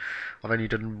soon, I've only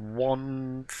done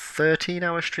one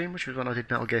 13-hour stream, which was when I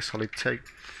did Metal Gear Solid 2.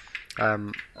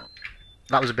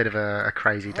 That was a bit of a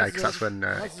crazy day, because that's when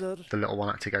the little one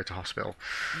had to go to hospital.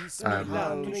 They're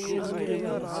all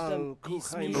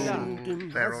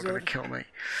going to kill me.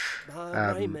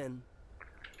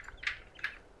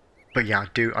 But yeah, I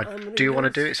do want to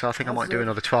do it, so I think I might do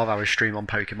another 12-hour stream on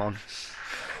Pokemon.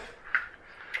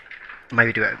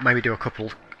 Maybe do a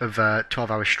couple of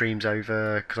 12-hour streams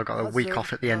over, because I've got a week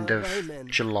off at the end of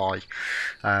July.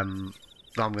 That I'm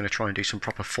going to try and do some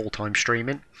proper full-time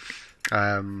streaming.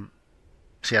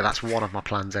 So yeah, that's one of my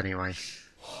plans anyway.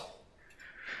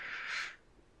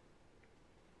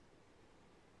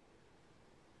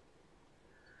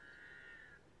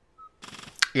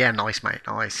 Yeah, nice, mate,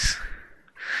 nice.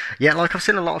 Yeah, like I've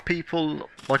seen a lot of people.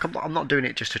 Like I'm not doing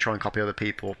it just to try and copy other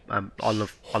people. I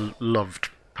loved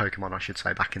Pokemon, I should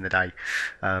say, back in the day.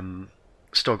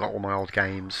 Still got all my old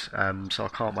games, so I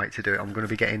can't wait to do it. I'm going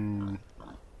to be getting.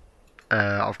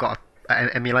 I've got an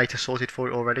emulator sorted for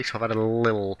it already, so I've had a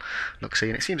little look-see,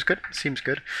 and it seems good. It seems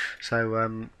good.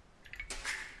 So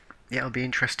yeah, it'll be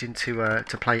interesting to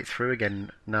play it through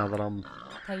again now that I'm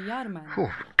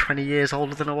 20 years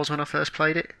older than I was when I first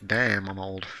played it. Damn, I'm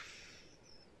old.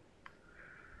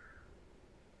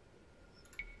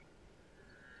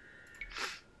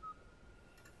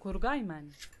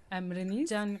 Kurgayman. Emriniz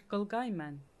Can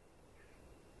Kılgayman.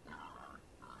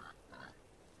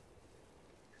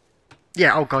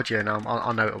 Yeah, oh god, yeah, no,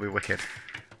 I know it'll be wicked.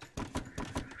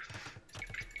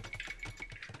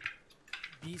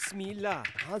 Bismillah,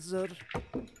 hazır.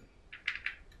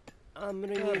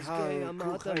 Emriniz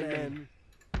Kuhaymen.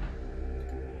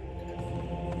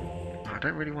 I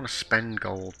don't really want to spend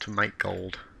gold to make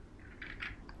gold.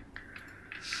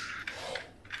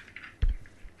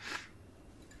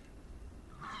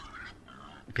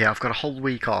 Yeah, I've got a whole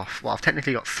week off. Well, I've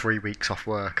technically got 3 weeks off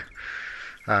work.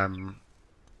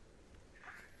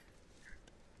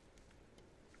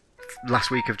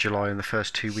 Last week of July and the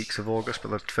first 2 weeks of August,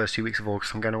 but the first 2 weeks of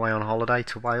August I'm going away on holiday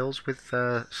to Wales with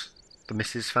the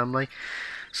missus family.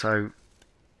 So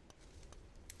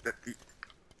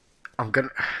I'm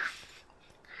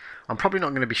probably not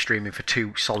going to be streaming for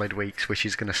 2 solid weeks, which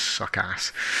is going to suck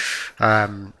ass.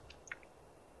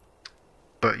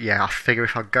 But yeah, I figure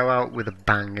if I go out with a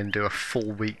bang and do a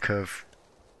full week of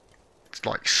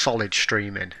like solid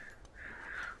streaming,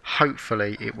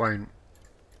 hopefully it won't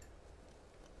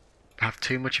have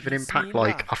too much of an impact.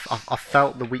 Like I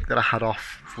felt the week that I had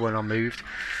off when I moved,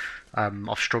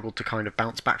 I've struggled to kind of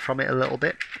bounce back from it a little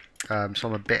bit. So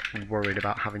I'm a bit worried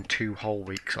about having 2 whole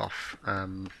weeks off.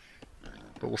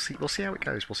 But we'll see how it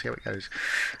goes. We'll see how it goes.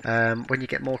 When you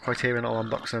get more Criterion, I'll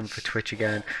unbox them for Twitch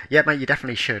again. Yeah, mate, you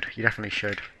definitely should. You definitely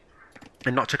should.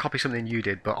 And not to copy something you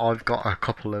did, but I've got a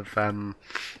couple of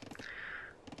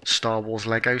Star Wars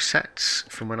Lego sets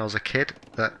from when I was a kid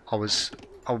that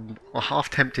I'm half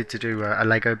tempted to do a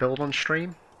Lego build on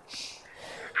stream.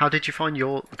 How did you find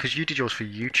your? Because you did yours for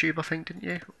YouTube, I think, didn't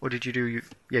you? Or did you do?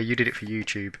 Yeah, you did it for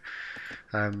YouTube.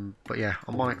 But yeah,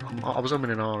 I was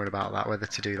umming and ahhing about that, whether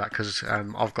to do that, because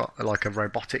I've got like a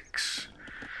robotics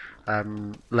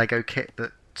Lego kit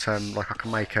that like I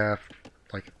can make an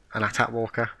AT-AT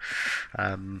walker,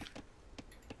 and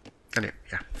it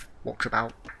walks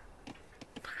about.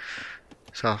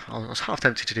 So I was half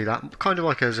tempted to do that, kind of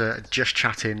like as a just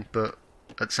chatting, but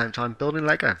at the same time building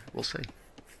Lego. We'll see.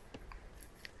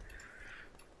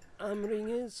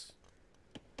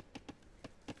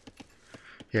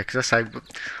 Yeah, because I say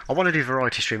I want to do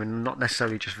variety streaming, not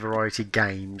necessarily just variety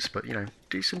games, but you know,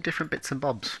 do some different bits and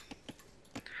bobs.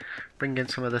 Bring in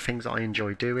some of the things that I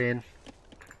enjoy doing.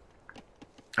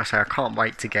 I say I can't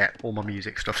wait to get all my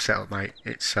music stuff set up, mate.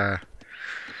 It's I've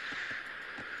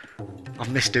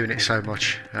missed doing it so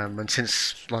much, and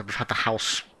since like we've had the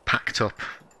house packed up,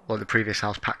 like the previous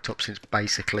house packed up since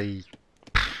basically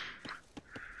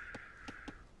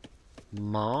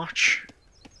March.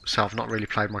 so I've not really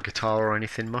played my guitar or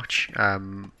anything much.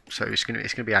 So it's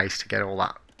gonna be ace to get all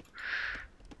that,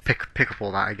 pick up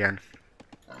all that again,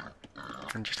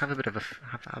 and just have a bit of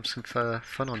have some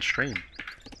fun on stream.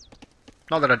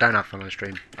 Not that I don't have fun on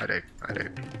stream. I do.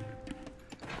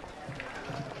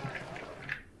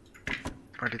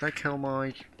 Oh, did they kill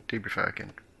my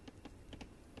Dubrifirkin?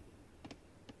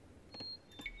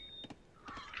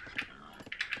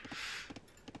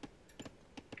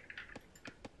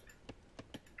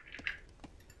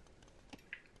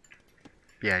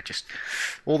 Yeah, just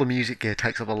all the music gear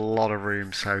takes up a lot of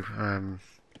room, so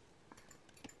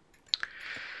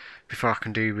before I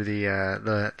can do with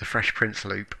the Fresh Prince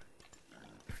loop,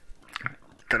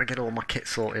 gotta get all my kit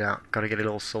sorted out, gotta get it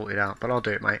all sorted out, but I'll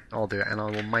do it, mate, I'll do it, and I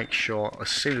will make sure as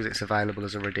soon as it's available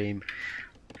as a redeem,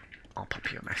 I'll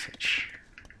pop you a message.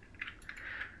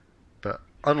 But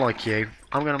unlike you,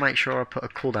 I'm gonna make sure I put a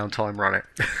cooldown timer on it.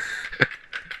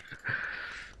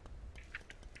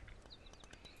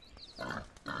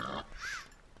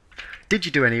 Did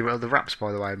you do any of the raps,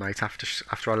 by the way, mate,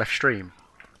 after I left stream?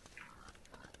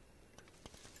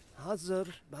 Hazır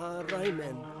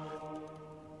Bahramen.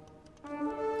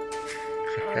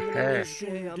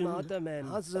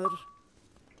 Hazır.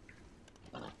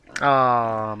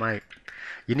 Ah, mate.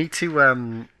 You need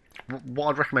to,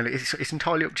 what I'd recommend, it's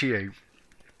entirely up to you,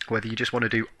 whether you just want to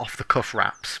do off-the-cuff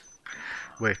raps,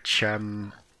 which,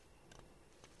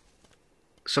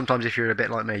 sometimes if you're a bit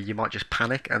like me, you might just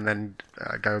panic and then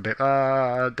go a bit,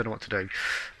 I don't know what to do.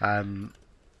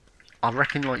 I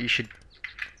reckon like you should,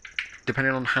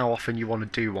 depending on how often you want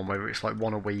to do one, whether it's like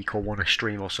one a week or one a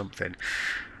stream or something,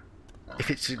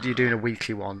 if you're doing a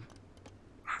weekly one,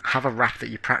 have a rap that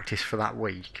you practice for that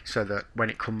week, so that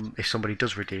when if somebody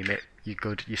does redeem it, you're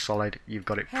good, you're solid, you've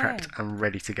got it prepped and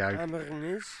ready to go.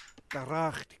 Tamerlane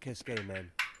daracht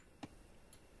keskeymen.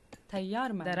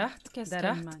 تيار من درحت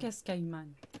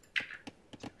كسكيمان.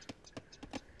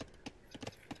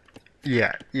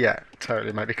 Yeah,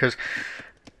 totally, mate. Because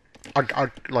I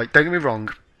like, don't get me wrong,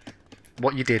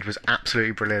 what you did was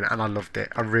absolutely brilliant, and I loved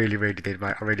it. I really, really did,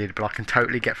 mate. I really did. But I can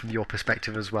totally get from your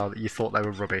perspective as well that you thought they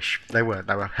were rubbish. They weren't.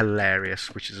 They were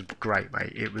hilarious, which is great,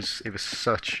 mate. It was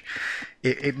such.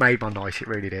 It made my night. It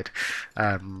really did.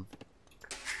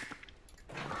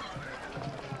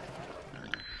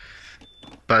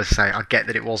 But as I say, I get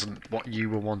that it wasn't what you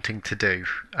were wanting to do,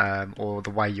 or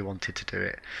the way you wanted to do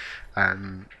it.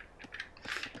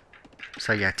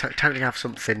 So yeah, totally have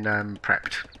something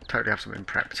prepped. Totally have something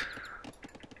prepped.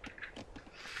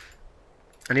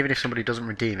 And even if somebody doesn't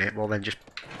redeem it, well then just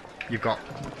you can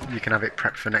have it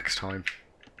prepped for next time.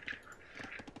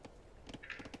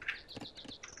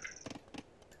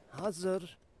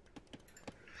 Hazır.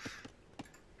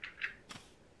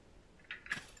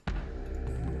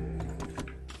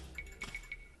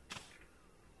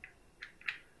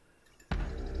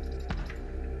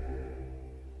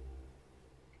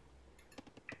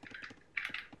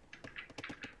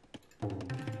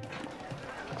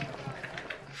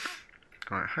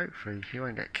 Right, hopefully he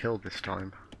won't get killed this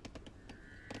time.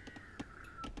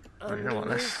 Right, you know what?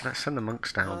 Let's send the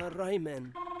monks down.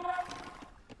 Bahramen.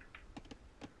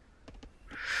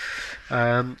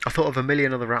 I thought of a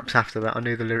million other raps after that. I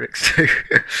knew the lyrics too.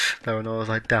 Though, and I was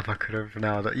like, damn, I could have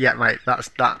nailed it. Yeah, mate, that's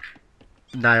that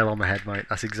nail on the head, mate.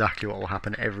 That's exactly what will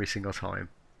happen every single time.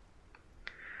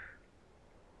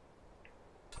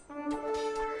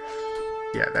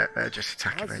 Yeah, they're just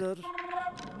attacking me. Hazır.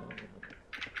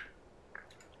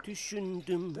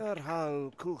 Düşündüm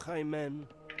derhal kulhaymen.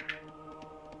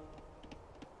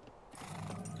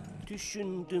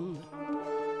 Düşündüm.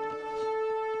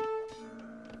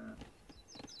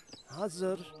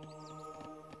 Hazır.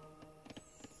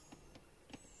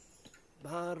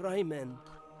 Bahramen.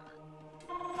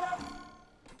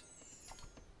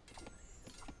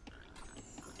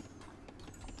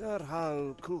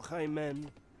 Derhal kulhaymen.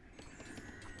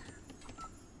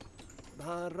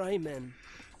 Bahramen.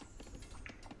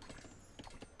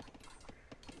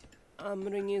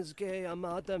 Amringizge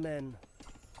amadamen.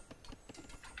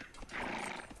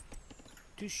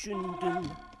 Düşündüm.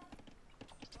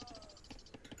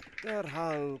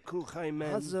 Derhal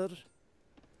kulhaymen. Hazır.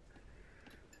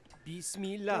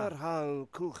 Bismillah. Derhal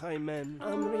kulhaymen.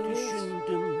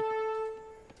 Düşündüm.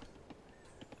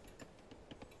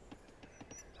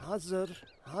 Hazır.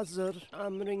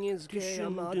 Amringizge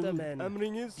amadamen.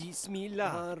 Emriniz.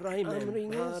 Bismillah.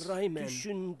 Bahramen.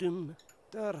 Düşündüm.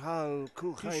 Derhal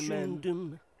kulhaymen.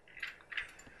 Düşündüm.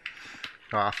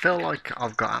 Right, I feel like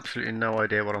I've got absolutely no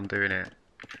idea what I'm doing here.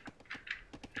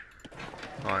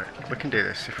 Right, we can do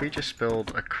this. If we just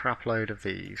build a crap load of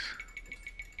these,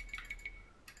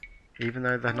 even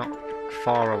though they're not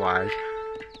far away,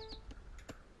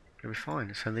 It'll be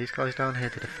fine. Send these guys down here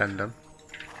to defend them.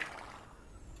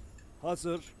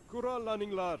 Hazır.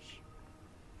 Kurallaninglar.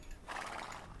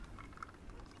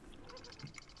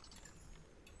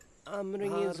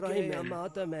 Amringizge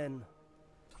amadamen.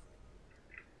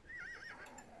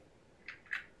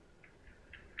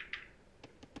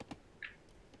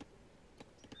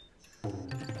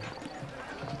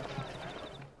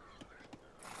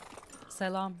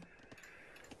 Selam.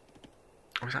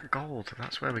 Oh, is that gold?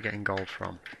 That's where we're getting gold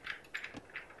from.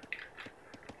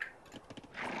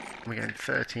 We're getting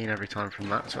 13 every time from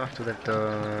that, so after they've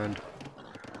done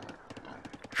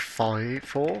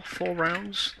four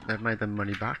rounds, they've made their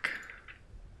money back.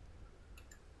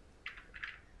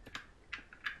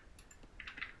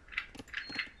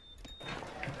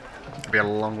 It'll be a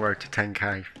long road to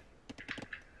 10k.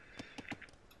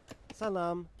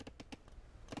 Salam.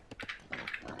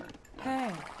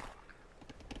 Hey.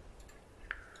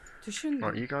 Düşündüm.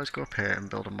 Right, you guys go up here and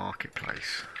build a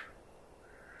marketplace.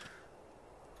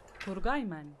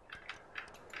 Kurgayman.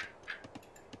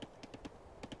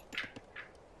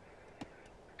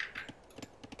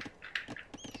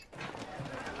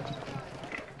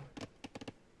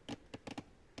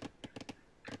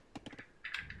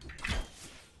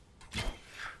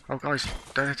 Oh guys,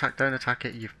 don't attack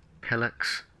it, you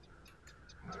pillocks.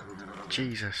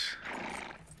 Jesus.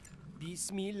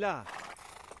 Bismillah.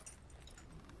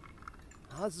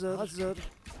 Hazır.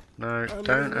 No,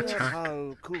 don't attack.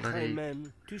 Hal Bloody...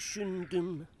 kulhaymen.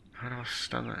 Düşündüm. How do I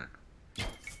stun it?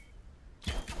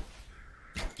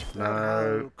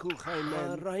 Derhal No.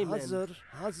 kulhaymen.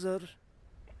 Hazır.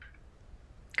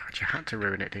 God, you had to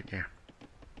ruin it, didn't you?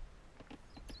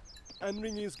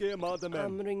 Emringizge amademen.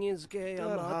 Amringizge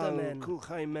Derhal amadamen.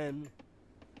 Kulhaymen.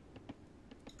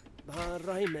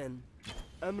 Baharaymen.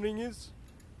 Emringiz.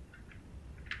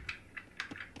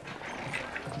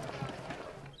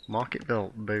 Market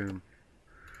built, boom.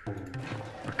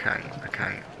 Okay,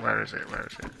 where is it?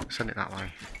 Send it that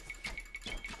way.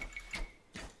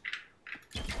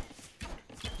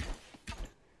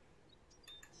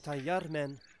 Tayyar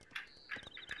men.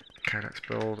 Okay, let's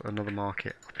build another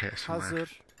market up here somewhere. Hazır.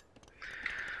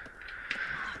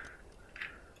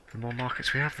 The more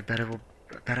markets we have, the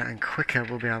better and quicker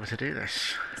we'll be able to do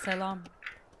this. Selam.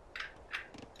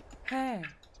 Hey.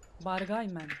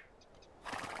 Bargayman.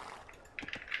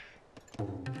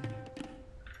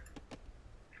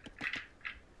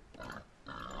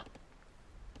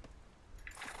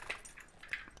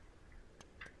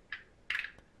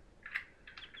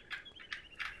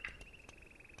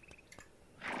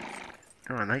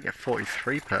 Oh, and they get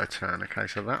 43 per turn. Okay,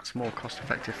 so that's more cost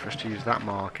effective for us to use that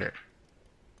market.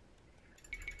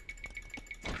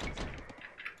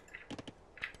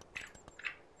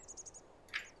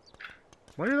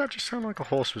 Why did that just sound like a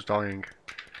horse was dying?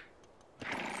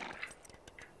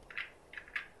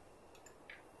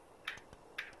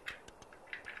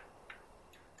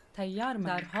 Tayyar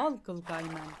man. Derhal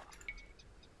kılgayman.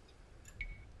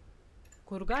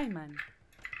 Kurgayman.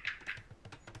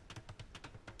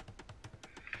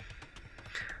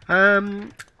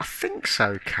 I think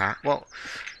so, Cat. Well,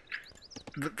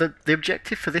 the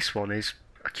objective for this one is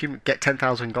get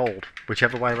 10,000 gold,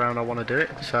 whichever way around I want to do it.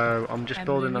 So I'm just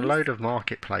building a load of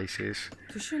marketplaces.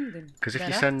 Düşündüm. Because if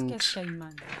you Derhat send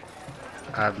keskayman.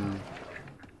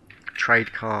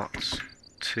 trade carts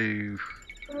to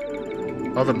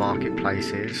other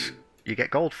marketplaces, you get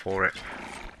gold for it.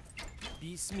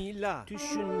 Bismillah.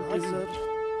 Hazır.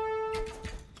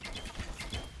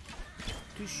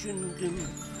 Düşündüm.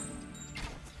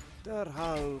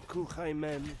 Derhal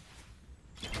kulhaymen.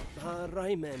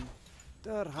 Baharaymen.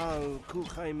 Derhal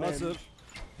kulhaymen. Hazır.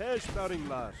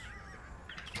 Peşberinglar.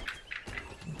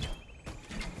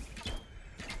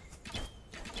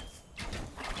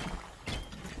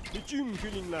 Hücum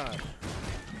külingler.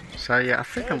 So yeah, I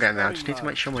think I'm getting there. I just need to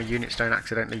make sure my units don't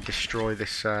accidentally destroy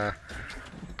this,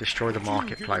 destroy the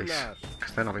marketplace,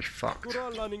 because then I'll be fucked.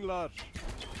 Kurallaninglar.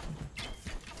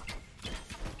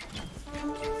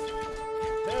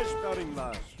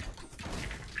 Peşberinglar.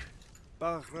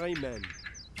 Bahraymen.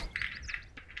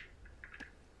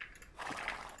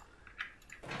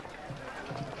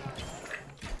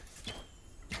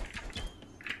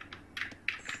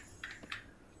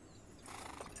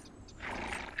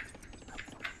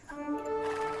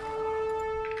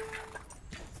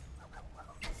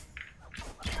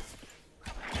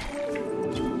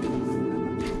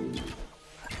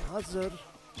 Hazır.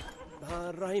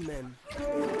 Bahraymen.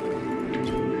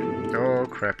 Oh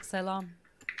crap. Selam.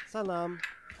 Salam.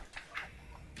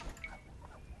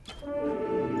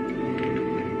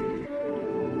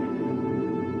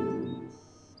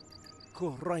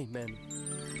 Kuhraymen.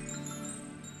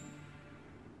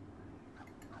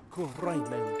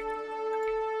 Kuraimen.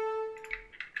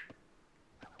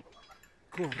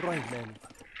 Kuraimen.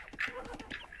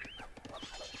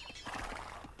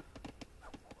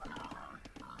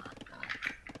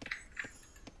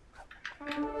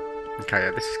 Okay,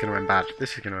 yeah, this is going to end bad.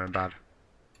 This is going to end bad.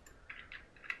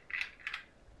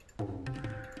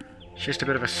 It's just a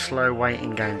bit of a slow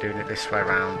waiting game doing it this way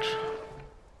around.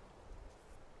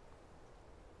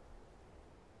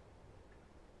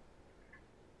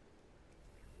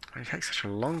 It takes such a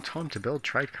long time to build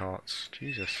trade carts.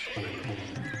 Jesus.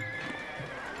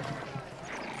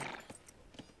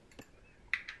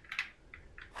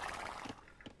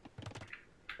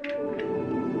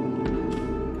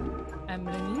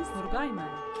 Emriniz Hurgayman.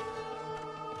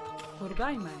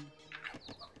 Hurgayman.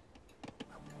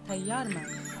 Tayyarman.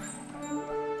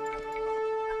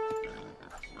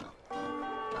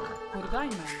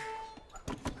 Hurgayman.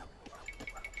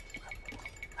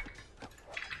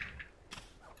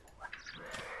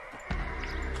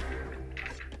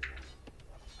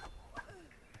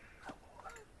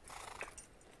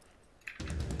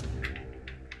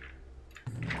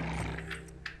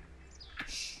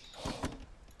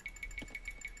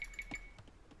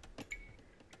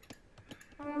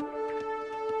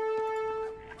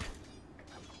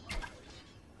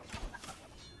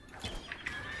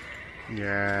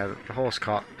 Yeah, the horse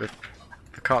cart, the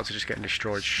carts are just getting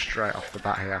destroyed straight off the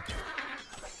bat here.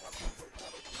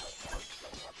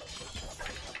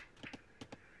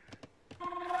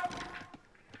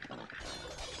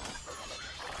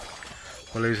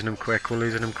 We're losing them quick, we're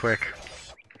losing them quick.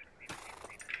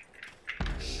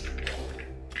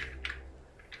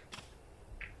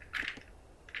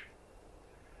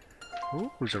 Ooh,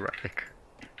 there's a relic.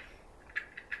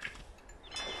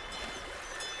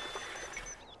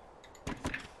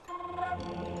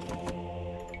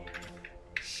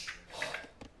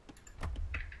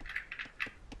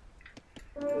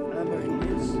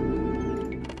 Amariniz.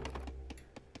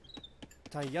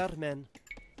 Tayyarmen.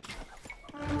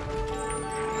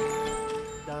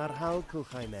 Darhal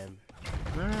Kuchaimen.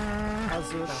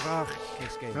 Hazır Rach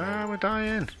Keskeimen. We're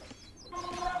dying.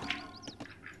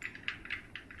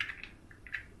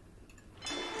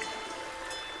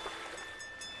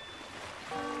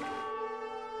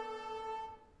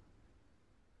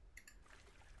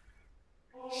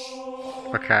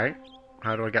 Okay,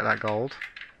 how do I get that gold?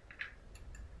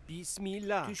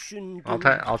 Bismillah. Düşündüm.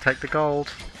 I'll take the gold.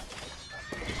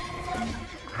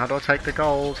 How do I take the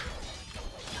gold?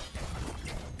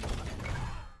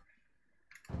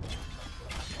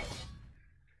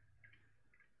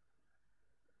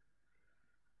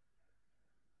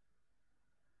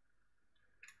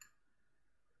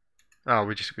 Oh,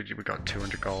 we got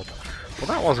 200 gold. Well,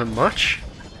 that wasn't much.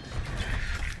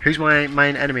 Who's my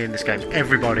main enemy in this game?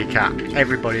 Everybody, cat.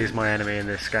 Everybody is my enemy in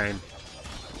this game.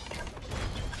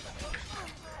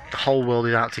 The whole world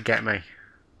is out to get me.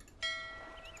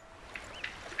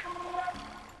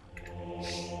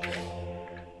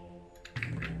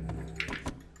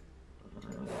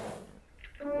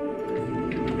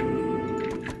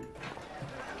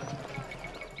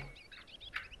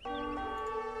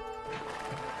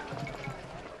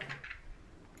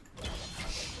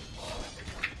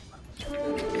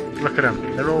 Look at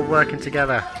them. They're all working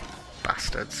together.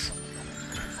 Bastards.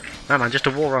 No man, just a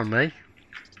war on me.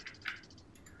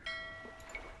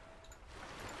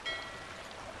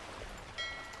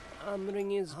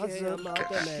 Amriniz hazır. Go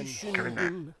in there.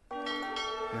 Düşündüm.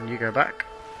 And you go back.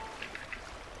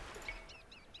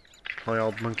 My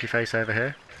old monkey face over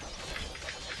here.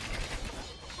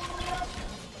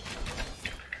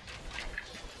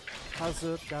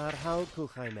 Hazır Darhal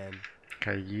Kuchaimen.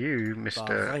 Okay, you, Mr.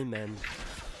 Bahaimen.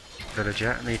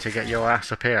 Villager, need to get your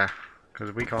ass up here.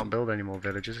 Because we can't build any more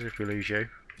villages if we lose you.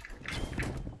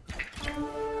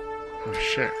 Oh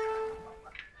shit.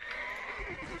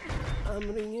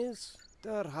 Amriniz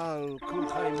Darhal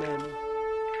Kuchaimen.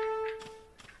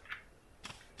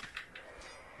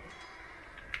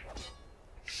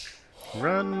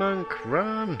 Run, monk,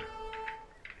 run!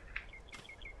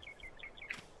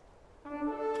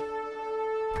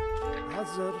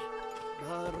 Hazır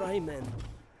Bahaimen.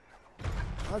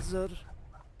 Hazır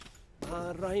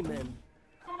Bahaimen.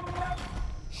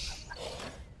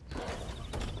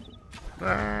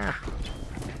 Ah!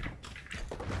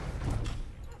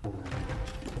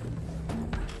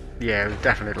 Yeah, we've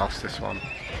definitely lost this one.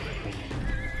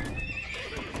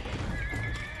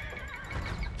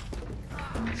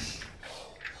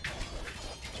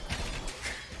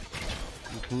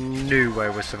 No way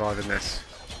we're surviving this.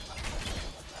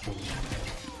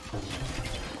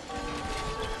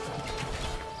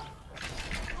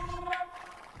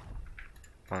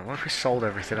 Right, what if we sold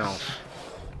everything else?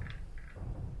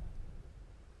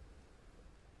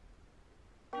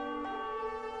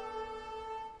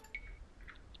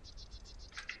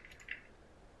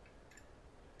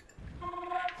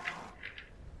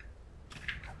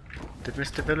 Did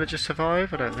Mr. Villager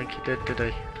survive? I don't think he did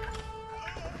he?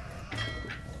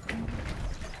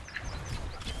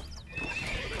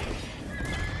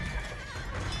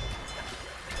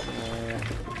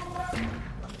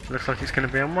 Looks like it's going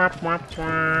to be a whap whap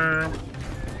whap.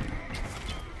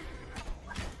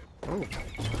 Oh,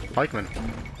 pikemen.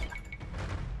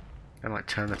 They might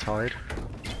turn the tide.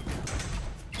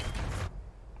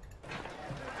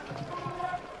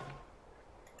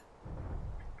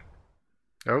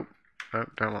 Oh, oh,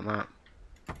 don't want that.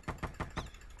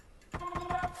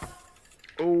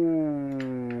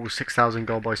 Oh, 6,000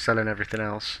 gold by selling everything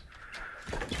else.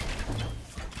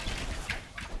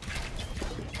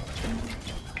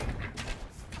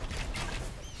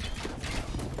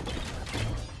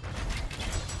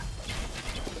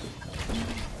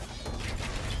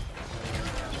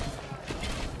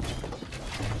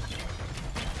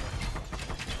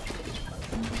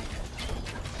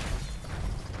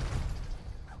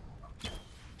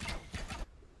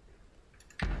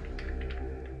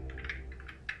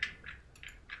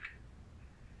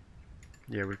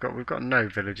 Yeah, we've got no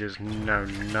villagers, no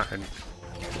nothing.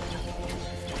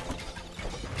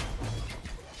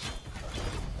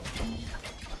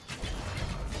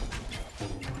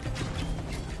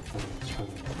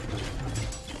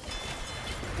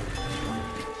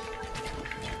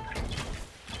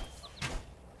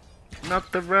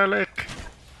 Not the relic.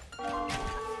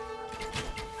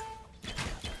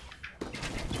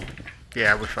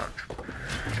 Yeah, we're fucked.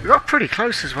 We got pretty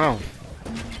close as well.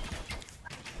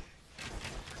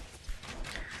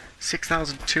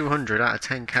 6,200 out of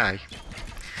 10k.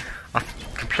 I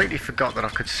completely forgot that I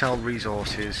could sell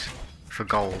resources for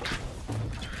gold.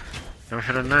 Now if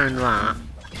I'd have known that,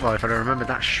 well, if I'd have remembered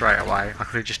that straight away, I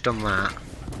could have just done that.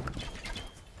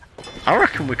 I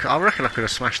reckon I could have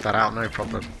smashed that out, no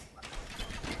problem.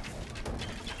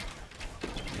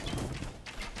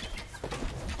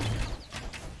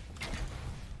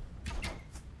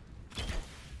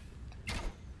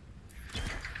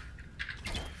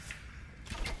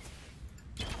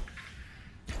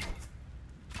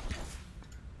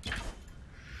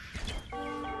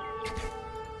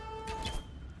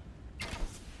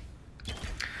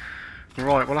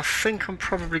 Right, well I think I'm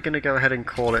probably going to go ahead and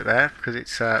call it there, because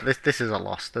it's this is a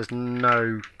loss. There's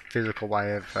no physical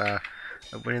way of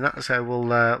winning that, so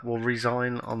we'll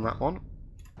resign on that one.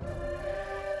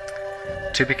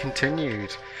 To be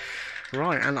continued.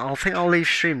 Right, and I think I'll leave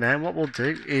stream there. And what we'll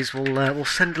do is we'll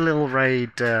send a little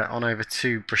raid on over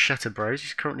to Bruschetta Bros.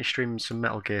 He's currently streaming some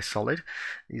Metal Gear Solid.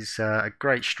 He's a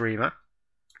great streamer.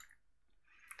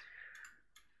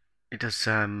 He does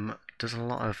a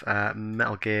lot of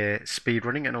Metal Gear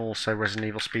speedrunning and also Resident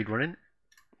Evil speedrunning.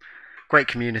 Great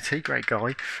community, great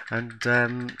guy, and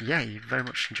yeah, you very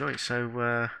much enjoy it.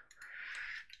 So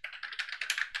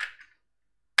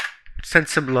send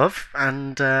some love,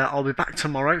 and I'll be back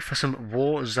tomorrow for some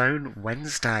Warzone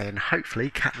Wednesday, and hopefully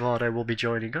Cat Vardo will be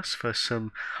joining us for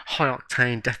some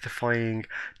high-octane, death-defying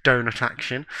donut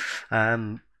action.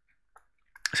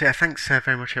 So yeah, thanks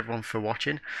very much everyone for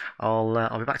watching.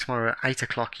 I'll be back tomorrow at 8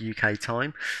 o'clock UK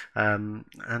time. And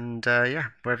yeah,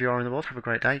 wherever you are in the world, have a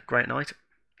great day, great night,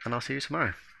 and I'll see you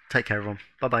tomorrow. Take care everyone.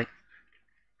 Bye bye.